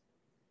numbers?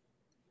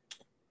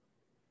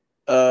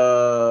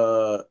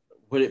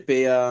 Would it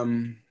be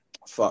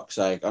fuck's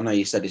sake? I know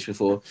you said this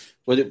before.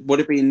 Would it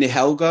be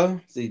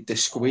Nihilego, the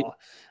squid? Oh,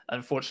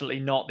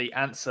 unfortunately not. The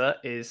answer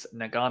is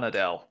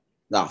Naganadel.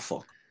 Ah,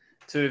 fuck.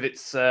 2 of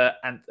its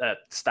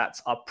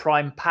stats are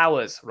prime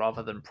powers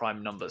rather than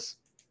prime numbers.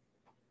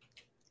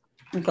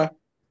 Okay.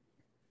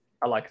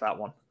 I like that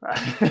one.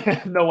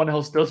 No one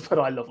else does, but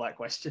I love that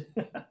question.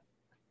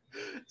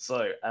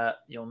 So,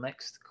 your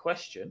next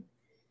question.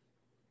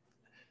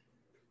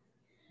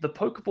 The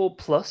Pokeball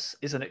Plus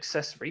is an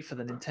accessory for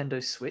the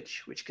Nintendo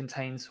Switch, which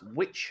contains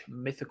which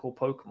mythical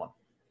Pokemon?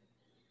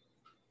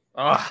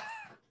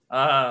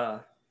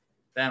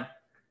 Damn.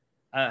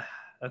 I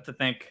have to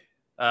think.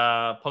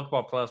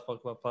 Pokeball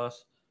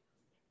Plus.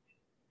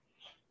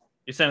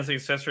 You said it's an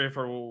accessory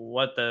for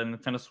what, the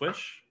Nintendo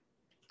Switch?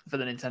 For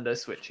the Nintendo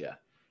Switch, yeah.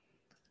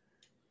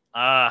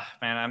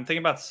 Man, I'm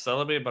thinking about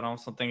Celebi, but I'm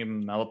also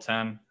thinking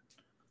Meltan.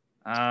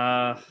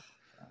 I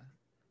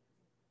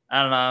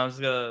don't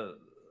know.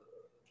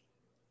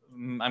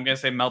 I'm gonna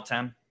say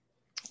Meltan.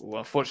 Well,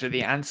 unfortunately,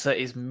 the answer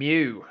is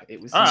Mew. It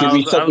was.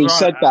 We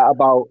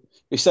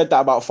said that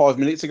about 5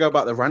 minutes ago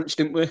about the ranch,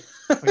 didn't we?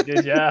 We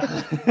did,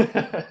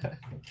 yeah.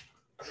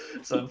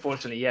 So,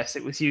 unfortunately, yes,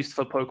 it was used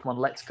for Pokemon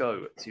Let's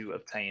Go to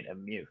obtain a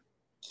Mew.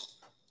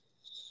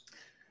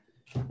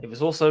 It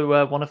was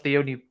also one of the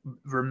only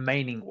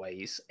remaining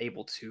ways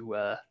able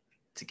to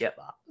get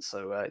that.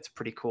 So it's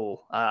pretty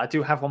cool. I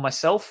do have one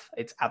myself.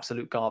 It's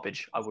absolute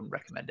garbage. I wouldn't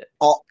recommend it.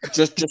 Oh,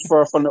 just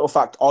for a fun little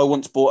fact, I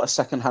once bought a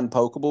second-hand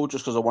Pokeball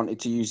just because I wanted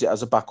to use it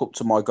as a backup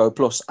to my Go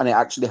Plus, and it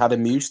actually had a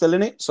Mew still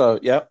in it. So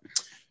yeah,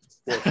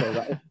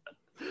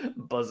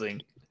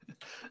 buzzing.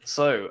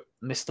 So,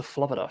 Mr.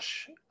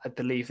 Flubberdush, I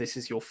believe this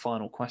is your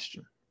final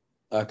question.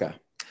 Okay.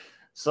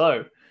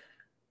 So,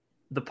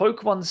 the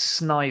Pokemon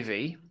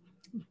Snivy,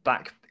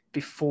 back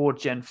before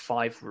Gen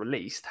 5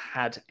 released,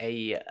 had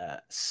a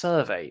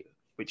survey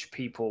which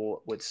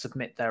people would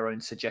submit their own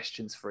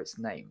suggestions for its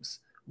names.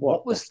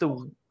 What was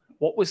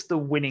the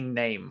winning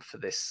name for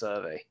this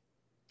survey?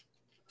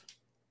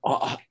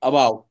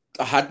 Well,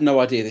 I had no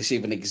idea this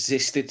even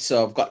existed,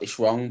 so I've got this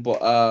wrong.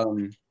 But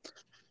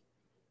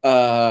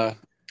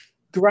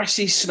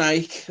Grassy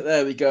Snake.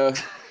 There we go.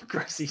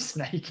 Grassy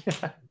Snake.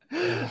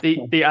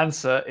 The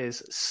answer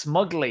is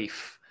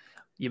Smugleaf.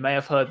 You may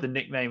have heard the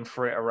nickname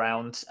for it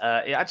around.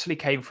 It actually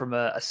came from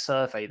a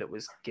survey that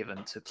was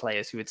given to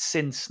players who had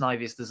seen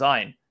Snivy's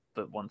design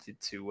but wanted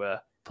to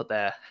put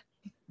their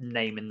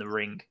name in the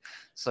ring.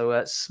 So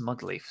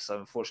Smugleaf. So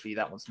unfortunately,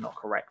 that one's not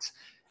correct.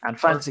 And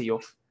Fancy,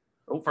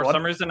 for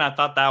some reason, I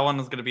thought that one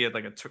was going to be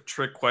like a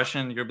trick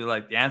question. You're going to be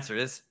like, the answer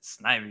is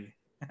Snivy.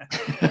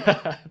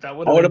 That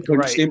would I would have been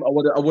punched him.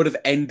 I would have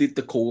ended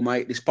the call,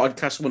 mate. This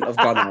podcast wouldn't have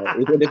gone out.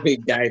 It would have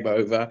been game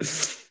over.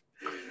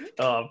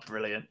 Oh,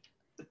 brilliant.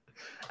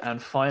 And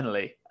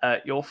finally,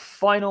 your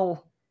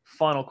final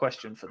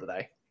question for the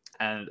day,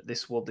 and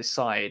this will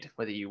decide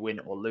whether you win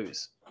or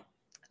lose.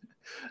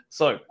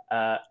 So,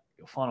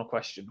 your final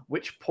question.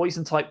 Which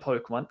poison-type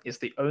Pokemon is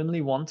the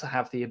only one to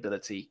have the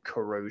ability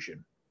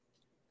Corrosion?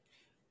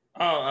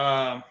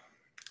 Oh,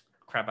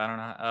 crap, I don't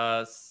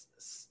know.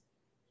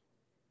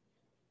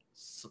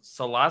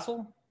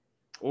 Salazzle?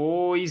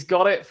 Oh, he's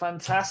got it.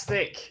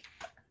 Fantastic.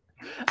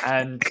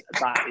 And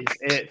that is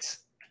it.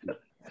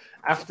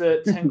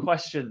 After 10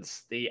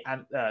 questions, the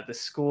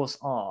scores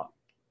are: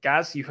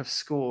 Gaz, you have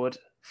scored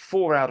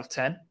 4 out of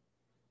 10.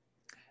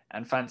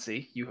 And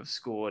Fancy, you have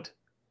scored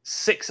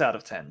 6 out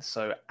of 10.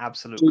 So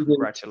absolute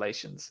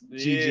congratulations.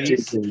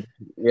 GG's.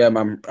 Yeah,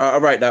 man. I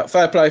rate that.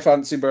 Fair play,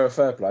 Fancy, bro.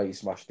 Fair play. You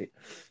smashed it.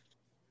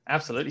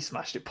 Absolutely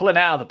smashed it. Pulling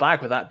out of the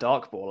bag with that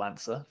Dark Ball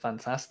answer.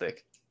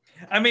 Fantastic.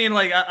 I mean,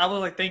 like, I was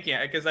like thinking,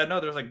 because I know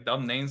there's like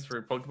dumb names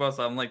for Pokeball,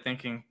 so I'm like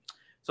thinking,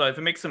 so if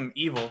it makes them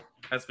evil,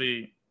 has to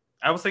be.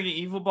 I was thinking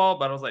Evil Ball,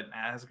 but I was like,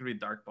 nah, it's gonna be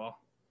Dark Ball.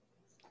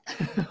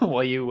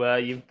 Well,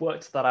 you've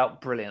worked that out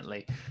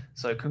brilliantly.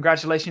 So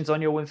congratulations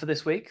on your win for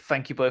this week.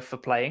 Thank you both for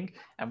playing,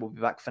 and we'll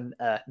be back for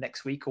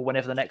next week or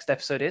whenever the next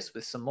episode is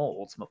with some more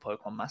Ultimate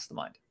Pokemon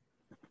Mastermind.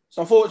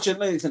 So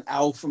unfortunately, it's an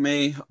L for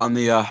me on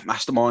the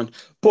Mastermind.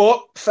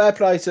 But fair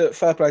play to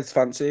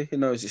Fancy. He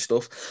knows his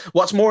stuff.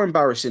 What's more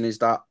embarrassing is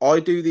that I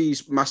do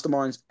these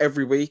Masterminds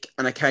every week,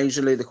 and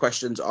occasionally the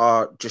questions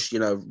are just,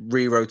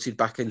 re-rotated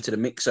back into the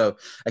mix. So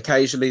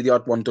occasionally the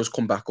odd one does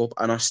come back up,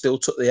 and I still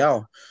took the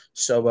L.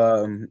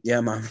 So,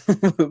 yeah, man,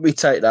 we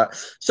take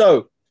that.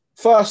 So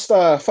first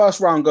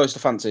round goes to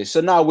Fancy.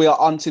 So now we are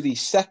on to the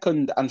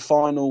second and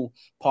final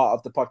part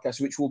of the podcast,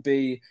 which will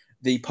be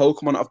the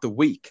Pokemon of the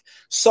week.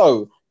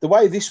 So the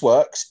way this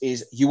works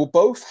is you will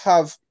both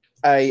have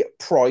a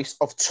price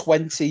of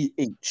 20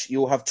 each.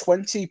 You'll have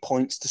 20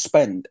 points to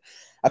spend.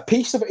 A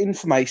piece of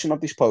information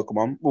of this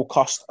Pokemon will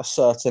cost a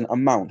certain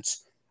amount.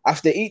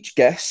 After each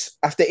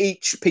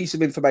piece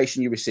of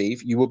information you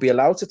receive, you will be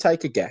allowed to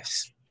take a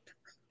guess,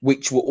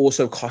 which will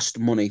also cost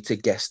money to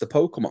guess the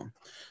Pokemon.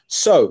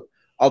 So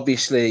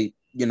obviously,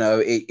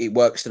 it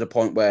works to the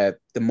point where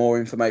the more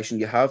information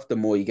you have, the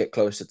more you get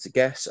closer to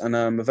guess. And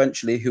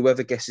eventually,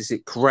 whoever guesses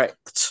it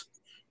correct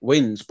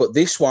wins. But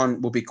this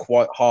one will be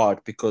quite hard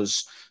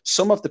because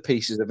some of the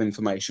pieces of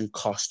information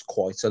cost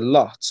quite a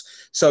lot.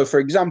 So, for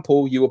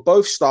example, you will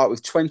both start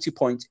with 20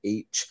 points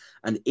each,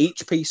 and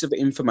each piece of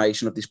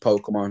information of this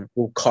Pokemon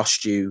will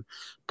cost you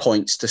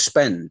points to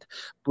spend.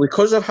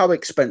 Because of how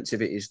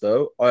expensive it is,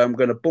 though, I am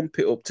going to bump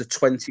it up to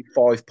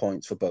 25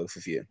 points for both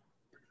of you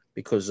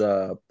because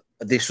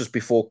this was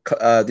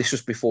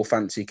before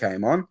Fancy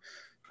came on,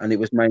 and it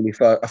was mainly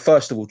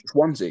first of all just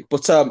onesie.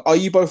 But are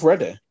you both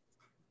ready?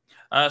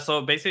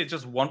 So basically, it's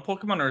just one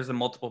Pokemon, or is it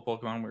multiple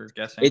Pokemon? We're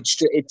guessing.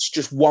 It's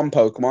just one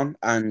Pokemon,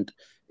 and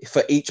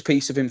for each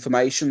piece of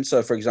information.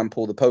 So, for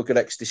example, the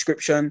Pokedex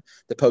description,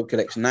 the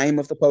Pokedex name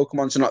of the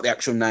Pokemon. So, not the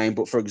actual name,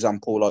 but for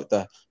example, like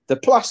the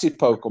placid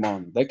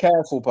Pokemon, the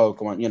careful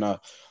Pokemon. You know,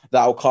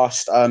 that'll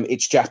cost.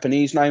 Its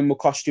Japanese name will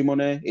cost you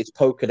money. Its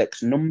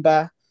Pokedex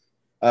number.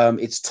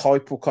 Its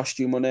type will cost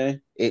you money.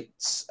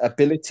 Its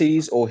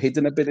abilities or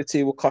hidden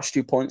ability will cost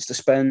you points to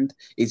spend.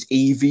 Its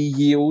EV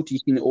yield you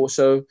can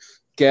also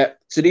get.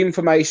 So the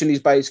information is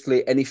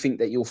basically anything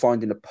that you'll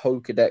find in a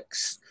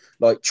Pokedex,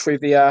 like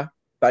trivia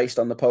based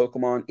on the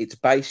Pokemon, its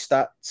base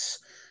stats,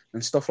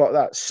 and stuff like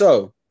that.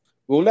 So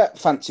we'll let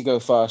Fancy go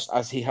first,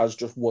 as he has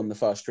just won the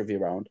first trivia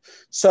round.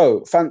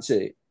 So,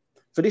 Fancy,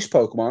 for this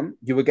Pokemon,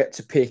 you will get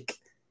to pick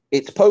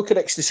its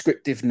Pokedex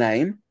descriptive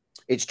name,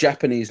 its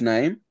Japanese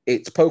name,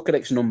 its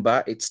Pokedex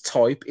number, its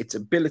type, its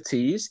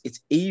abilities,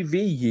 its EV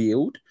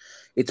yield,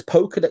 its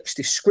Pokedex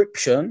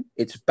description,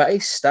 its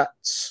base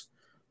stats,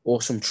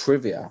 or some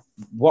trivia.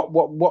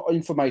 What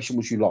information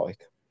would you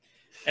like?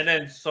 And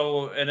then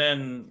so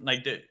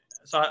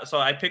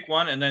I pick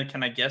one, and then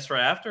can I guess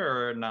right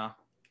after, or no?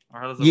 Or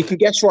how does it You work? can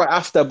guess right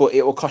after, but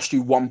it will cost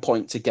you 1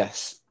 point to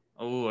guess.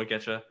 Oh, I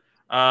getcha.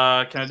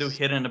 Can I do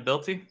hidden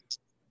ability?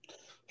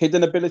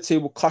 Hidden ability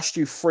will cost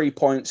you 3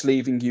 points,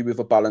 leaving you with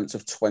a balance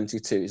of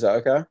 22. Is that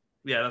okay?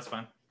 Yeah, that's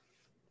fine.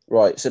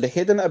 Right. So the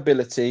hidden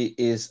ability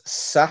is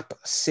Sap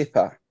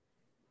Sipper.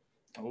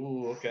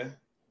 Oh, okay.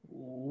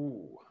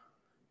 Ooh.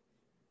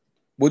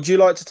 Would you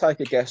like to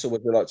take a guess, or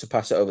would you like to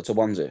pass it over to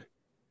Wanzu?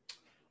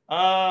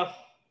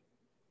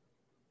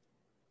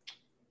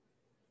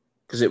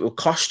 Because it will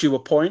cost you a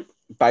point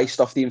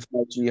based off the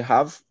information you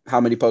have.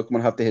 How many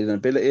Pokemon have the hidden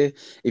ability?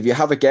 If you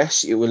have a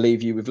guess, it will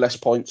leave you with less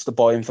points to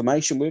buy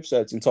information with. So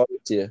it's entirely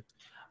up to you.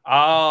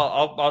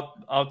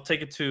 I'll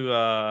take it to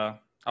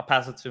I'll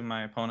pass it to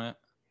my opponent.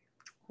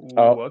 Ooh,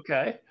 Oh.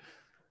 okay.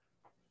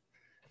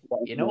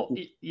 You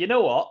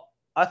know what?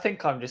 I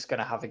think I'm just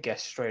gonna have a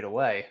guess straight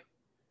away.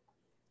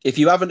 If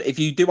you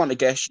do want to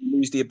guess, you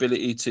lose the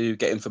ability to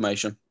get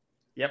information.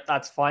 Yep,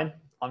 that's fine.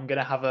 I'm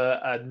gonna have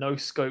a no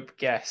scope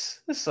guess.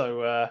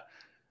 So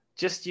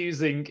just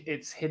using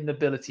its hidden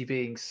ability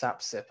being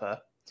Sap Sipper,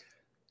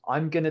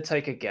 I'm gonna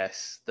take a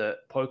guess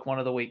that Pokemon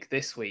of the Week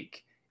this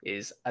week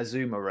is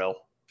Azumarill.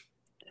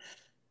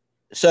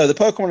 So the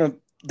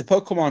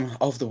Pokemon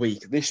of the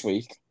week this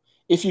week,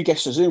 if you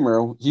guessed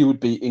Azumarill, you would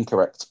be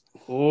incorrect.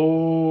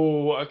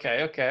 Oh,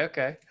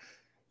 okay.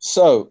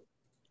 So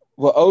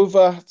we're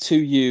over to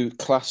you,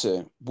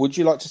 Classy. Would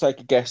you like to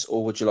take a guess,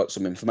 or would you like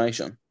some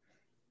information?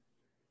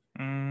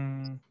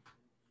 Can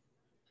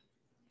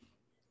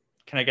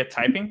I get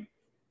typing?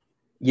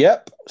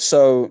 Yep.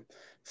 So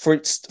for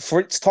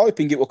its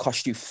typing, it will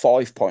cost you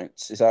 5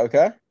 points. Is that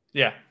okay?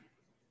 Yeah.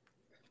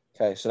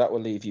 Okay, so that will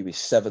leave you with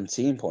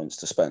 17 points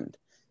to spend.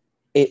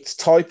 Its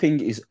typing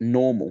is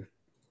normal.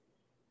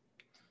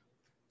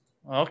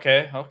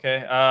 Okay.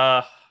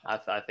 I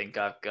think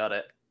I've got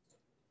it.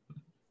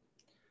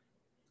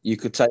 You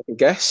could take a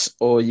guess,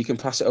 or you can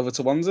pass it over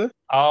to Wanzu.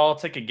 I'll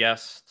take a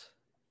guess.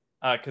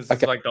 Because it's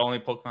Okay. like the only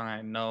Pokemon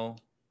I know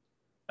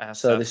that has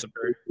So Sap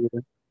Sipper.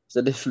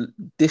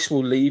 this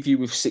will leave you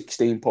with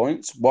 16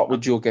 points. What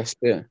would your guess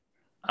be?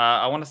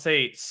 I want to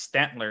say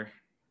Stantler.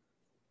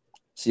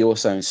 So you're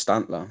saying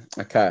Stantler.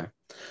 Okay.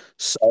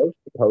 So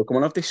the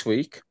Pokemon of this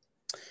week,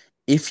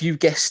 if you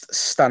guessed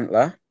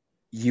Stantler,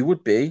 you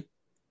would be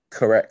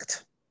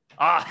correct.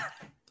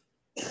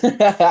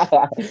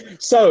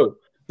 So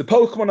the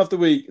Pokemon of the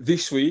week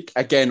this week,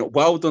 again,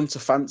 well done to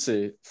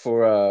Fancy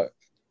for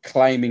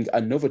claiming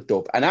another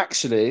dub. And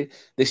actually,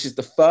 this is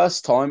the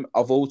first time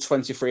of all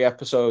 23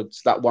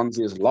 episodes that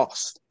Wanzi has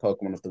lost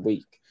Pokemon of the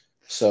week.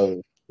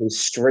 So his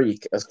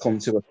streak has come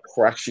to a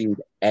crashing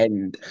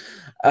end.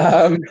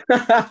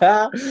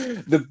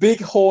 The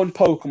big horn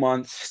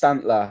Pokemon,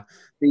 Stantler.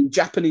 The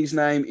Japanese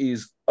name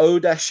is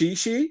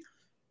Odashishi.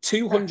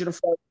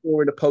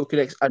 234 in the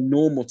Pokedex, a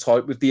normal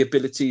type with the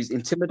abilities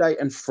Intimidate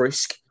and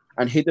Frisk,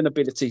 and hidden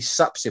ability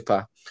Sap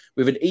Sipper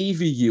with an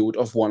EV yield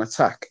of 1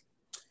 attack.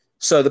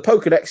 So the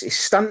Pokedex is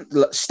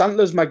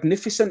Stantler's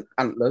magnificent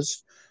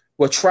antlers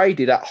were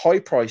traded at high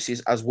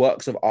prices as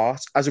works of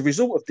art. As a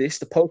result of this,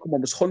 the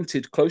Pokemon was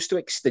hunted close to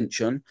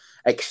extinction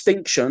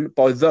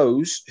by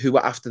those who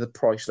were after the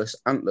priceless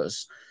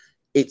antlers.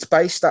 Its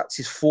base stats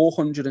is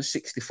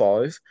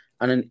 465,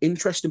 and an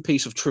interesting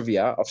piece of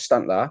trivia of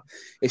Stantler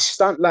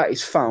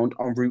is found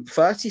on Route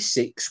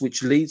 36,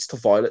 which leads to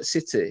Violet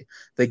City,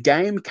 the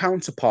game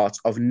counterpart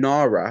of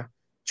Nara,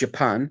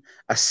 Japan,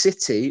 a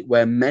city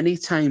where many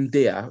tame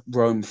deer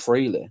roam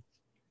freely.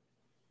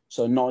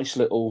 So nice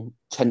little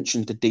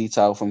attention to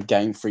detail from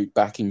Game Freak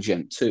back in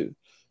Gen 2.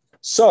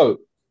 So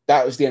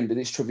that was the end of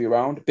this trivia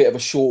round. Bit of a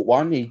short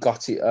one. He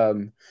got it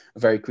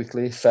very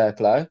quickly. Fair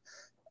play.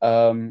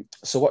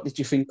 So what did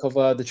you think of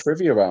the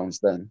trivia rounds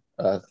then,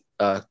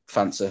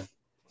 Fancy?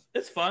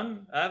 It's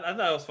fun. I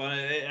thought it was fun.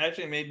 It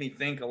actually made me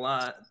think a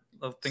lot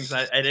of things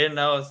I didn't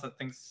know, some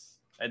things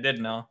I did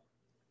know.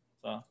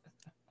 So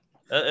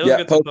it was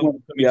good to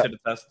put me to the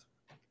test.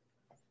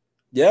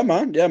 Yeah,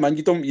 man.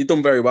 You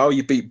done very well.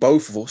 You beat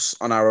both of us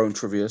on our own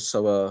trivia.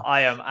 So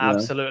I am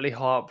absolutely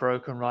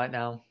heartbroken right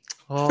now.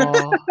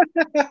 Oh.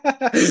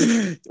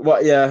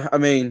 Well, yeah. I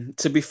mean,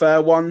 to be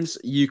fair, ones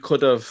you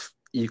could have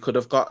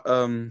got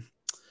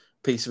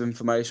piece of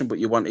information, but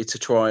you wanted to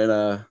try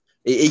and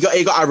he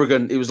got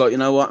arrogant. He was like, you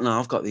know what? No,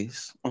 I've got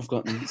these.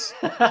 But,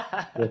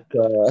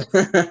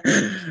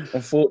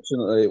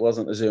 unfortunately, it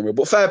wasn't Azumarill.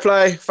 But fair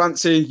play,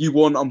 Fancy. You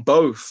won on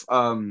both.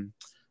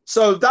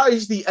 So that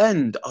is the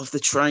end of the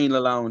Trainer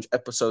Lounge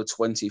episode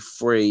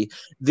 23.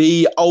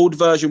 The old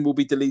version will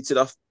be deleted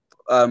off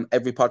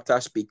every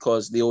podcast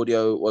because the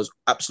audio was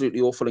absolutely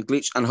awful and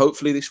glitched, and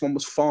hopefully this one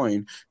was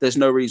fine. There's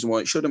no reason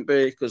why it shouldn't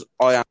be, because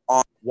I am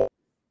on what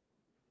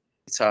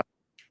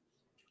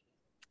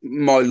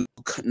my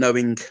luck,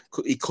 knowing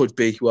it could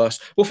be worse.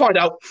 We'll find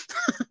out.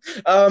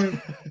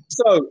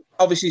 So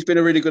obviously it's been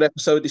a really good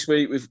episode this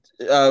week.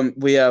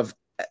 We have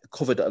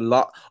covered a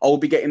lot. I will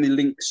be getting the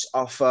links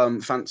off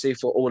Fancy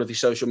for all of his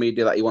social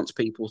media that he wants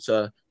people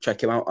to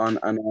check him out on,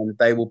 and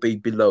they will be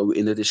below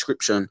in the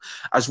description,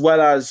 as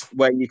well as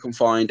where you can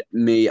find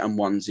me and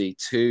Onesie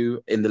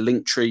too. In the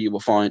link tree, you will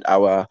find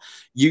our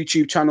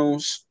YouTube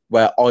channels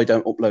where I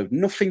don't upload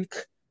nothing,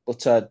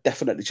 but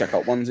definitely check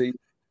out Onesie.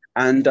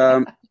 And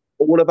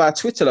all of our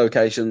Twitter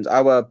locations,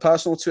 our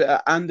personal Twitter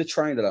and the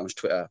Trainer Lounge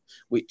Twitter,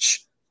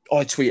 which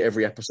I tweet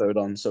every episode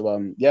on.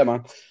 So, yeah,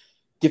 man,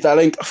 give that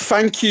a link.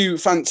 Thank you,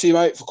 Fancy,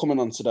 mate, for coming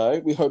on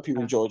today. We hope you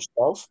enjoyed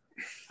yourself.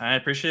 I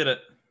appreciate it.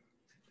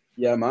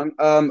 Yeah, man.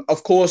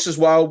 Of course, as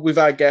well, with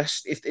our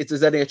guest, if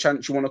there's any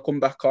chance you want to come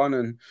back on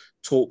and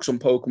talk some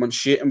Pokemon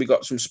shit and we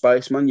got some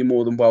space, man, you're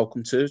more than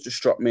welcome to.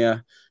 Just drop me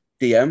a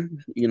DM.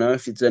 You know,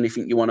 if there's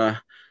anything you want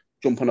to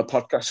jump on a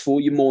podcast for,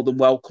 you're more than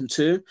welcome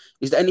to.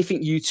 Is there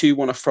anything you two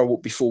want to throw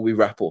up before we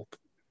wrap up?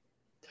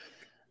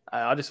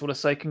 I just want to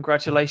say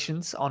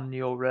congratulations on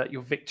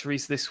your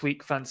victories this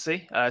week,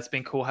 Fancy. It's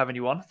been cool having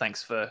you on.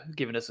 Thanks for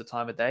giving us the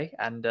time of day.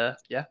 And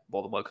yeah,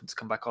 more than welcome to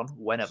come back on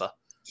whenever.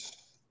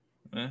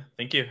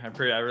 Thank you. I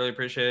really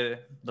appreciate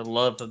the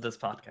love of this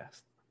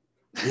podcast.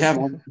 Yeah,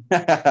 man.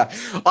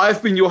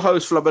 I've been your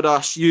host,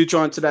 Flubberdash. You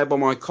joined today by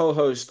my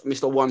co-host,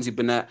 Mr. Onesie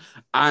Burnett,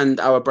 and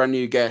our brand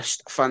new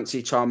guest,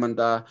 Fancy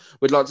Charmander.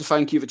 We'd like to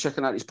thank you for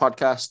checking out this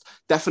podcast.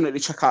 Definitely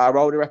check out our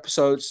older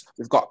episodes.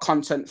 We've got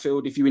content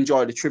filled. If you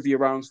enjoy the trivia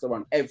rounds, they're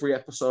on every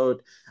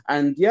episode.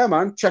 And yeah,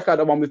 man, check out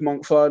the one with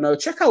Monkferno.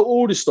 Check out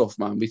all the stuff,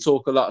 man. We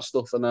talk a lot of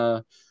stuff, and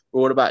we're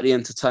all about the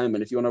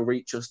entertainment. If you want to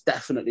reach us,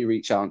 definitely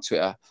reach out on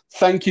Twitter.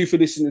 Thank you for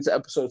listening to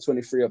episode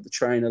 23 of the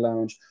Trainer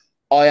Lounge.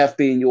 I have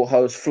been your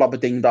host, Flubber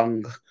Ding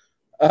Dong.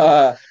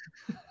 Join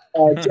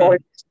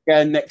us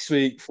again next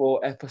week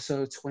for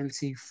episode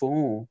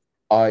 24.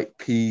 All right,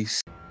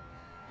 peace.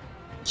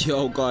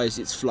 Yo, guys,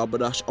 it's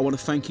Flubberdash. I want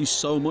to thank you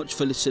so much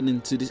for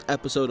listening to this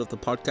episode of the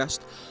podcast.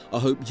 I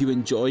hope you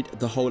enjoyed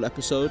the whole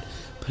episode.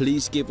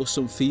 Please give us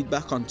some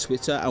feedback on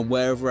Twitter and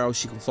wherever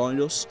else you can find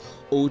us.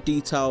 All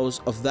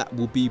details of that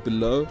will be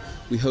below.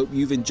 We hope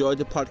you've enjoyed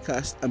the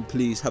podcast, and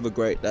please have a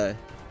great day.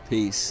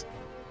 Peace.